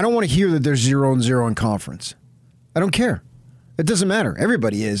I don't want to hear that there's 0-0 in conference. I don't care. It doesn't matter.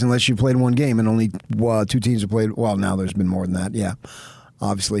 Everybody is unless you played one game and only two teams have played. Well, now there's been more than that. Yeah.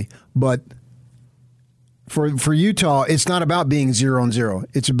 Obviously. But for Utah, it's not about being 0-0.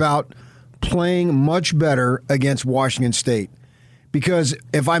 It's about playing much better against Washington State. Because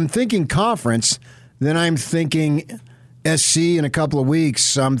if I'm thinking conference, then I'm thinking SC in a couple of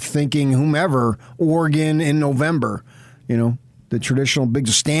weeks. I'm thinking whomever, Oregon in November. The traditional big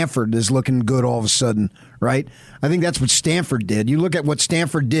Stanford is looking good all of a sudden, right? I think that's what Stanford did. You look at what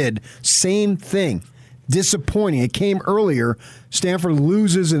Stanford did, same thing. Disappointing. It came earlier. Stanford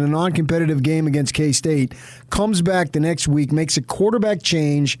loses in a non-competitive game against K-State, comes back the next week, makes a quarterback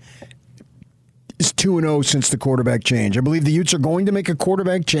change, is 2-0 since the quarterback change. I believe the Utes are going to make a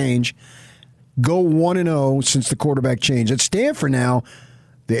quarterback change, go 1-0 since the quarterback change. At Stanford now,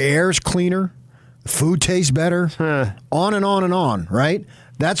 the air's cleaner, the food tastes better, on and on and on, right?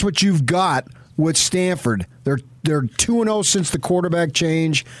 That's what you've got with Stanford. They're 2-0 since the quarterback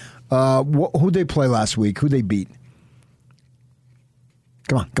change. Who'd they play last week? Who'd they beat?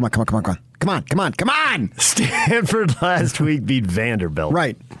 Come on. Stanford last week beat Vanderbilt.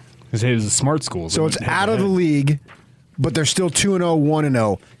 Right. Because it was a smart school. So it's out of the league, but they're still 2-0,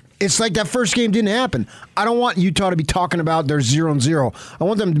 1-0. It's like that first game didn't happen. I don't want Utah to be talking about their 0-0. I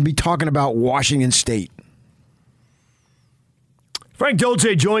want them to be talking about Washington State. Frank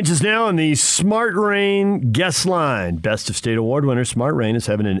Dolce joins us now on the Smart Rain guest line. Best of State Award winner Smart Rain is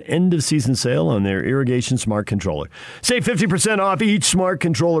having an end-of-season sale on their irrigation smart controller. Save 50% off each smart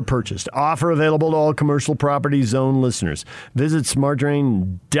controller purchased. Offer available to all commercial property zone listeners. Visit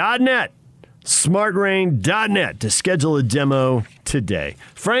smartrain.net. smartrain.net to schedule a demo today.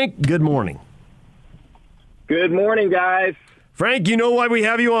 Frank, good morning. Good morning, guys. Frank, you know why we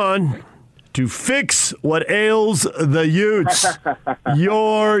have you on. to fix what ails the Utes.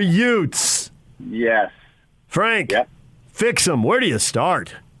 Your Utes. Yes. Frank, fix them. Where do you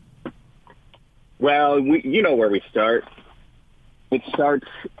start? Well, you know where we start. It starts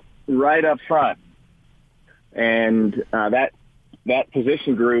right up front. And that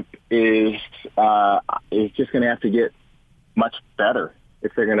position group is just going to have to get much better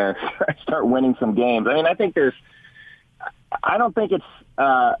if they're going to start winning some games. I mean, I don't think it's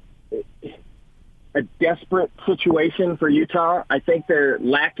a desperate situation for Utah. I think they're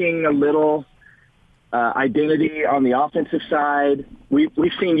lacking a little identity on the offensive side.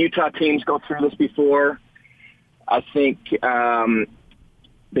 We've seen Utah teams go through this before. I think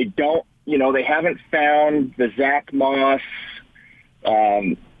they don't. They haven't found the Zach Moss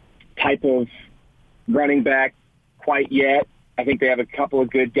type of running back quite yet. I think they have a couple of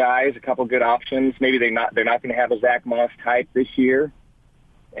good guys, a couple of good options. Maybe they're not going to have a Zach Moss type this year,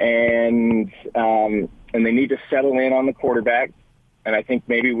 and they need to settle in on the quarterback. And I think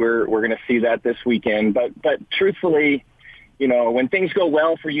maybe we're going to see that this weekend. But truthfully, when things go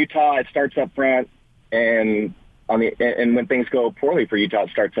well for Utah, it starts up front, and when things go poorly for Utah, it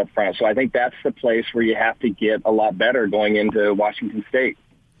starts up front. So I think that's the place where you have to get a lot better going into Washington State.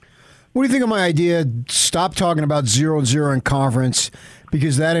 What do you think of my idea? Stop talking about 0-0 in conference,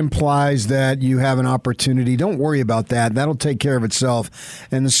 because that implies that you have an opportunity. Don't worry about that. That'll take care of itself.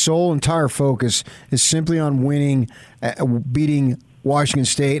 And the entire focus is simply on beating Washington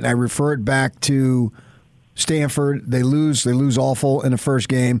State. And I refer it back to Stanford. They lose awful in the first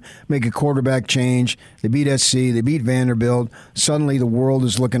game, make a quarterback change. They beat SC, they beat Vanderbilt. Suddenly the world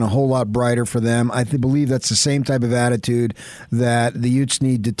is looking a whole lot brighter for them. I believe that's the same type of attitude that the Utes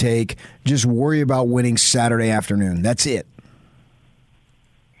need to take. Just worry about winning Saturday afternoon. That's it.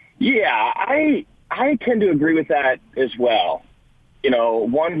 Yeah, I tend to agree with that as well.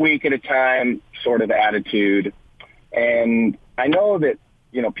 1 week at a time sort of attitude. And I know that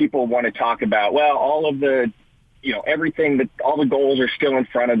people want to talk about, all of the, everything that all the goals are still in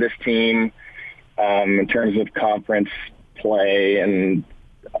front of this team in terms of conference play and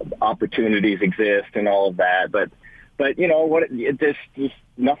opportunities exist and all of that. But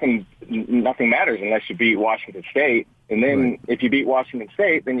nothing matters unless you beat Washington State. And then if you beat Washington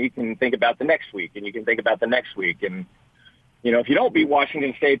State, then you can think about the next week, and you can think about the next week. And, if you don't beat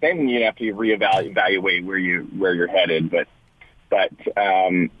Washington State, then you have to reevaluate where you're headed. But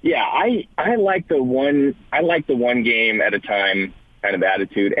I like the one game at a time kind of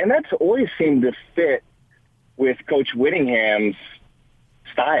attitude, and that's always seemed to fit with Coach Whittingham's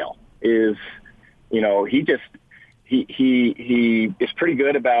style. Is he is pretty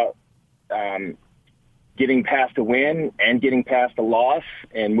good about getting past a win and getting past a loss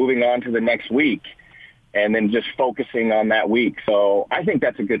and moving on to the next week, and then just focusing on that week. So I think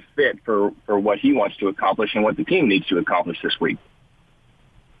that's a good fit for what he wants to accomplish and what the team needs to accomplish this week.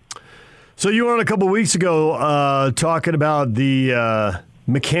 So you were on a couple of weeks ago talking about the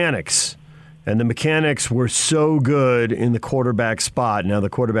mechanics, and the mechanics were so good in the quarterback spot. Now the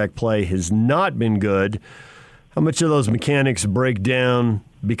quarterback play has not been good. How much of those mechanics break down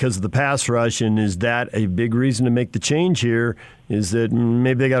because of the pass rush, and is that a big reason to make the change here? Is that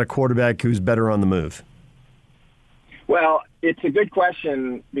maybe they got a quarterback who's better on the move? Well, it's a good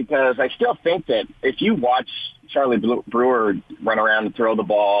question, because I still think that if you watch Charlie Brewer run around and throw the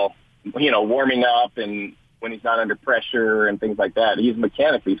ball, warming up and when he's not under pressure and things like that, he's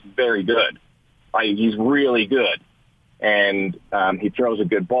mechanically very good. He's really good. And he throws a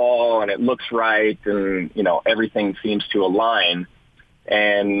good ball, and it looks right, and, everything seems to align.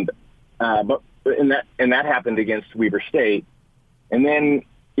 And that happened against Weber State. And then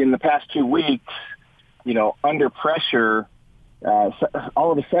in the past 2 weeks, under pressure,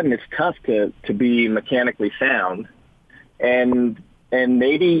 all of a sudden it's tough to be mechanically sound. And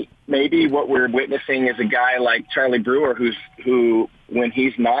maybe what we're witnessing is a guy like Charlie Brewer who when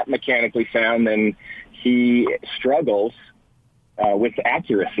he's not mechanically sound, then he struggles with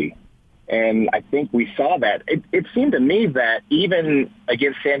accuracy. And I think we saw that. It seemed to me that even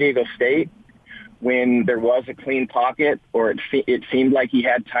against San Diego State, when there was a clean pocket, or it seemed like he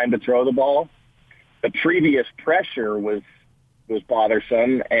had time to throw the ball, the previous pressure was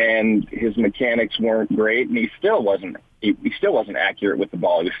bothersome, and his mechanics weren't great, and he still wasn't accurate with the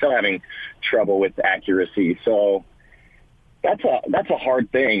ball. He was still having trouble with accuracy. So that's a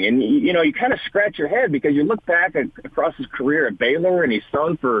hard thing. And you kind of scratch your head, because you look back across his career at Baylor, and he's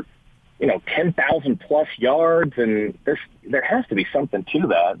thrown for 10,000 plus yards, and there has to be something to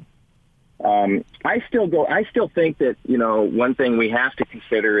that. I still think that one thing we have to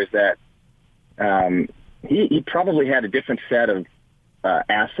consider is that he probably had a different set of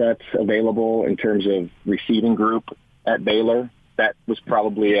assets available in terms of receiving group at Baylor. That was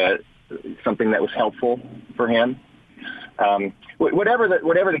probably something that was helpful for him. Whatever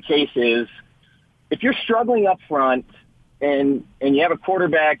the case is, if you're struggling up front and you have a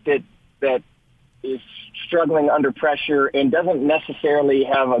quarterback that is struggling under pressure and doesn't necessarily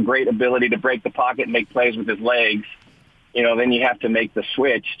have a great ability to break the pocket and make plays with his legs, then you have to make the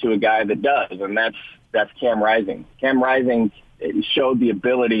switch to a guy that does, and that's Cam Rising. Cam Rising showed the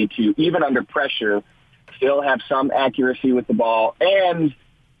ability to, even under pressure, still have some accuracy with the ball and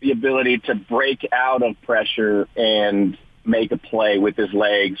the ability to break out of pressure and make a play with his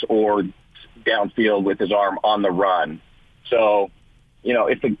legs or downfield with his arm on the run. So,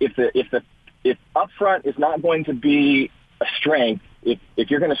 if up front is not going to be a strength, if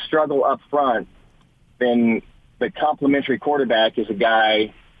you're going to struggle up front, then the complementary quarterback is a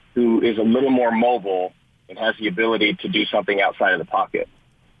guy who is a little more mobile and has the ability to do something outside of the pocket.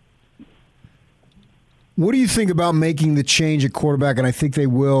 What do you think about making the change at quarterback? And I think they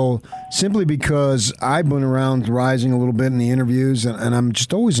will, simply because I've been around Rising a little bit in the interviews, and I'm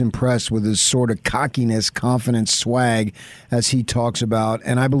just always impressed with his sort of cockiness, confidence, swag as he talks about.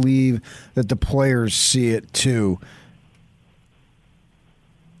 And I believe that the players see it too.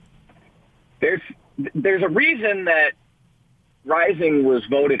 There's a reason that Rising was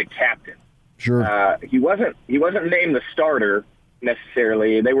voted a captain. Sure. He wasn't named the starter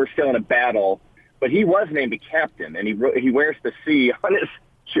necessarily. They were still in a battle. But he was named a captain, and he wears the C on his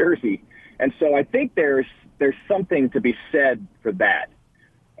jersey. And so I think there's something to be said for that.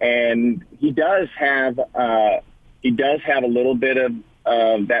 And he does have a little bit of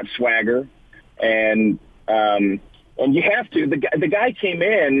that swagger, and you have to. The guy came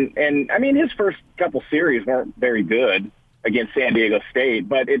in, and I mean his first couple series weren't very good against San Diego State,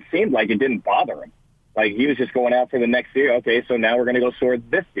 but it seemed like it didn't bother him. Like, he was just going out for the next series. Okay, so now we're going to go score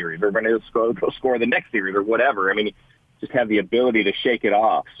this series. We're going to go score the next series or whatever. I mean, he just have the ability to shake it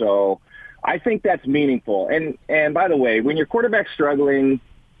off. So I think that's meaningful. And by the way, when your quarterback's struggling,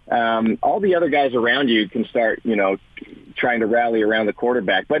 all the other guys around you can start, trying to rally around the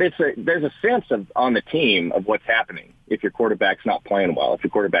quarterback. But there's a sense on the team of what's happening if your quarterback's not playing well, if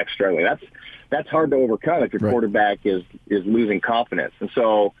your quarterback's struggling. That's hard to overcome if your quarterback is losing confidence. And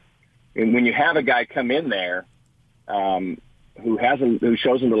so, and when you have a guy come in there who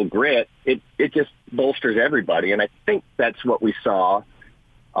shows a little grit, it just bolsters everybody, and I think that's what we saw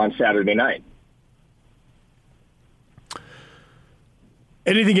on Saturday night.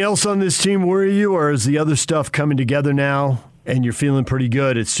 Anything else on this team worry you, or is the other stuff coming together now and you're feeling pretty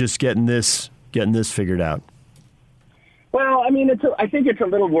good? It's just getting this figured out. Well, I mean, I think it's a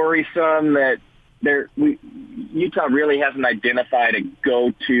little worrisome that Utah really hasn't identified a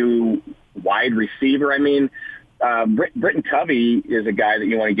go-to wide receiver. I mean, Britton Covey is a guy that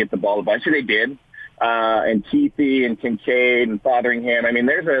you want to get the ball a bunch. So they did. And Keithy and Kincaid and Fotheringham. I mean,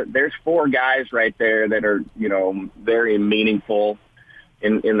 there's four guys right there that are, very meaningful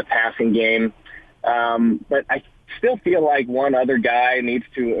in the passing game. But I still feel like one other guy needs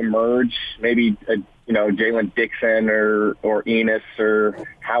to emerge, maybe Jalen Dixon or Enos or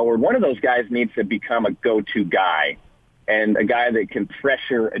Howard. One of those guys needs to become a go-to guy and a guy that can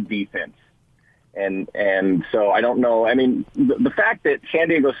pressure a defense. And so I don't know. I mean, the fact that San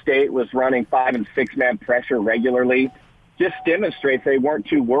Diego State was running 5- and 6-man pressure regularly just demonstrates they weren't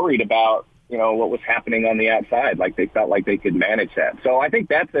too worried about, what was happening on the outside. Like, they felt like they could manage that. So I think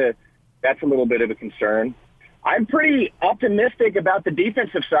that's a little bit of a concern. I'm pretty optimistic about the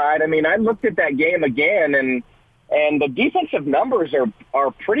defensive side. I mean, I looked at that game again, and the defensive numbers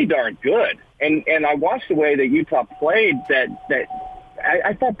are pretty darn good. And I watched the way that Utah played.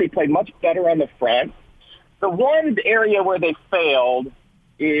 I thought they played much better on the front. The one area where they failed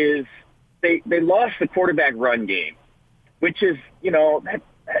is they lost the quarterback run game, which is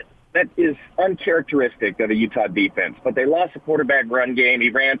that is uncharacteristic of a Utah defense. But they lost the quarterback run game. He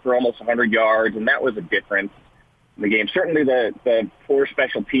ran for almost 100 yards, and that was a difference in the game. Certainly the poor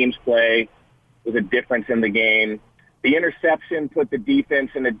special teams play was a difference in the game. The interception put the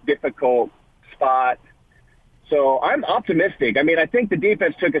defense in a difficult spot. So I'm optimistic. I mean, I think the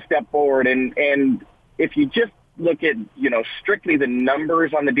defense took a step forward, and if you just look at, strictly the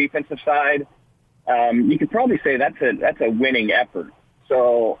numbers on the defensive side, you could probably say that's a winning effort.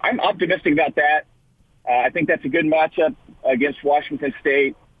 So I'm optimistic about that. I think that's a good matchup against Washington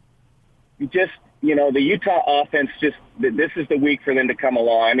State. The Utah offense, this is the week for them to come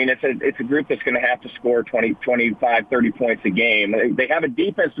along. I mean, it's a group that's going to have to score 20, 25, 30 points a game. They have a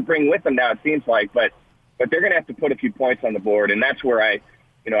defense to bring with them now, it seems like, but they're going to have to put a few points on the board, and that's where I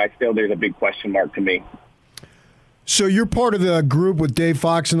still, there's a big question mark to me. So you're part of the group with Dave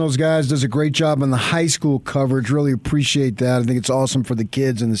Fox and those guys. Does a great job on the high school coverage. Really appreciate that. I think it's awesome for the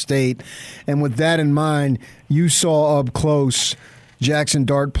kids in the state. And with that in mind, you saw up close Jackson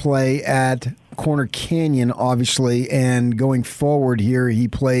Dart play at Corner Canyon, obviously, and going forward here, he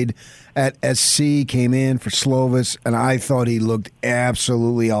played at SC, came in for Slovis, and I thought he looked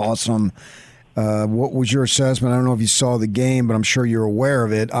absolutely awesome. What was your assessment? I don't know if you saw the game, but I'm sure you're aware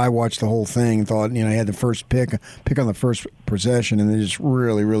of it. I watched the whole thing and thought, he had the first pick on the first possession, and it just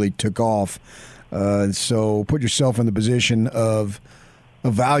really, really took off. So put yourself in the position of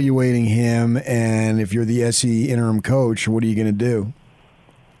evaluating him, and if you're the SC interim coach, what are you going to do?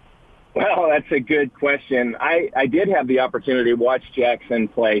 Well, that's a good question. I did have the opportunity to watch Jackson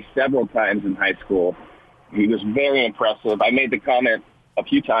play several times in high school. He was very impressive. I made the comment a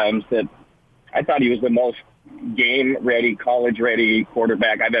few times that I thought he was the most game-ready, college-ready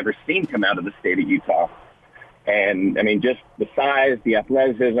quarterback I've ever seen come out of the state of Utah. And, I mean, just the size, the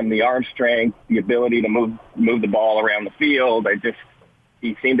athleticism, the arm strength, the ability to move the ball around the field.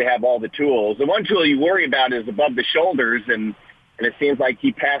 He seemed to have all the tools. The one tool you worry about is above the shoulders, and it seems like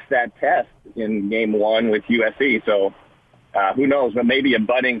he passed that test in game one with USC. So who knows? But maybe a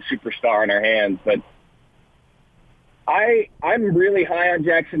budding superstar in our hands. But I'm really high on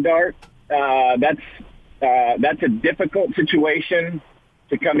Jackson Dart. That's a difficult situation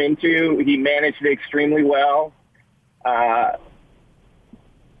to come into. He managed it extremely well.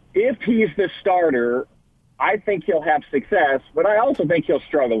 If he's the starter, I think he'll have success, but I also think he'll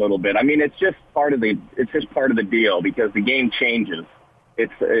struggle a little bit. I mean, it's just part of the deal because the game changes.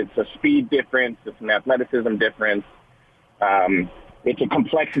 It's a speed difference. It's an athleticism difference. It's a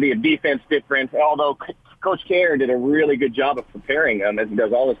complexity of defense difference. Although Coach Kerr did a really good job of preparing them, as he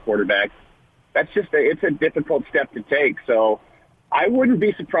does all his quarterbacks. It's a difficult step to take. So I wouldn't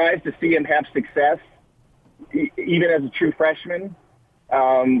be surprised to see him have success, even as a true freshman.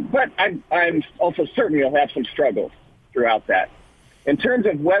 But I'm also certain he'll have some struggles throughout that. In terms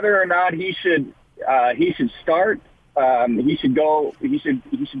of whether or not he should start, he should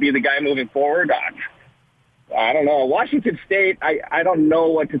be the guy moving forward. I don't know. Washington State, I don't know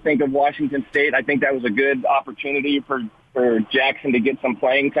what to think of Washington State. I think that was a good opportunity for Jackson to get some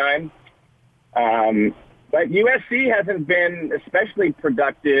playing time. But USC hasn't been especially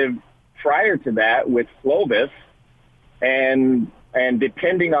productive prior to that with Slovis, and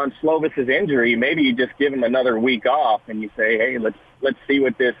depending on Slovis's injury, maybe you just give him another week off and you say, hey, let's see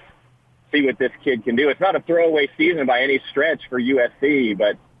what this kid can do. It's not a throwaway season by any stretch for USC,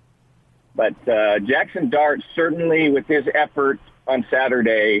 but Jackson Dart certainly with his effort on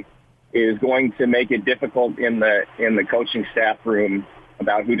Saturday is going to make it difficult in the coaching staff room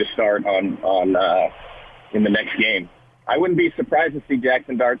about who to start on in the next game. I wouldn't be surprised to see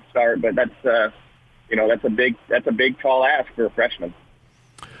Jackson Dart start, but that's a big tall ask for a freshman.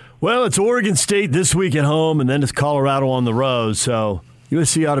 Well, it's Oregon State this week at home, and then it's Colorado on the road. So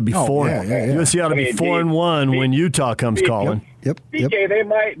USC ought to be 4. USC ought to be 4-1 when Utah comes calling. Yep.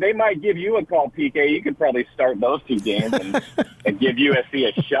 PK, they might give you a call, PK. You could probably start those two games and give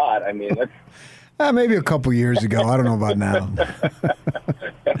USC a shot. I mean, that's maybe a couple years ago. I don't know about now.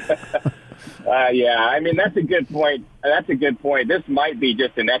 Yeah, I mean, that's a good point. This might be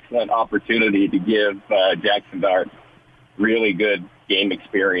just an excellent opportunity to give Jackson Dart really good game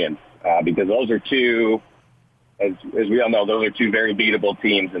experience because those are two, as we all know, those are two very beatable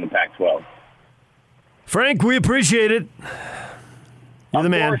teams in the Pac-12. Frank, we appreciate it. You're the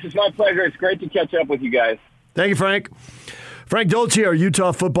man. Of course, it's my pleasure. It's great to catch up with you guys. Thank you, Frank. Frank Dolce, our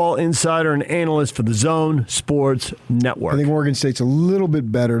Utah football insider and analyst for the Zone Sports Network. I think Oregon State's a little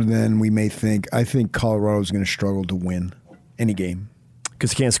bit better than we may think. I think Colorado's going to struggle to win any game.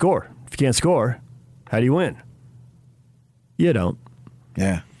 Because you can't score. If you can't score, how do you win? You don't.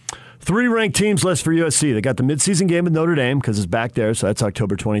 Yeah. 3 ranked teams left for USC. They got the midseason game with Notre Dame because it's back there, so that's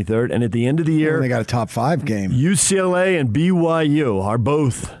October 23rd. And at the end of the year, they got a top 5 game. UCLA and BYU are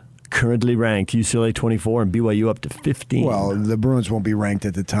both currently ranked. UCLA 24 and BYU up to 15. Well, the Bruins won't be ranked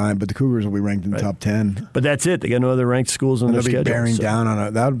at the time, but the Cougars will be ranked in the top 10. But that's it. They got no other ranked schools on their schedule. They'll be bearing down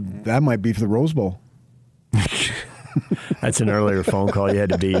on that might be for the Rose Bowl. That's an earlier phone call. You had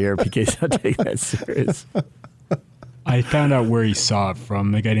to be here. PK's not taking that serious. I found out where he saw it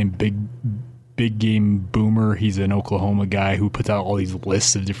from. The guy named Big Game Boomer. He's an Oklahoma guy who puts out all these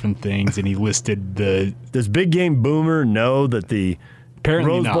lists of different things, and he listed the... Does Big Game Boomer know that the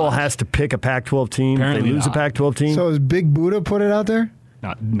Apparently Rose Bowl not. has to pick a Pac-12 team Apparently if they lose not. a Pac-12 team? So is Big Buddha put it out there?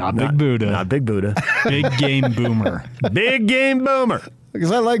 Not Big Buddha. Not Big Buddha. Big Game Boomer. Big Game Boomer.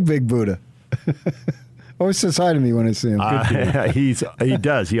 Because I like Big Buddha. Always says hi to me when I see him. He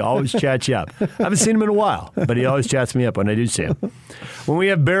does. He always chats you up. I haven't seen him in a while, but he always chats me up when I do see him. When we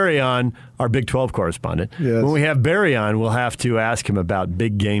have Barry on, our Big 12 correspondent, when we have Barry on, we'll have to ask him about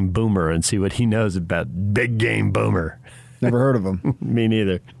Big Game Boomer and see what he knows about Big Game Boomer. Never heard of him. Me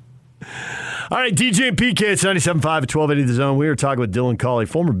neither. All right, DJ and PK, it's 97.5 at 1280 The Zone. We were talking with Dylan Cawley,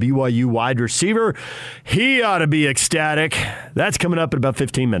 former BYU wide receiver. He ought to be ecstatic. That's coming up in about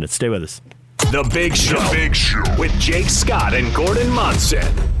 15 minutes. Stay with us. The Big Show. With Jake Scott and Gordon Monson.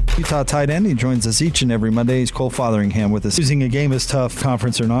 Utah tight end. He joins us each and every Monday. He's Cole Fotheringham with us. Losing a game is tough,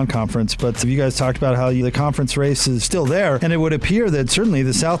 conference or non-conference, but you guys talked about how the conference race is still there, and it would appear that certainly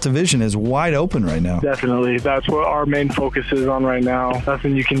the South Division is wide open right now. Definitely. That's what our main focus is on right now.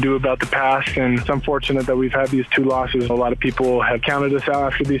 Nothing you can do about the past, and it's unfortunate that we've had these 2 losses. A lot of people have counted us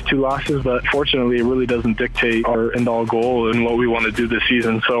out after these 2 losses, but fortunately it really doesn't dictate our end-all goal and what we want to do this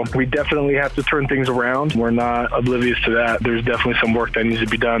season. So we definitely have to turn things around. We're not oblivious to that. There's definitely some work that needs to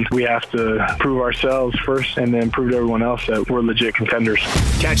be done. We have to prove ourselves first and then prove to everyone else that we're legit contenders.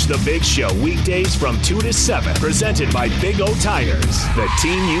 Catch the Big Show weekdays from 2 to 7. Presented by Big O Tires, the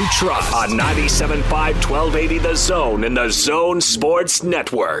team you trust. On 97.5, 1280 The Zone and the Zone Sports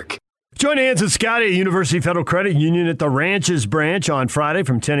Network. Join Hans and Scotty at University Federal Credit Union at the Ranches branch on Friday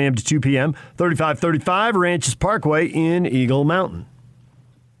from 10 a.m. to 2 p.m. 3535 Ranches Parkway in Eagle Mountain.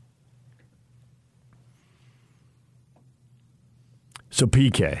 So,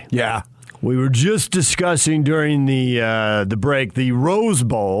 PK. Yeah. We were just discussing during the break the Rose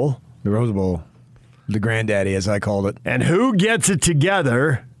Bowl. The Rose Bowl. The granddaddy, as I called it. And who gets it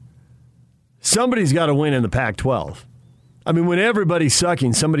together? Somebody's got to win in the Pac-12. I mean, when everybody's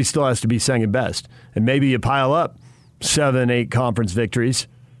sucking, somebody still has to be second best. And maybe you pile up 7, 8 conference victories,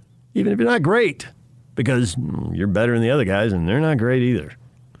 even if you're not great, because you're better than the other guys, and they're not great either.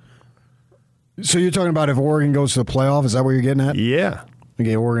 So you're talking about if Oregon goes to the playoff? Is that what you're getting at? Yeah.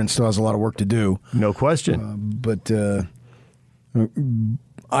 Okay, Oregon still has a lot of work to do. No question. But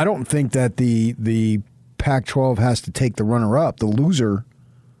I don't think that the Pac-12 has to take the runner-up. The loser.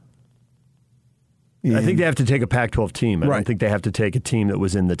 I think they have to take a Pac-12 team. I don't think they have to take a team that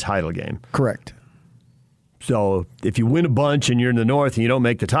was in the title game. Correct. So if you win a bunch and you're in the North and you don't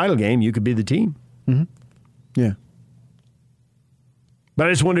make the title game, you could be the team. Mm-hmm. Yeah. But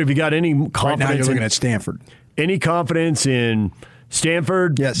I just wonder if you got any confidence. Right now you're looking at Stanford. Any confidence in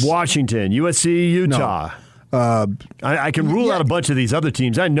Stanford, Washington, USC, Utah? No. I can rule out a bunch of these other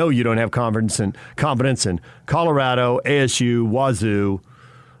teams. I know you don't have confidence in Colorado, ASU, Wazoo.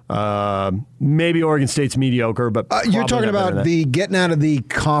 Maybe Oregon State's mediocre, but you're talking about the getting out of the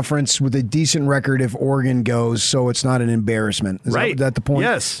conference with a decent record if Oregon goes, so it's not an embarrassment. Is that the point?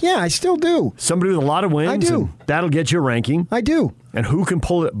 Yes. Yeah, I still do. Somebody with a lot of wins. I do. That'll get you a ranking. I do. And who can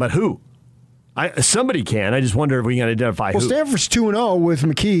pull it? But who? Somebody can. I just wonder if we can identify who. Well, Stanford's 2-0 with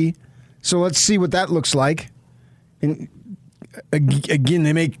McKee, so let's see what that looks like. And again,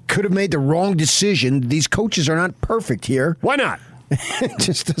 they could have made the wrong decision. These coaches are not perfect here. Why not?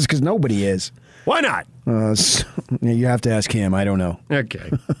 Just because nobody is. Why not? You have to ask him. I don't know. Okay.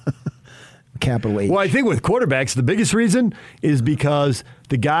 Capital H. Well, I think with quarterbacks, the biggest reason is because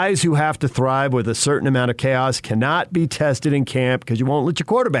the guys who have to thrive with a certain amount of chaos cannot be tested in camp because you won't let your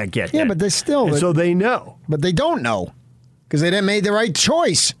quarterback get Yeah, there. but they still. And so they know. But they don't know because they didn't make the right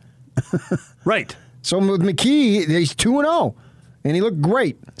choice. Right. So with McKee, he's 2-0, and he looked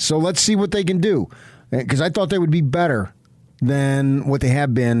great. So let's see what they can do because I thought they would be better than what they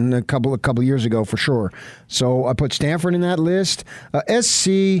have been a couple years ago for sure. So I put Stanford in that list.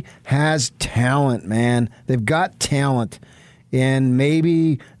 SC has talent, man. They've got talent. And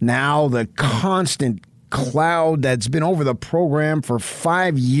maybe now the constant cloud that's been over the program for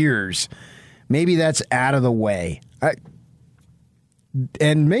 5 years, maybe that's out of the way.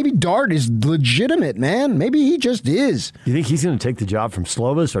 And maybe Dart is legitimate, man. Maybe he just is. You think he's going to take the job from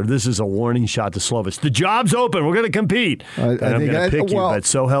Slovis, or this is a warning shot to Slovis? The job's open. We're going to compete. I'm going to pick you, but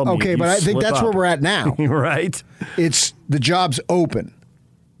so help me. Okay, but I think that's where we're at now. Right? It's the job's open.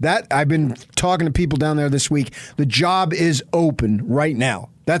 That I've been talking to people down there this week. The job is open right now.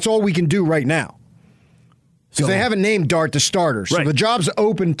 That's all we can do right now. Because they haven't named Dart the starter. So the job's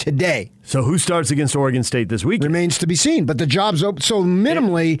open today. So who starts against Oregon State this week? Remains to be seen. But the job's open. So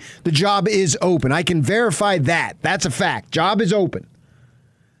minimally, the job is open. I can verify that. That's a fact. Job is open.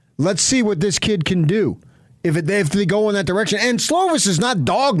 Let's see what this kid can do if they go in that direction. And Slovis is not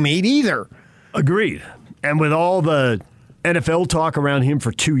dog meat either. Agreed. And with all the NFL talk around him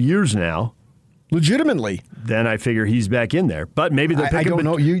for 2 years now, legitimately, then I figure he's back in there. But maybe they're picking. I don't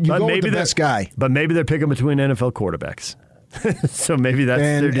know. You go with the best guy. But maybe they're picking between NFL quarterbacks. So maybe that's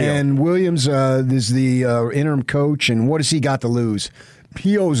their deal. And Williams is the interim coach, and what has he got to lose?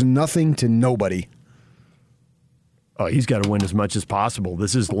 He owes nothing to nobody. Oh, he's got to win as much as possible.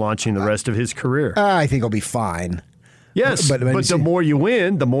 This is launching the rest of his career. I think he'll be fine. Yes, but the more you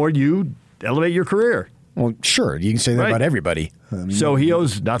win, the more you elevate your career. Well, sure. You can say that about everybody. So he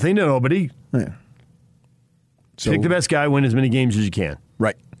owes nothing to nobody. Yeah. So, pick the best guy, win as many games as you can.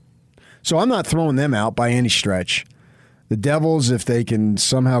 Right. So I'm not throwing them out by any stretch. The Devils, if they can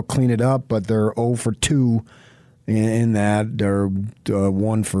somehow clean it up, but they're 0 for 2 in that. They're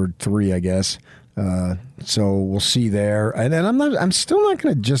 1 for 3, I guess. So we'll see there. And I'm still not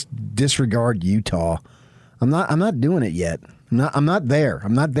going to just disregard Utah. I'm not doing it yet. I'm not there.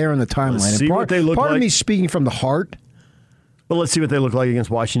 I'm not there in the timeline. Let's see what they look part like. of me speaking from the heart. Well, let's see what they look like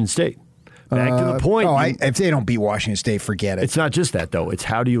against Washington State. Back to the point. If they don't beat Washington State, forget it. It's not just that, though. It's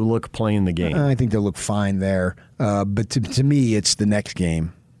how do you look playing the game. I think they'll look fine there. But to me, it's the next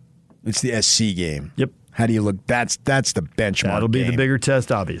game. It's the SC game. Yep. How do you look? That's the benchmark. That'll be game. the bigger test,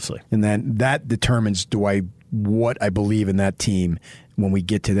 obviously. And then that determines what I believe in that team when we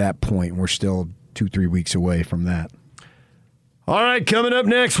get to that point. We're still 2-3 weeks away from that. All right, coming up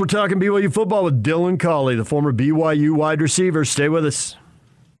next, we're talking BYU football with Dylan Collie, the former BYU wide receiver. Stay with us.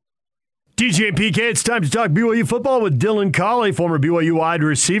 DJ and PK, it's time to talk BYU football with Dylan Collie, former BYU wide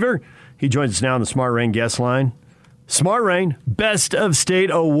receiver. He joins us now on the Smart Rain guest line. Smart Rain, Best of State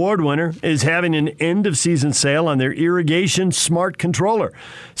Award winner, is having an end-of-season sale on their irrigation smart controller.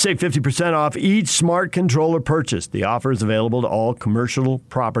 Save 50% off each smart controller purchase. The offer is available to all commercial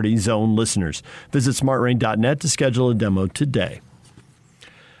property zone listeners. Visit smartrain.net to schedule a demo today.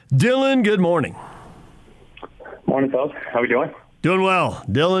 Dylan, good morning. Morning, folks. How are we doing? Doing well.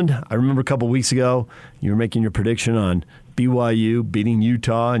 Dylan, I remember a couple weeks ago you were making your prediction on BYU beating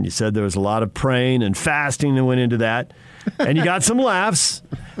Utah, and you said there was a lot of praying and fasting that went into that, and you got some laughs.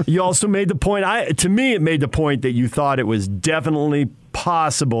 You also made the point, to me it made the point that you thought it was definitely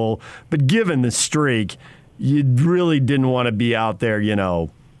possible, but given the streak, you really didn't want to be out there,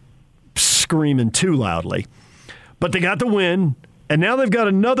 screaming too loudly. But they got the win. And now they've got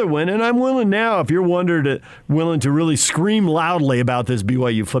another win, and I'm willing now, if you're willing to really scream loudly about this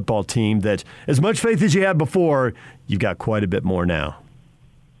BYU football team, that as much faith as you had before, you've got quite a bit more now.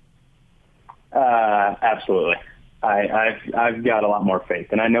 Absolutely. I've got a lot more faith,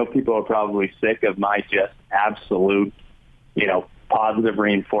 and I know people are probably sick of my just absolute, positive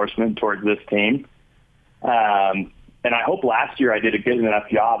reinforcement towards this team. And I hope last year I did a good enough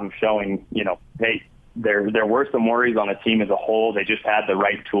job of showing, hey, there were some worries on the team as a whole. They just had the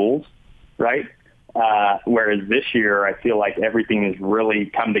right tools, right? Whereas this year, I feel like everything has really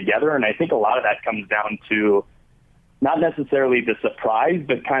come together. And I think a lot of that comes down to not necessarily the surprise,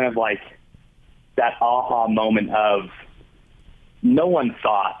 but kind of like that aha moment of no one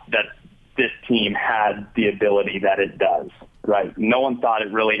thought that this team had the ability that it does, right? No one thought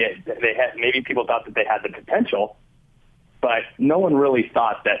it really did. Maybe people thought that they had the potential, but no one really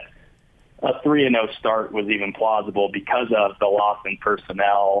thought that a 3-0 start was even plausible because of the loss in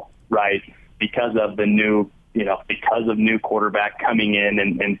personnel, right? Because of the new quarterback coming in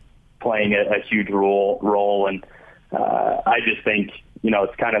and playing a huge role. And I just think,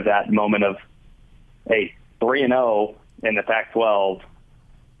 it's kind of that moment of, hey, 3-0 in the Pac-12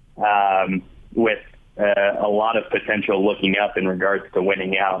 with a lot of potential looking up in regards to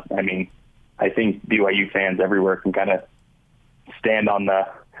winning out. I mean, I think BYU fans everywhere can kind of stand on the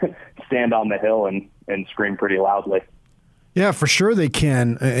hill and scream pretty loudly. Yeah, for sure they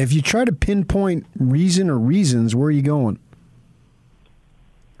can. If you try to pinpoint reason or reasons, where are you going?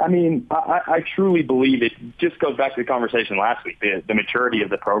 I mean, I truly believe it just goes back to the conversation last week, the maturity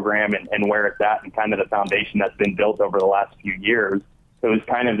of the program and where it's at and kind of the foundation that's been built over the last few years. It was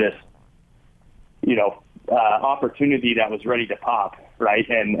kind of this, opportunity that was ready to pop, right?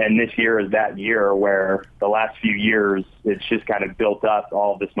 And this year is that year where the last few years it's just kind of built up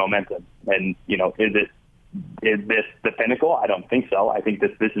all of this momentum. And, is this the pinnacle? I don't think so. I think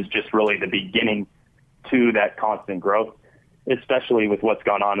this is just really the beginning to that constant growth, especially with what's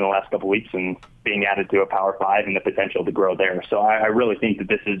gone on in the last couple of weeks and being added to a Power 5 and the potential to grow there. So I really think that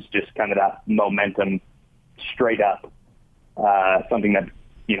this is just kind of that momentum straight up, something that,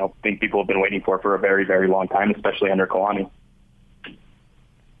 I think people have been waiting for a very, very long time, especially under Kalani.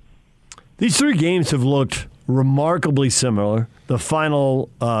 These three games have looked remarkably similar. The final,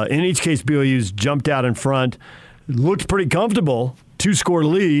 in each case, BYU's jumped out in front, looked pretty comfortable, 2-score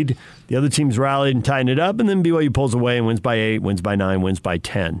lead. The other teams rallied and tightened it up, and then BYU pulls away and wins by 8, wins by 9, wins by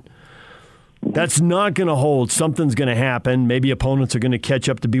 10. That's not going to hold. Something's going to happen. Maybe opponents are going to catch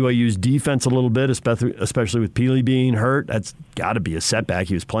up to BYU's defense a little bit, especially with Peely being hurt. That's got to be a setback.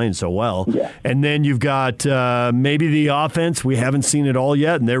 He was playing so well. Yeah. And then you've got maybe the offense. We haven't seen it all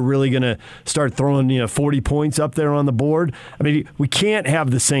yet, and they're really going to start throwing 40 points up there on the board. I mean, we can't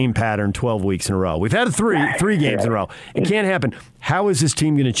have the same pattern 12 weeks in a row. We've had three games in a row. It can't happen. How is this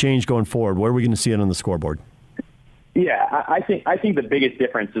team going to change going forward? Where are we going to see it on the scoreboard? Yeah, I think the biggest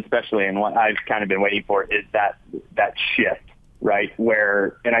difference, especially in what I've kind of been waiting for, is that shift, right?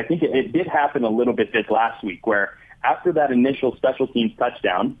 Where, and I think it did happen a little bit this last week, where after that initial special teams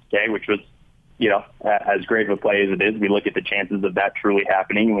touchdown, okay, which was, as great of a play as it is, we look at the chances of that truly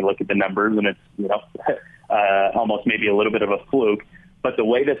happening, and we look at the numbers, and it's, almost maybe a little bit of a fluke. But the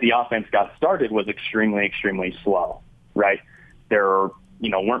way that the offense got started was extremely, extremely slow, right? There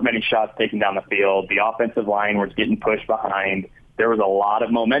weren't many shots taken down the field. The offensive line was getting pushed behind. There was a lot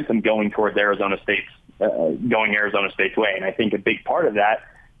of momentum going towards Arizona State's way. And I think a big part of that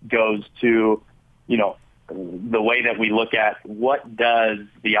goes to, the way that we look at what does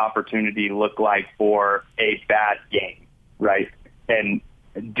the opportunity look like for a bad game, right? And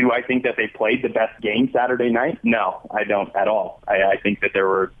do I think that they played the best game Saturday night? No, I don't at all. I think that there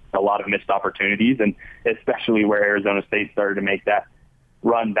were a lot of missed opportunities, and especially where Arizona State started to make that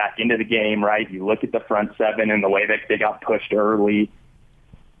run back into the game, right? You look at the front seven and the way that they got pushed early.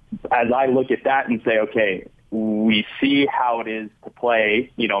 As I look at that and say, okay, we see how it is to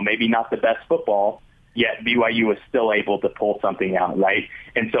play, maybe not the best football, yet BYU is still able to pull something out, right?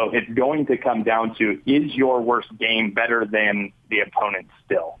 And so it's going to come down to, is your worst game better than the opponent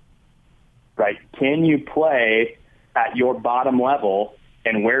still, right? Can you play at your bottom level,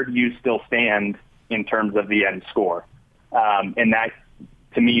 and where do you still stand in terms of the end score? And that,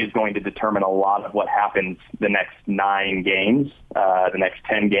 to me, is going to determine a lot of what happens the next 9 games, the next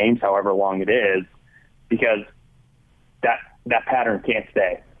 10 games, however long it is, because that pattern can't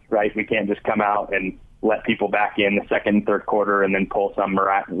stay, right? We can't just come out and let people back in the second and third quarter and then pull some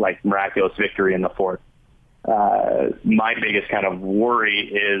miraculous victory in the fourth. My biggest kind of worry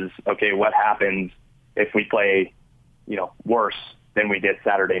is, okay, what happens if we play, worse than we did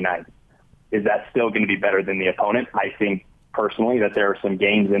Saturday night? Is that still going to be better than the opponent? I think personally that there are some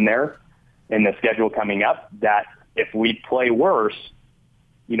games in there in the schedule coming up that if we play worse,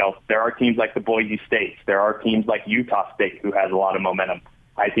 there are teams like the Boise States, there are teams like Utah State who has a lot of momentum.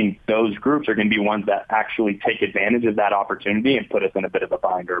 I think those groups are going to be ones that actually take advantage of that opportunity and put us in a bit of a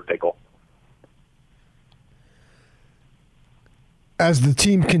bind or a pickle. As the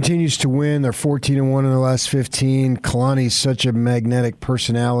team continues to win, they're 14-1 in the last 15. Kalani's such a magnetic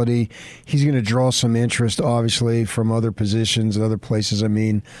personality. He's going to draw some interest, obviously, from other positions and other places. I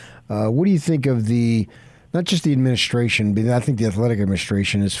mean, what do you think of not just the administration, but I think the athletic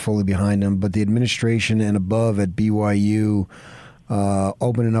administration is fully behind him, but the administration and above at BYU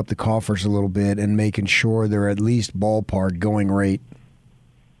opening up the coffers a little bit and making sure they're at least ballpark going rate?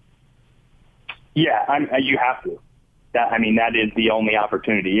 Yeah, you have to. That is the only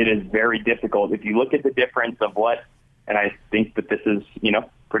opportunity. It is very difficult. If you look at the difference of what, and I think that this is,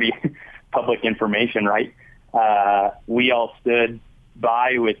 pretty public information, right? We all stood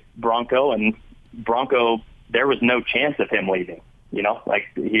by with Bronco, and Bronco, there was no chance of him leaving.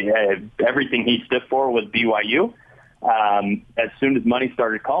 Everything he stood for was BYU. As soon as money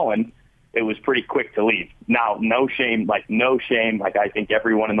started calling, it was pretty quick to leave. Now, no shame. I think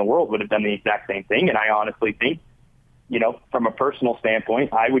everyone in the world would have done the exact same thing, and I honestly think, from a personal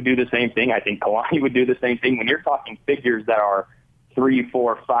standpoint, I would do the same thing. I think Kalani would do the same thing. When you're talking figures that are 3,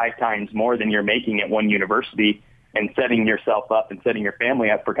 4, 5 times more than you're making at one university and setting yourself up and setting your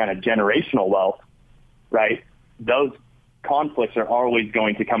family up for kind of generational wealth, right? Those conflicts are always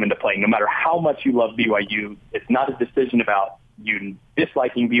going to come into play. No matter how much you love BYU, it's not a decision about you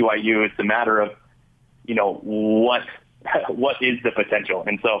disliking BYU. It's a matter of, what is the potential?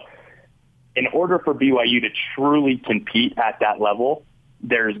 And so, in order for BYU to truly compete at that level,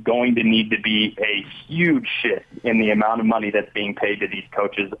 there's going to need to be a huge shift in the amount of money that's being paid to these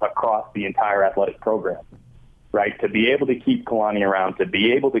coaches across the entire athletic program, right? To be able to keep Kalani around, to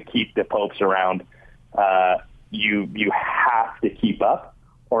be able to keep the Popes around, you have to keep up,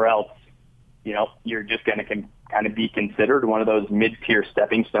 or else, you're just going to kind of be considered one of those mid-tier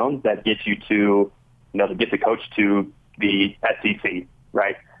stepping stones that gets you to, to get the coach to the SEC,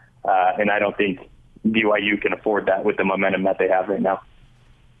 right? And I don't think BYU can afford that with the momentum that they have right now.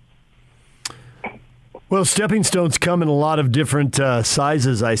 Well, stepping stones come in a lot of different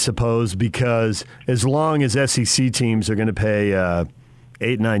sizes, I suppose, because as long as SEC teams are going to pay $8,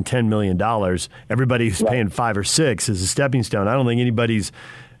 $9, $10 million, everybody who's paying $5 or $6 is a stepping stone. I don't think anybody's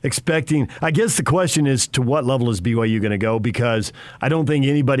expecting. I guess the question is, to what level is BYU going to go? Because I don't think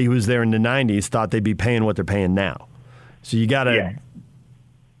anybody who was there in the 90s thought they'd be paying what they're paying now. So you got to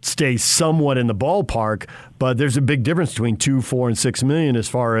stay somewhat in the ballpark, but there's a big difference between $2, $4, and $6 million as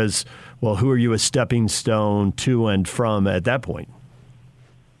far as, well, who are you a stepping stone to and from at that point?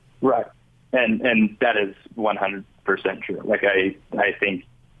 Right. And that is 100% true. Like, I think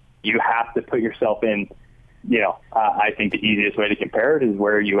you have to put yourself in, I think the easiest way to compare it is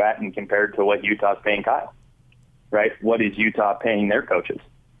where are you at and compared to what Utah's paying Kyle, right? What is Utah paying their coaches?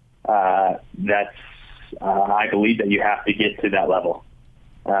 I believe that you have to get to that level.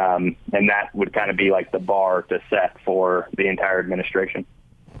 And that would kind of be like the bar to set for the entire administration.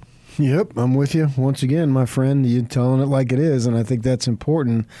 Yep, I'm with you. Once again, my friend, you're telling it like it is, and I think that's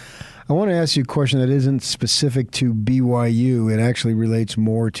important. I want to ask you a question that isn't specific to BYU. It actually relates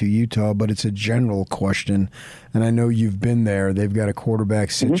more to Utah, but it's a general question, and I know you've been there. They've got a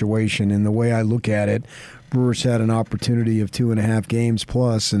quarterback situation, and the way I look at it, Brewers had an opportunity of 2.5 games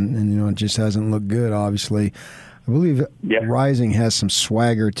plus, and it just hasn't looked good, obviously. I believe Rising has some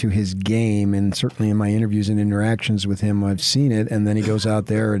swagger to his game, and certainly in my interviews and interactions with him, I've seen it, and then he goes out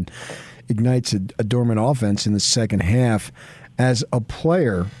there and ignites a dormant offense in the second half. As a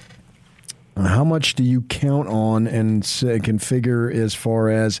player, how much do you count on and can figure as far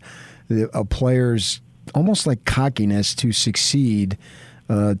as a player's almost like cockiness to succeed,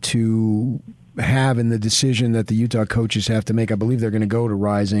 to have in the decision that the Utah coaches have to make? I believe they're going to go to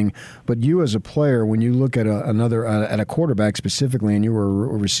Rising, but you as a player, when you look at a quarterback specifically, and you were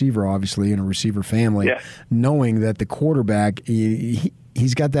a receiver obviously in a receiver family, knowing that the quarterback,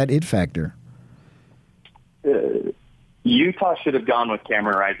 he's got that it factor. Utah should have gone with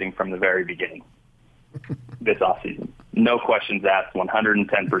Cameron Rising from the very beginning this offseason. No questions asked,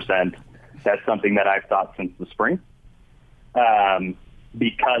 110%. That's something that I've thought since the spring.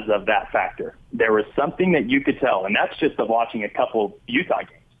 Because of that factor. There was something that you could tell, and that's just of watching a couple Utah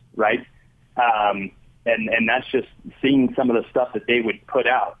games, right? And that's just seeing some of the stuff that they would put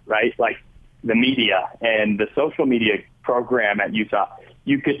out, right? Like the media and the social media program at Utah.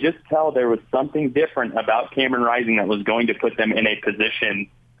 You could just tell there was something different about Cameron Rising that was going to put them in a position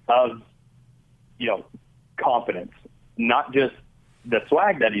of, confidence. Not just the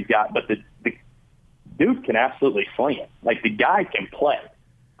swag that he's got, but the dude can absolutely sling it. Like, the guy can play.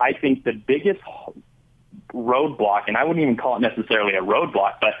 I think the biggest roadblock, and I wouldn't even call it necessarily a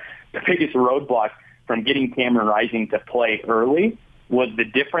roadblock, but the biggest roadblock from getting Cameron Rising to play early was the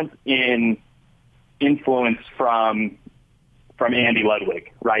difference in influence from Andy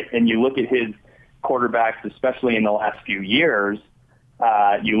Ludwig, right? And you look at his quarterbacks, especially in the last few years,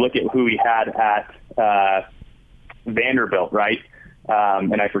 you look at who he had at Vanderbilt, right?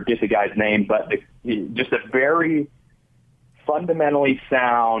 And I forget the guy's name, but just a very fundamentally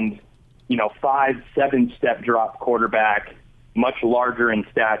sound, 5-7 step drop quarterback, much larger in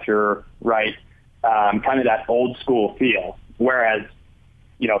stature, right? Kind of that old school feel. Whereas,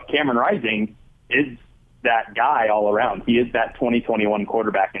 Cameron Rising is that guy all around. He is that 2021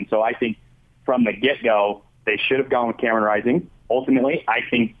 quarterback. And so I think from the get-go, they should have gone with Cameron Rising. Ultimately, I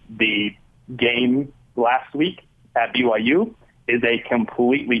think the game last week at BYU is a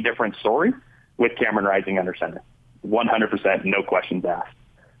completely different story with Cameron Rising under center. 100%, no questions asked.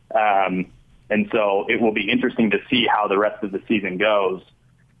 And so it will be interesting to see how the rest of the season goes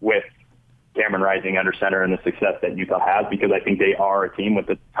with Cameron Rising under center and the success that Utah has, because I think they are a team with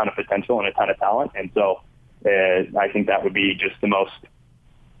a ton of potential and a ton of talent. And so I think that would be just the most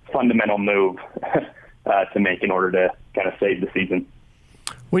fundamental move to make in order to kind of save the season.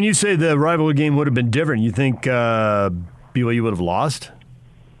 When you say the rivalry game would have been different, you think BYU would have lost?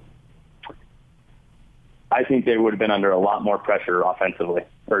 I think they would have been under a lot more pressure offensively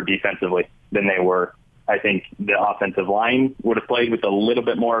or defensively than they were. I think the offensive line would have played with a little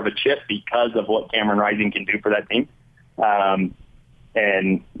bit more of a chip because of what Cameron Rising can do for that team. I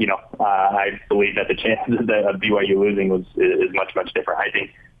believe that the chances of BYU losing is much, much different. I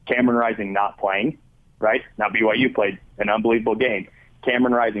think Cameron Rising not playing, right? Now, BYU played an unbelievable game.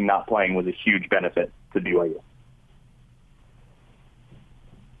 Cameron Rising not playing was a huge benefit to BYU.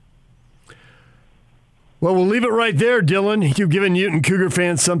 Well, we'll leave it right there, Dylan. You've given Newton Cougar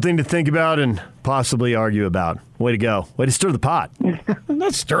fans something to think about and possibly argue about. Way to go. Way to stir the pot.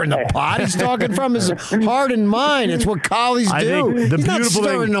 Not stirring the pot. He's talking from his heart and mind. It's what colleagues do. He's not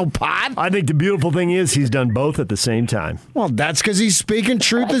stirring no pot. I think the beautiful thing is he's done both at the same time. Well, that's because he's speaking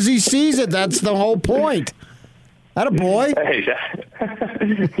truth as he sees it. That's the whole point. Attaboy. Hey,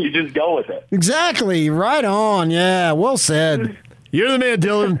 you just go with it. Exactly. Right on. Yeah, well said. You're the man,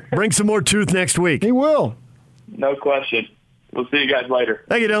 Dylan. Bring some more truth next week. He will. No question. We'll see you guys later.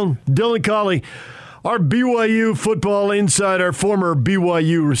 Thank you, Dylan. Dylan Colley, our BYU football insider, former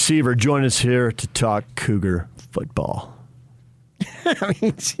BYU receiver, join us here to talk Cougar football. I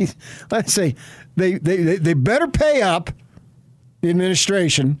mean, geez, let's say they better pay up, the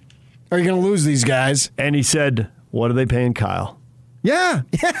administration, or you're going to lose these guys. And he said, what are they paying Kyle? Yeah,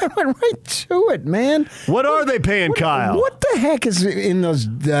 went right to it, man. What are they paying Kyle? What the heck is in those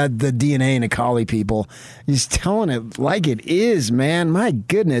the DNA and the Collie people? He's telling it like it is, man. My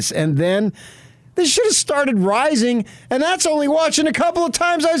goodness. And then they should have started Rising, and that's only watching a couple of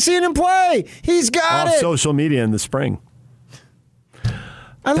times I've seen him play. He's got Off it. social media in the spring.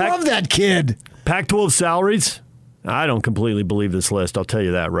 I love that kid. Pac-12 salaries. I don't completely believe this list. I'll tell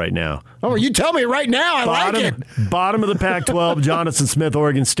you that right now. Oh, you tell me right now. I like it. Bottom of the Pac-12, Jonathan Smith,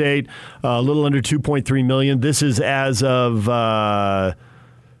 Oregon State, a little under $2.3 million. This is as of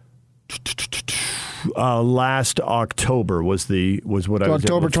last October was what I was able to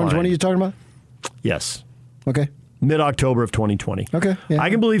October 2020 find. you're talking about? Yes. Okay. Mid-October of 2020. Okay. Yeah.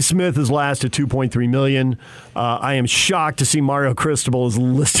 I can believe Smith is last at $2.3 million. I am shocked to see Mario Cristobal is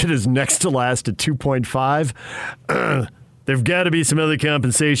listed as next to last at $2.5. There've got to be some other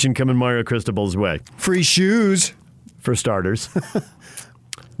compensation coming Mario Cristobal's way. Free shoes. For starters.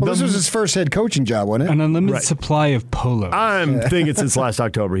 Well, this was his first head coaching job, wasn't it? An unlimited supply of polos. I'm thinking since last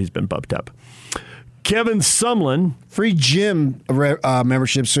October he's been bumped up. Kevin Sumlin. Free gym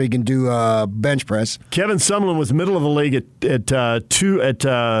membership so he can do bench press. Kevin Sumlin was middle of the league at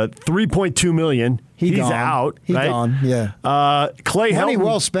 $3.2 million. He's gone. out. He's right? gone, yeah. Clay Money Helton.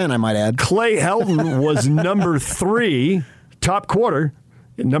 well spent, I might add. Clay Helton was number 3, top quarter,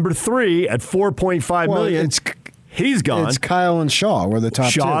 number 3 at $4.5 million. He's gone. It's Kyle and Shaw were the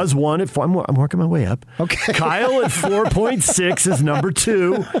top Shaw's two. one at 4. I'm working my way up. Okay. Kyle at 4.6 is number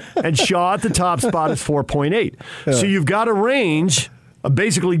 2, and Shaw at the top spot is 4.8. So you've got a range of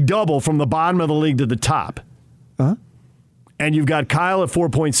basically double from the bottom of the league to the top. Uh-huh. And you've got Kyle at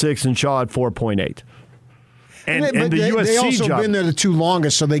 4.6 and Shaw at 4.8. And the they USC also job. been there the two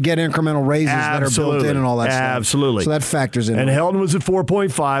longest, so they get incremental raises that are built in and all that stuff. Absolutely. So that factors in. And Helton was at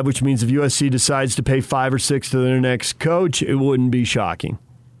 4.5, which means if USC decides to pay 5 or 6 to their next coach, it wouldn't be shocking.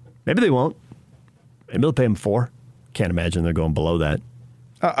 Maybe they won't. Maybe they'll pay him 4. Can't imagine they're going below that.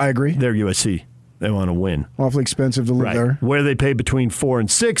 I agree. They're USC. They want to win. Awfully expensive to live there. Where they pay between 4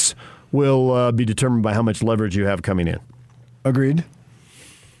 and 6 will be determined by how much leverage you have coming in. Agreed.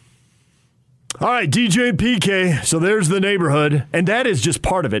 All right, DJ and PK, so there's the neighborhood, and that is just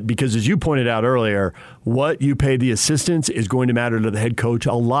part of it because, as you pointed out earlier, what you pay the assistants is going to matter to the head coach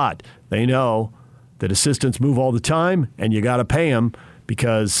a lot. They know that assistants move all the time, and you got to pay them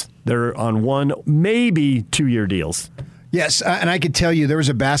because they're on 1, maybe 2-year deals. Yes, and I could tell you there was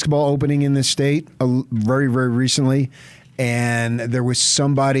a basketball opening in this state very, very recently, and there was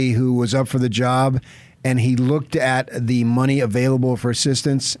somebody who was up for the job, and he looked at the money available for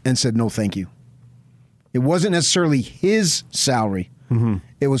assistants and said, no, thank you. It wasn't necessarily his salary. Mm-hmm.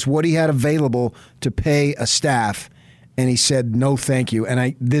 It was what he had available to pay a staff, and he said, no, thank you.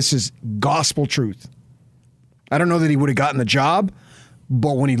 And this is gospel truth. I don't know that he would have gotten the job,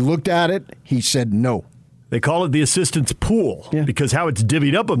 but when he looked at it, he said no. They call it the assistants pool because how it's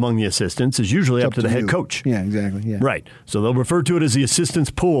divvied up among the assistants is usually up to the head coach. Yeah, exactly. Yeah. Right. So they'll refer to it as the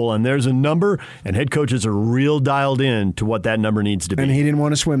assistants pool, and there's a number, and head coaches are real dialed in to what that number needs to be. And he didn't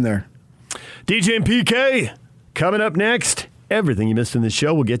want to swim there. DJ and PK, coming up next. Everything you missed in this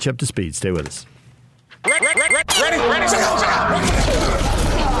show will get you up to speed. Stay with us.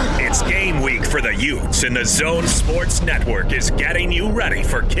 It's game week for the Utes, and the Zone Sports Network is getting you ready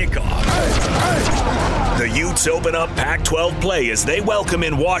for kickoff. The Utes open up Pac-12 play as they welcome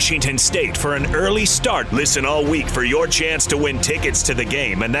in Washington State for an early start. Listen all week for your chance to win tickets to the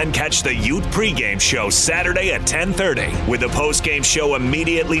game, and then catch the Ute pregame show Saturday at 10:30 with a postgame show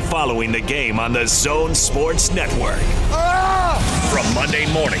immediately following the game on the Zone Sports Network. From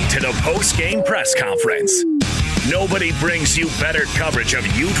Monday morning to the postgame press conference, nobody brings you better coverage of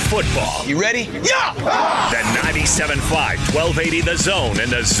Ute football. You ready? Yeah! The 97.5, 1280 The Zone and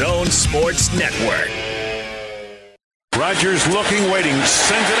the Zone Sports Network. Rodgers looking, waiting,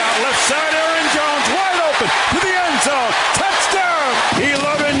 sends it out left side. Aaron Jones wide open to the end zone. Touchdown!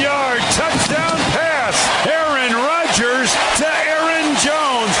 11-yard touchdown pass. Aaron Rodgers to Aaron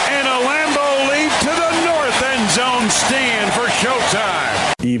Jones, and a Lambeau lead to the north end zone stand for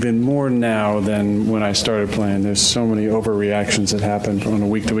showtime. Even more now than when I started playing. There's so many overreactions that happen on a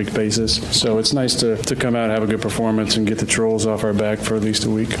week-to-week basis. So it's nice to come out, have a good performance, and get the trolls off our back for at least a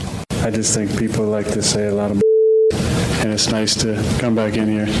week. I just think people like to say a lot of and it's nice to come back in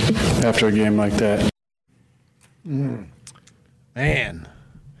here after a game like that. Man,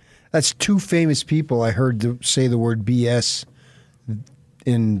 that's two famous people I heard say the word BS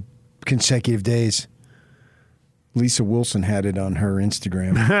in consecutive days. Lisa Wilson had it on her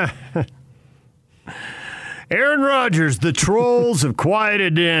Instagram. Aaron Rodgers, the trolls have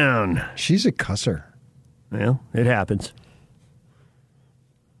quieted down. She's a cusser. Well, it happens.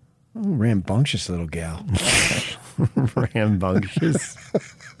 Oh, rambunctious little gal. Rambunctious.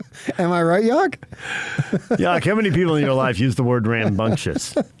 Am I right, Yock? Yock, how many people in your life use the word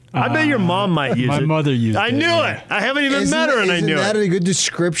rambunctious? I bet your mom might use it. My mother used it. I knew it. I haven't even met her, and I knew it. Isn't that a good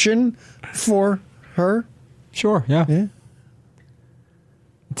description for her? Sure, yeah.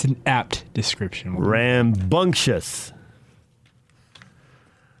 It's an apt description. Rambunctious.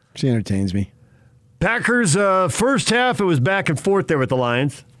 She entertains me. Packers, first half, it was back and forth there with the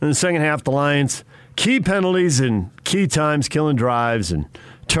Lions. In the second half, the Lions, key penalties and key times, killing drives and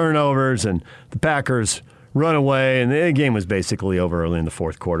turnovers, and the Packers run away, and the game was basically over early in the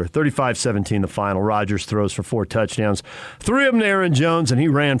fourth quarter. 35-17 the final. Rodgers throws for 4 touchdowns. 3 of them to Aaron Jones, and he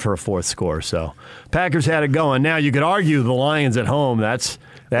ran for a 4th score. So Packers had it going. Now, you could argue the Lions at home, that's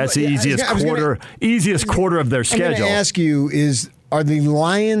the easiest quarter of their schedule. I'm going to ask you, are the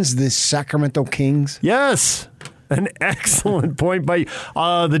Lions the Sacramento Kings? Yes. An excellent point by you.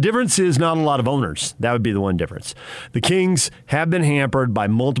 The difference is not a lot of owners. That would be the one difference. The Kings have been hampered by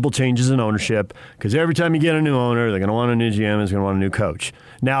multiple changes in ownership because every time you get a new owner, they're going to want a new GM, they're going to want a new coach.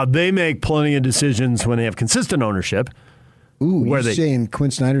 Now, they make plenty of decisions when they have consistent ownership. Ooh, you're saying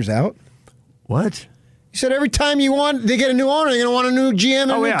Quinn Snyder's out? What? You said every time they get a new owner, they're going to want a new GM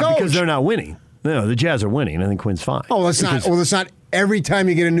and a new coach. Because they're not winning. No, the Jazz are winning. I think Quinn's fine. Oh, it's not every time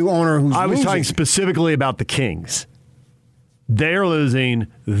you get a new owner who's losing. I was talking specifically about the Kings. They're losing.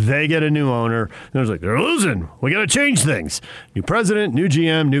 They get a new owner. And I was like, they're losing. We got to change things. New president, new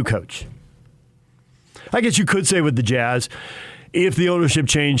GM, new coach. I guess you could say with the Jazz, if the ownership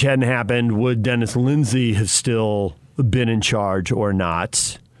change hadn't happened, would Dennis Lindsey have still been in charge or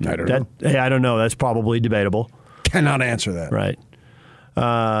not? I don't know. I don't know. That's probably debatable. Cannot answer that. Right.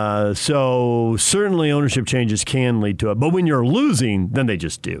 So certainly ownership changes can lead to it. But when you're losing, then they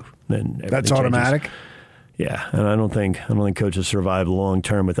just do. Then that's automatic? Changes. Yeah, and I don't think coaches survive long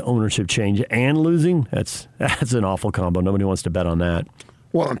term with ownership change and losing. That's an awful combo. Nobody wants to bet on that.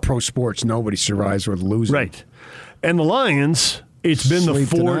 Well, in pro sports, nobody survives with losing. Right. And the Lions, it's been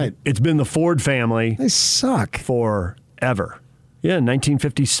the Ford family. They suck forever. Yeah,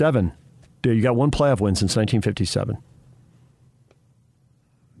 1957. Dude, you got one playoff win since 1957.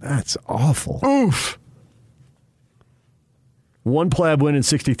 That's awful. Oof. One playoff win in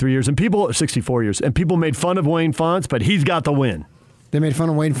 63 years, and 64 years, and people made fun of Wayne Fontes, but he's got the win. They made fun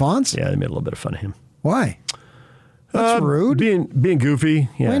of Wayne Fontes? Yeah, they made a little bit of fun of him. Why? That's rude. Being goofy.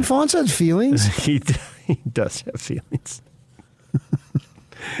 Yeah. Wayne Fontes has feelings. He does have feelings.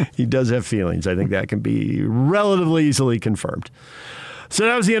 He does have feelings. I think that can be relatively easily confirmed. So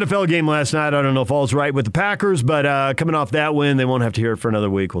that was the NFL game last night. I don't know if all's right with the Packers, but coming off that win, they won't have to hear it for another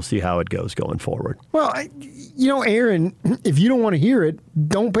week. We'll see how it goes going forward. Well, Aaron, if you don't want to hear it,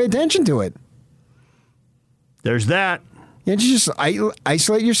 don't pay attention to it. There's that. Can't you just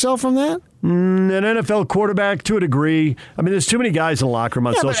isolate yourself from that? An NFL quarterback, to a degree. I mean, there's too many guys in the locker room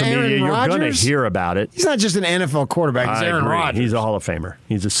on social media. You're going to hear about it. He's not just an NFL quarterback. He's Aaron Rodgers. He's a Hall of Famer.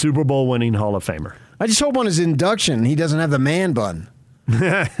 He's a Super Bowl winning Hall of Famer. I just hope on his induction he doesn't have the man bun.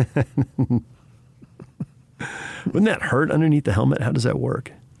 Wouldn't that hurt underneath the helmet? How does that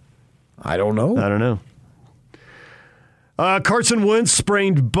work? I don't know. Carson Wentz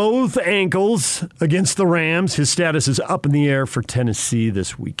sprained both ankles against the Rams. His status is up in the air for Tennessee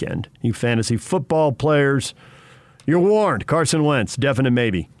this weekend. You fantasy football players, you're warned. Carson Wentz, definite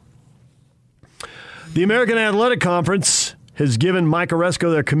maybe. The American Athletic Conference has given Mike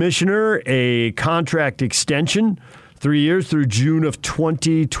Aresco, their commissioner, a contract extension. 3 years through June of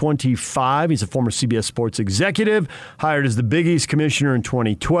 2025. He's a former CBS Sports executive, hired as the Big East commissioner in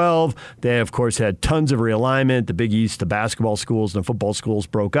 2012. They, of course, had tons of realignment. The Big East, the basketball schools, and the football schools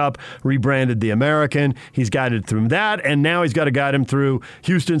broke up, rebranded the American. He's guided through that, and now he's got to guide him through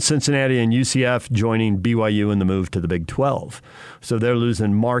Houston, Cincinnati, and UCF joining BYU in the move to the Big 12. So they're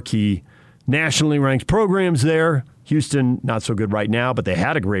losing marquee nationally ranked programs there. Houston, not so good right now, but they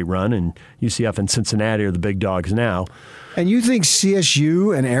had a great run, and UCF and Cincinnati are the big dogs now. And you think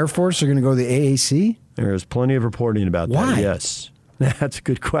CSU and Air Force are going to go to the AAC? There's plenty of reporting about Why? that, yes. That's a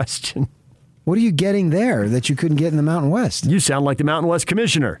good question. What are you getting there that you couldn't get in the Mountain West? You sound like the Mountain West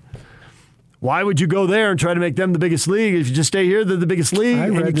commissioner. Why would you go there and try to make them the biggest league? If you just stay here, they're the biggest league, I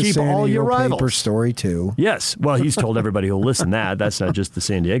and read you the keep San all your Diego rivals. paper story too. Yes. Well, he's told everybody who'll listen that. That's not just the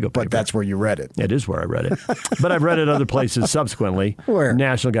San Diego paper. But that's where you read it. It is where I read it. But I've read it other places subsequently. Where?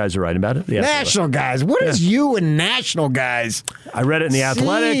 National guys are writing about it. The National guys. What is you and national guys? I read it in the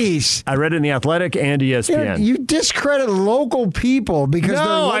Athletic. Jeez. I read it in the Athletic and ESPN. You discredit local people because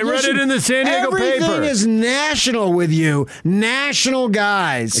No, I read it in the San Diego everything paper. is national with you. National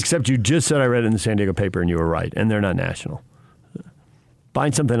guys. Except you just said I read it in the San Diego paper and you were right, and they're not national.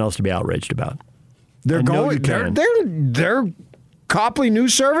 Find something else to be outraged about. They're going. They're Copley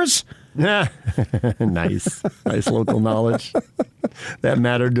News Service. Yeah, nice local knowledge. That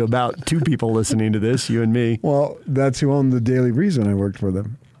mattered to about 2 people listening to this, you and me. Well, that's who owned the Daily Reason. I worked for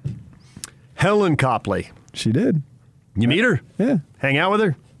them. Helen Copley. She did. You meet her? Yeah. Hang out with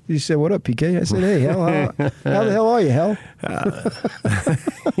her? You said, "What up, PK?" I said, "Hey, Hell, how the hell are you, Hell?"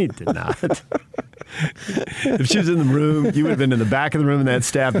 He did not. If she was in the room, you would have been in the back of the room in that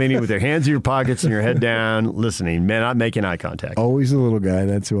staff meeting with your hands in your pockets and your head down, listening, man, not making eye contact. Always the little guy.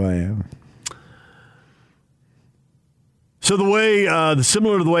 That's who I am. So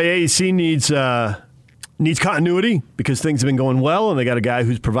similar to the way AEC needs continuity because things have been going well and they got a guy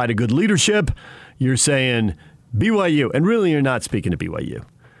who's provided good leadership, you're saying BYU, and really you're not speaking to BYU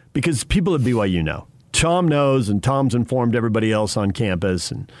because people at BYU know. Tom knows, and Tom's informed everybody else on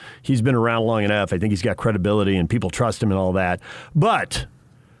campus, and he's been around long enough. I think he's got credibility, and people trust him and all that. But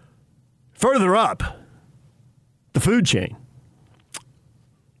further up the food chain.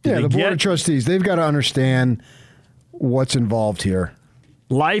 Yeah, the Board of Trustees, they've got to understand what's involved here.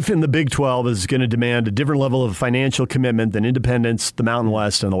 Life in the Big 12 is going to demand a different level of financial commitment than Independence, the Mountain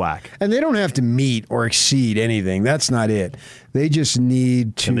West, and the WAC. And they don't have to meet or exceed anything. That's not it. They just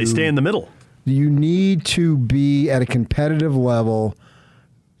need to... And they stay in the middle. You need to be at a competitive level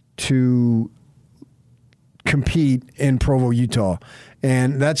to compete in Provo, Utah.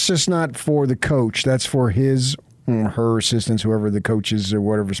 And that's just not for the coach. That's for his or her assistants, whoever the coaches or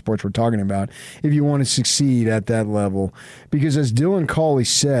whatever sports we're talking about, if you want to succeed at that level. Because as Dylan Cawley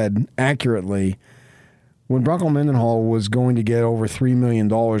said accurately, when Bronco Mendenhall was going to get over $3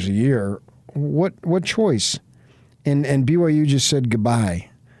 million a year, what choice? And BYU just said goodbye.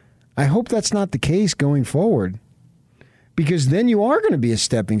 I hope that's not the case going forward, because then you are going to be a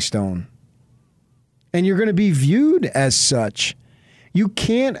stepping stone and you're going to be viewed as such. You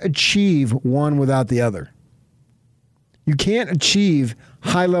can't achieve one without the other. You can't achieve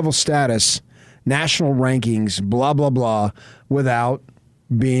high-level status, national rankings, blah, blah, blah, without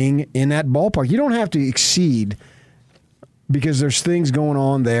being in that ballpark. You don't have to exceed because there's things going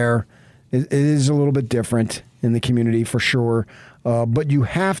on there. It is a little bit different in the community for sure. But you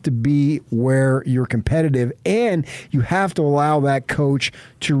have to be where you're competitive, and you have to allow that coach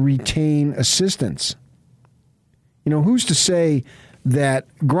to retain assistants. You know, who's to say that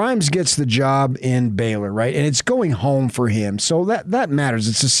Grimes gets the job in Baylor, right? And it's going home for him. So that matters.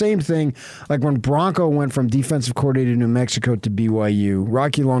 It's the same thing like when Bronco went from defensive coordinator to New Mexico to BYU.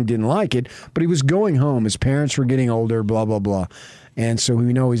 Rocky Long didn't like it, but he was going home. His parents were getting older, blah, blah, blah. And so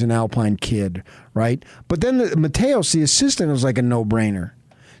we know he's an Alpine kid, right? But then Mateos, the assistant, was like a no-brainer.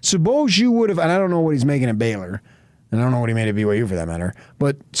 Suppose you would have, and I don't know what he's making at Baylor, and I don't know what he made at BYU for that matter,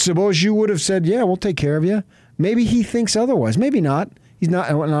 but suppose you would have said, yeah, we'll take care of you. Maybe he thinks otherwise. Maybe not. He's not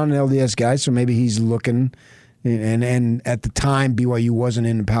an LDS guy, so maybe he's looking, and at the time, BYU wasn't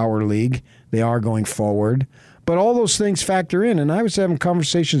in the Power League. They are going forward. But all those things factor in, and I was having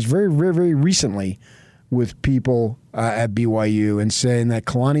conversations very, very, very recently with people at BYU and saying that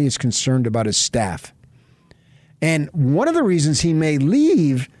Kalani is concerned about his staff. And one of the reasons he may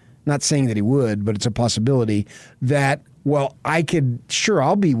leave, not saying that he would, but it's a possibility, that, well,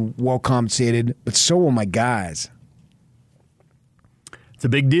 I'll be well compensated, but so will my guys. It's a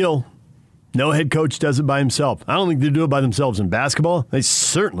big deal. No head coach does it by himself. I don't think they do it by themselves in basketball. They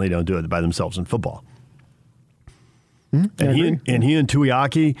certainly don't do it by themselves in football. And he and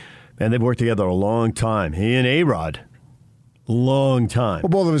Tuiaki, and they've worked together a long time. He and A-Rod, long time. Well,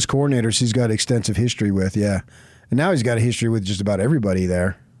 both of his coordinators he's got extensive history with, yeah. And now he's got a history with just about everybody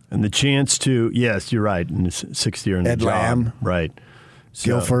there. And the chance to, yes, you're right, in his 6th year in the job. Ed Lamb. Right.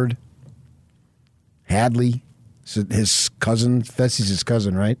 Guilford. His cousin. Fessie's his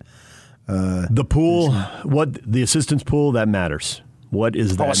cousin, right? The pool, the assistant's pool, that matters. What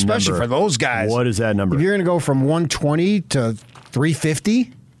is that number? Especially for those guys. What is that number? If you're going to go from 120 to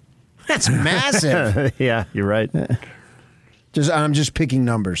 350, that's massive. Yeah, you're right. I'm just picking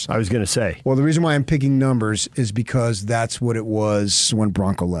numbers. I was going to say. Well, the reason why I'm picking numbers is because that's what it was when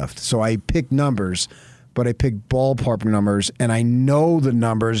Bronco left. So I picked numbers, but I picked ballpark numbers, and I know the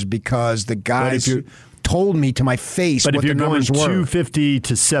numbers because the guys told me to my face what the numbers were. But if you're going 250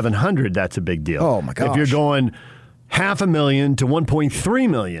 to 700, that's a big deal. Oh, my gosh. If you're going $500,000 to $1.3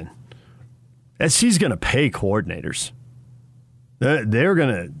 million, SC's going to pay coordinators. They're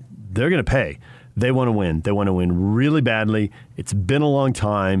going to pay. They want to win. They want to win really badly. It's been a long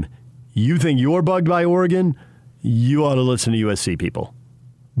time. You think you're bugged by Oregon? You ought to listen to USC people.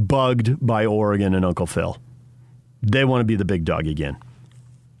 Bugged by Oregon and Uncle Phil. They want to be the big dog again.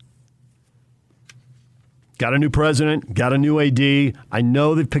 Got a new president, got a new AD. I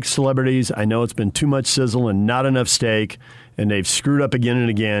know they've picked celebrities. I know it's been too much sizzle and not enough steak, and they've screwed up again and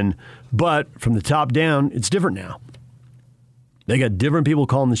again. But from the top down, it's different now. They got different people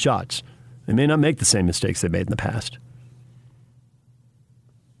calling the shots. They may not make the same mistakes they made in the past.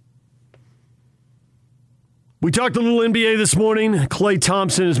 We talked a little NBA this morning. Klay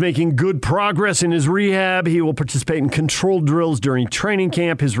Thompson is making good progress in his rehab. He will participate in controlled drills during training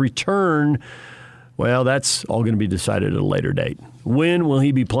camp. His return, well, that's all going to be decided at a later date. When will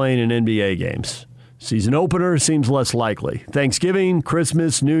he be playing in NBA games? Season opener seems less likely. Thanksgiving,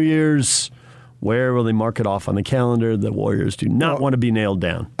 Christmas, New Year's, where will they mark it off on the calendar? The Warriors do not want to be nailed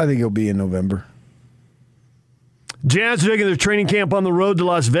down. I think he'll be in November. Jazz are taking their training camp on the road to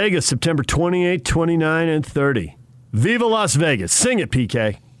Las Vegas, September 28, 29, and 30. Viva Las Vegas. Sing it,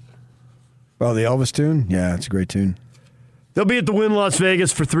 PK. Oh, the Elvis tune? Yeah, it's a great tune. They'll be at the Wynn Las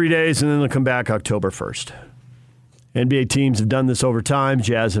Vegas for 3 days, and then they'll come back October 1st. NBA teams have done this over time.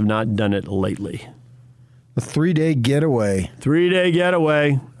 Jazz have not done it lately. A 3-day getaway. 3-day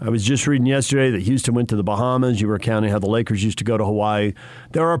getaway. I was just reading yesterday that Houston went to the Bahamas. You were counting how the Lakers used to go to Hawaii.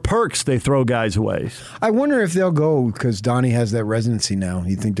 There are perks. They throw guys away. I wonder if they'll go because Donnie has that residency now.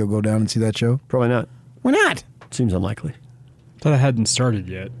 You think they'll go down and see that show? Probably not. Why not? Seems unlikely. Thought it hadn't started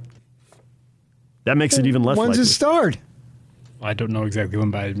yet. That makes it even less likely. When's it start? I don't know exactly when,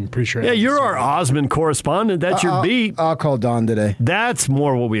 but I'm pretty sure. Yeah, you're our Osmond correspondent. That's your beat. I'll call Don today. That's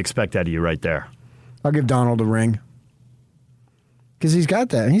more what we expect out of you right there. I'll give Donald a ring. Because he's got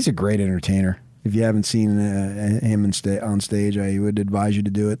that. He's a great entertainer. If you haven't seen him on stage, I would advise you to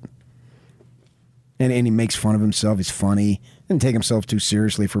do it. And he makes fun of himself. He's funny. Doesn't take himself too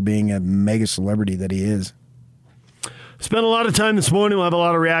seriously for being a mega celebrity that he is. Spent a lot of time this morning. We'll have a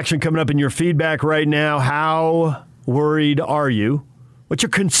lot of reaction coming up in your feedback right now. How worried are you? What's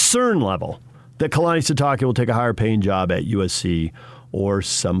your concern level that Kalani Sitake will take a higher paying job at USC or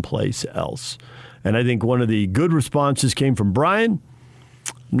someplace else? And I think one of the good responses came from Brian.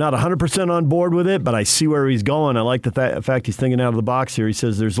 I'm not 100% on board with it, but I see where he's going. I like the fact he's thinking out of the box here. He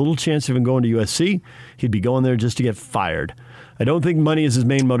says there's a little chance of him going to USC. He'd be going there just to get fired. I don't think money is his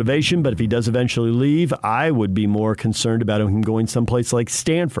main motivation, but if he does eventually leave, I would be more concerned about him going someplace like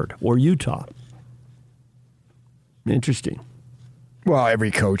Stanford or Utah. Interesting. Well, every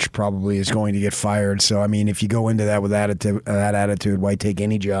coach probably is going to get fired. So, I mean, if you go into that with that attitude, why take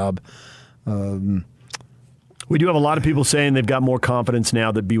any job? We do have a lot of people saying they've got more confidence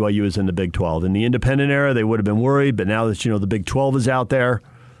now that BYU is in the Big 12. In the independent era, they would have been worried, but now that the Big 12 is out there.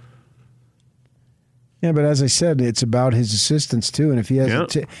 Yeah, but as I said, it's about his assistants too. And if he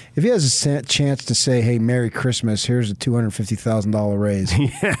has if he has a chance to say, "Hey, Merry Christmas, here's a $250,000 raise,"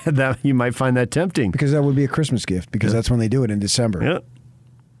 that you might find that tempting because that would be a Christmas gift because that's when they do it in December. Yeah.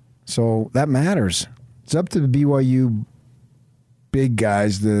 So that matters. It's up to the BYU big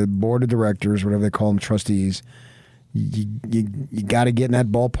guys, the board of directors, whatever they call them, trustees. You got to get in that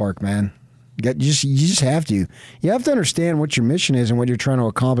ballpark, man. You just have to. You have to understand what your mission is and what you're trying to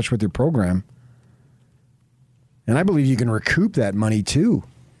accomplish with your program. And I believe you can recoup that money too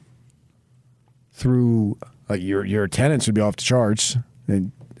through your attendance would be off the charts,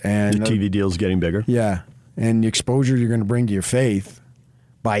 and the TV deal's getting bigger. Yeah, and the exposure you're going to bring to your faith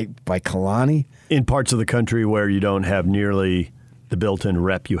by Kalani in parts of the country where you don't have nearly the built-in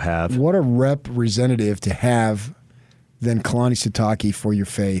rep you have. What a representative to have than Kalani Sitake for your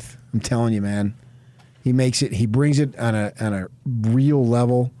faith. I'm telling you, man. He makes it. He brings it on a real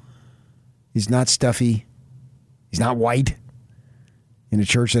level. He's not stuffy. He's not white. In a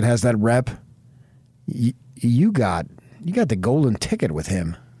church that has that rep, you got the golden ticket with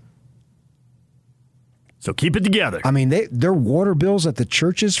him. So keep it together. I mean, their water bills at the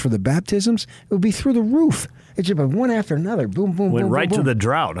churches for the baptisms, it would be through the roof. It's just one after another. Boom, boom, Went boom, right boom, to boom. the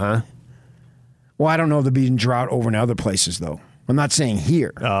drought, huh? Well, I don't know if they're being drought over in other places, though. I'm not saying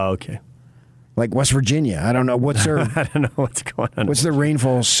here. Oh, okay. Like West Virginia. I don't know what's their I don't know what's going on. What's the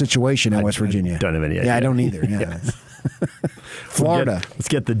rainfall situation in West Virginia? I don't have any idea. Yeah, I don't either. Yeah. Florida. Let's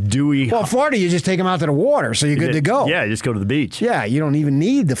get the dewy. Well, Florida, you just take them out to the water, so you're good to go. Yeah, you just go to the beach. Yeah, you don't even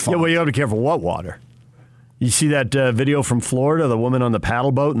need the fog. Yeah, well, you have to be careful what water. You see that video from Florida, the woman on the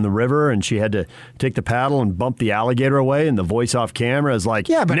paddle boat in the river, and she had to take the paddle and bump the alligator away, and the voice off camera is like,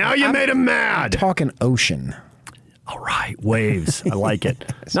 Yeah, but now you made him mad. I'm talking ocean. All right, waves. I like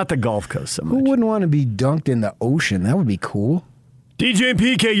it. Not the Gulf Coast so much. Who wouldn't want to be dunked in the ocean? That would be cool. DJ and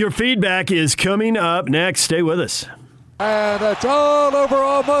PK, your feedback is coming up next. Stay with us. And it's all over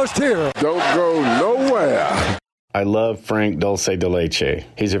almost here. Don't go nowhere. I love Frank Dulce de Leche.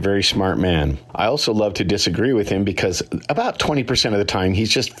 He's a very smart man. I also love to disagree with him because about 20% of the time he's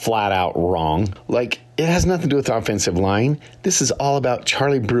just flat out wrong. Like, it has nothing to do with the offensive line. This is all about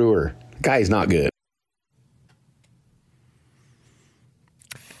Charlie Brewer. The guy is not good.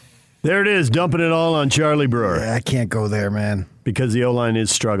 There it is, dumping it all on Charlie Brewer. Yeah, I can't go there, man. Because the O-line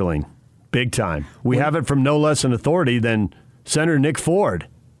is struggling. Big time. We have it from no less an authority than Senator Nick Ford.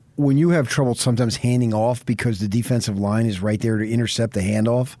 When you have trouble sometimes handing off because the defensive line is right there to intercept the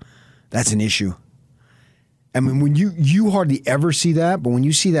handoff, that's an issue. I mean, when you hardly ever see that, but when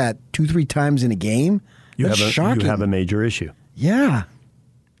you see that 2-3 times in a game, that's shocking. You have a major issue. Yeah.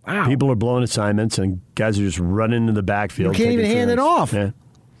 Wow. People are blowing assignments, and guys are just running into the backfield. You can't even hand it off. Yeah.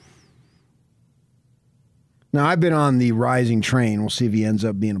 Now, I've been on the rising train. We'll see if he ends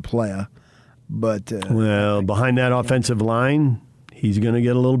up being a player. But well, behind that offensive line, he's going to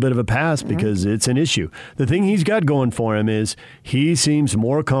get a little bit of a pass because it's an issue. The thing he's got going for him is he seems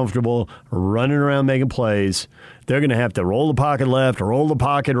more comfortable running around making plays. They're going to have to roll the pocket left or roll the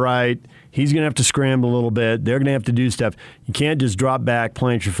pocket right. He's going to have to scramble a little bit. They're going to have to do stuff. You can't just drop back,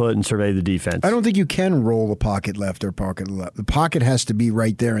 plant your foot, and survey the defense. I don't think you can roll the pocket left or pocket left. The pocket has to be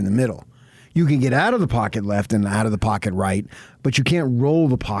right there in the middle. You can get out of the pocket left and out of the pocket right, but you can't roll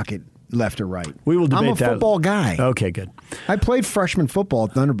the pocket left or right. We will debate that. I'm a football guy. Okay, good. I played freshman football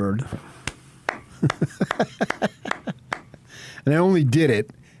at Thunderbird. And I only did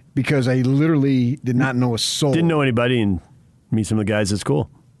it because I literally did not know a soul. Didn't know anybody and meet some of the guys at school.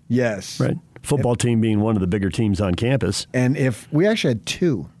 Yes. Right. Football team being one of the bigger teams on campus. And if we actually had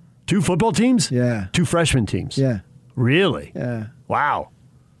two. 2 football teams? Yeah. 2 freshman teams? Yeah. Really? Yeah. Wow.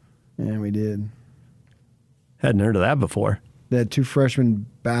 Yeah, we did. Hadn't heard of that before. They had 2 freshman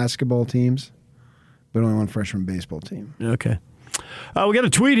basketball teams, but only 1 freshman baseball team. Okay. We got a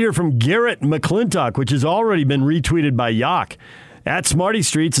tweet here from Garrett McClintock, which has already been retweeted by Yak. At Smarty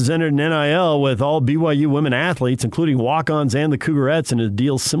Streets has entered an NIL with all BYU women athletes, including walk-ons and the Cougarettes, in a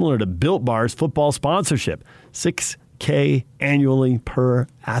deal similar to Built Bar's football sponsorship. $6,000 annually per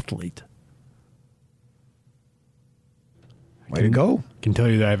athlete. Way to go. I can tell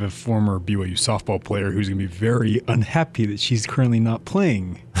you that I have a former BYU softball player who's going to be very unhappy that she's currently not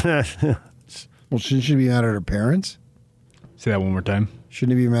playing. Well, shouldn't she be mad at her parents? Say that one more time.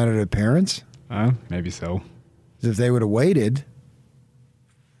 Shouldn't he be mad at her parents? Maybe so. If they would have waited,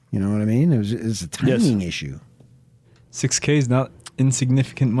 you know what I mean? It's a timing issue. $6,000 is not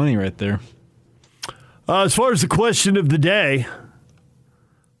insignificant money right there. As far as the question of the day,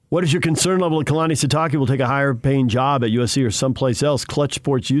 what is your concern level that Kalani Sitake will take a higher-paying job at USC or someplace else? Clutch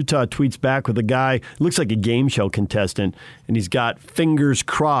Sports Utah tweets back with a guy, looks like a game show contestant, and he's got fingers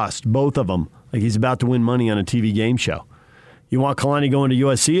crossed, both of them, like he's about to win money on a TV game show. You want Kalani going to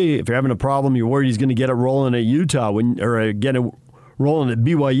USC? If you're having a problem, you're worried he's going to get it rolling at Utah or get it rolling at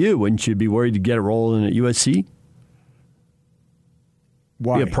BYU. Wouldn't you be worried to get it rolling at USC?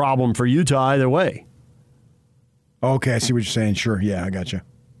 Why? Be a problem for Utah either way. Okay, I see what you're saying. Sure, yeah, I got you.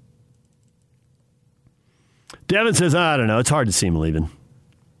 Devin says, I don't know. It's hard to see him leaving.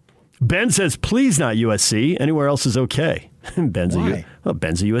 Ben says, please not USC. Anywhere else is okay. Ben's a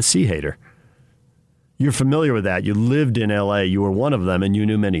USC hater. You're familiar with that. You lived in L.A. You were one of them, and you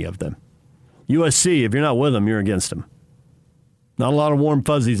knew many of them. USC, if you're not with them, you're against them. Not a lot of warm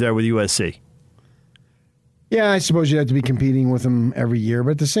fuzzies there with USC. Yeah, I suppose you have to be competing with them every year,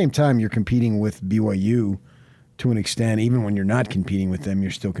 but at the same time, you're competing with BYU to an extent. Even when you're not competing with them,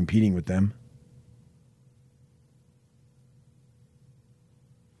 you're still competing with them.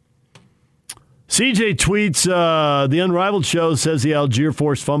 CJ tweets, the Unrivaled Show says the Algier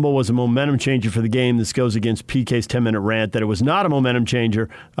forced fumble was a momentum changer for the game. This goes against PK's 10-minute rant that it was not a momentum changer.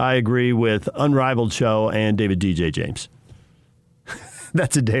 I agree with Unrivaled Show and David DJ James.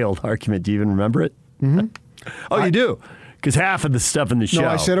 That's a day-old argument. Do you even remember it? Mm-hmm. You do? Because half of the stuff in the show. No,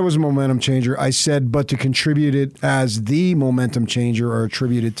 I said it was a momentum changer. I said, but to contribute it as the momentum changer or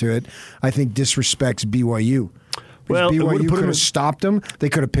attribute it to it, I think disrespects BYU. Well, BYU could have stopped them. They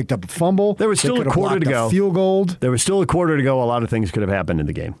could have picked up a fumble. There was still a quarter to go. Field goal. There was still a quarter to go. A lot of things could have happened in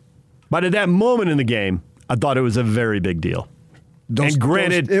the game. But at that moment in the game, I thought it was a very big deal.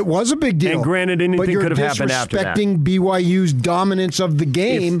 it was a big deal. And granted, anything could have happened after that. You're disrespecting BYU's dominance of the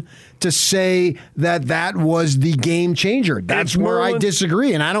game to say that was the game changer. That's where I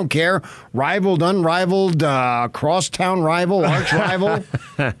disagree, and I don't care. Rivaled, unrivaled, crosstown rival, arch rival.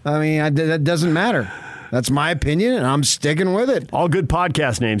 I mean, that doesn't matter. That's my opinion, and I'm sticking with it. All good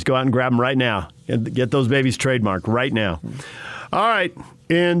podcast names. Go out and grab them right now. Get those babies trademarked right now. All right.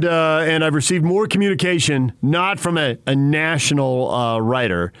 And I've received more communication, not from a national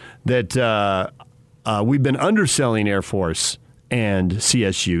writer, that we've been underselling Air Force and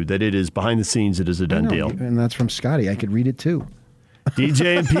CSU, that it is behind the scenes, it is a done deal. And that's from Scotty. I could read it too.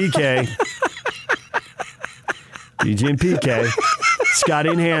 DJ and PK. DJ and PK. Scotty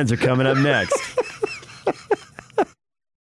and Hans are coming up next.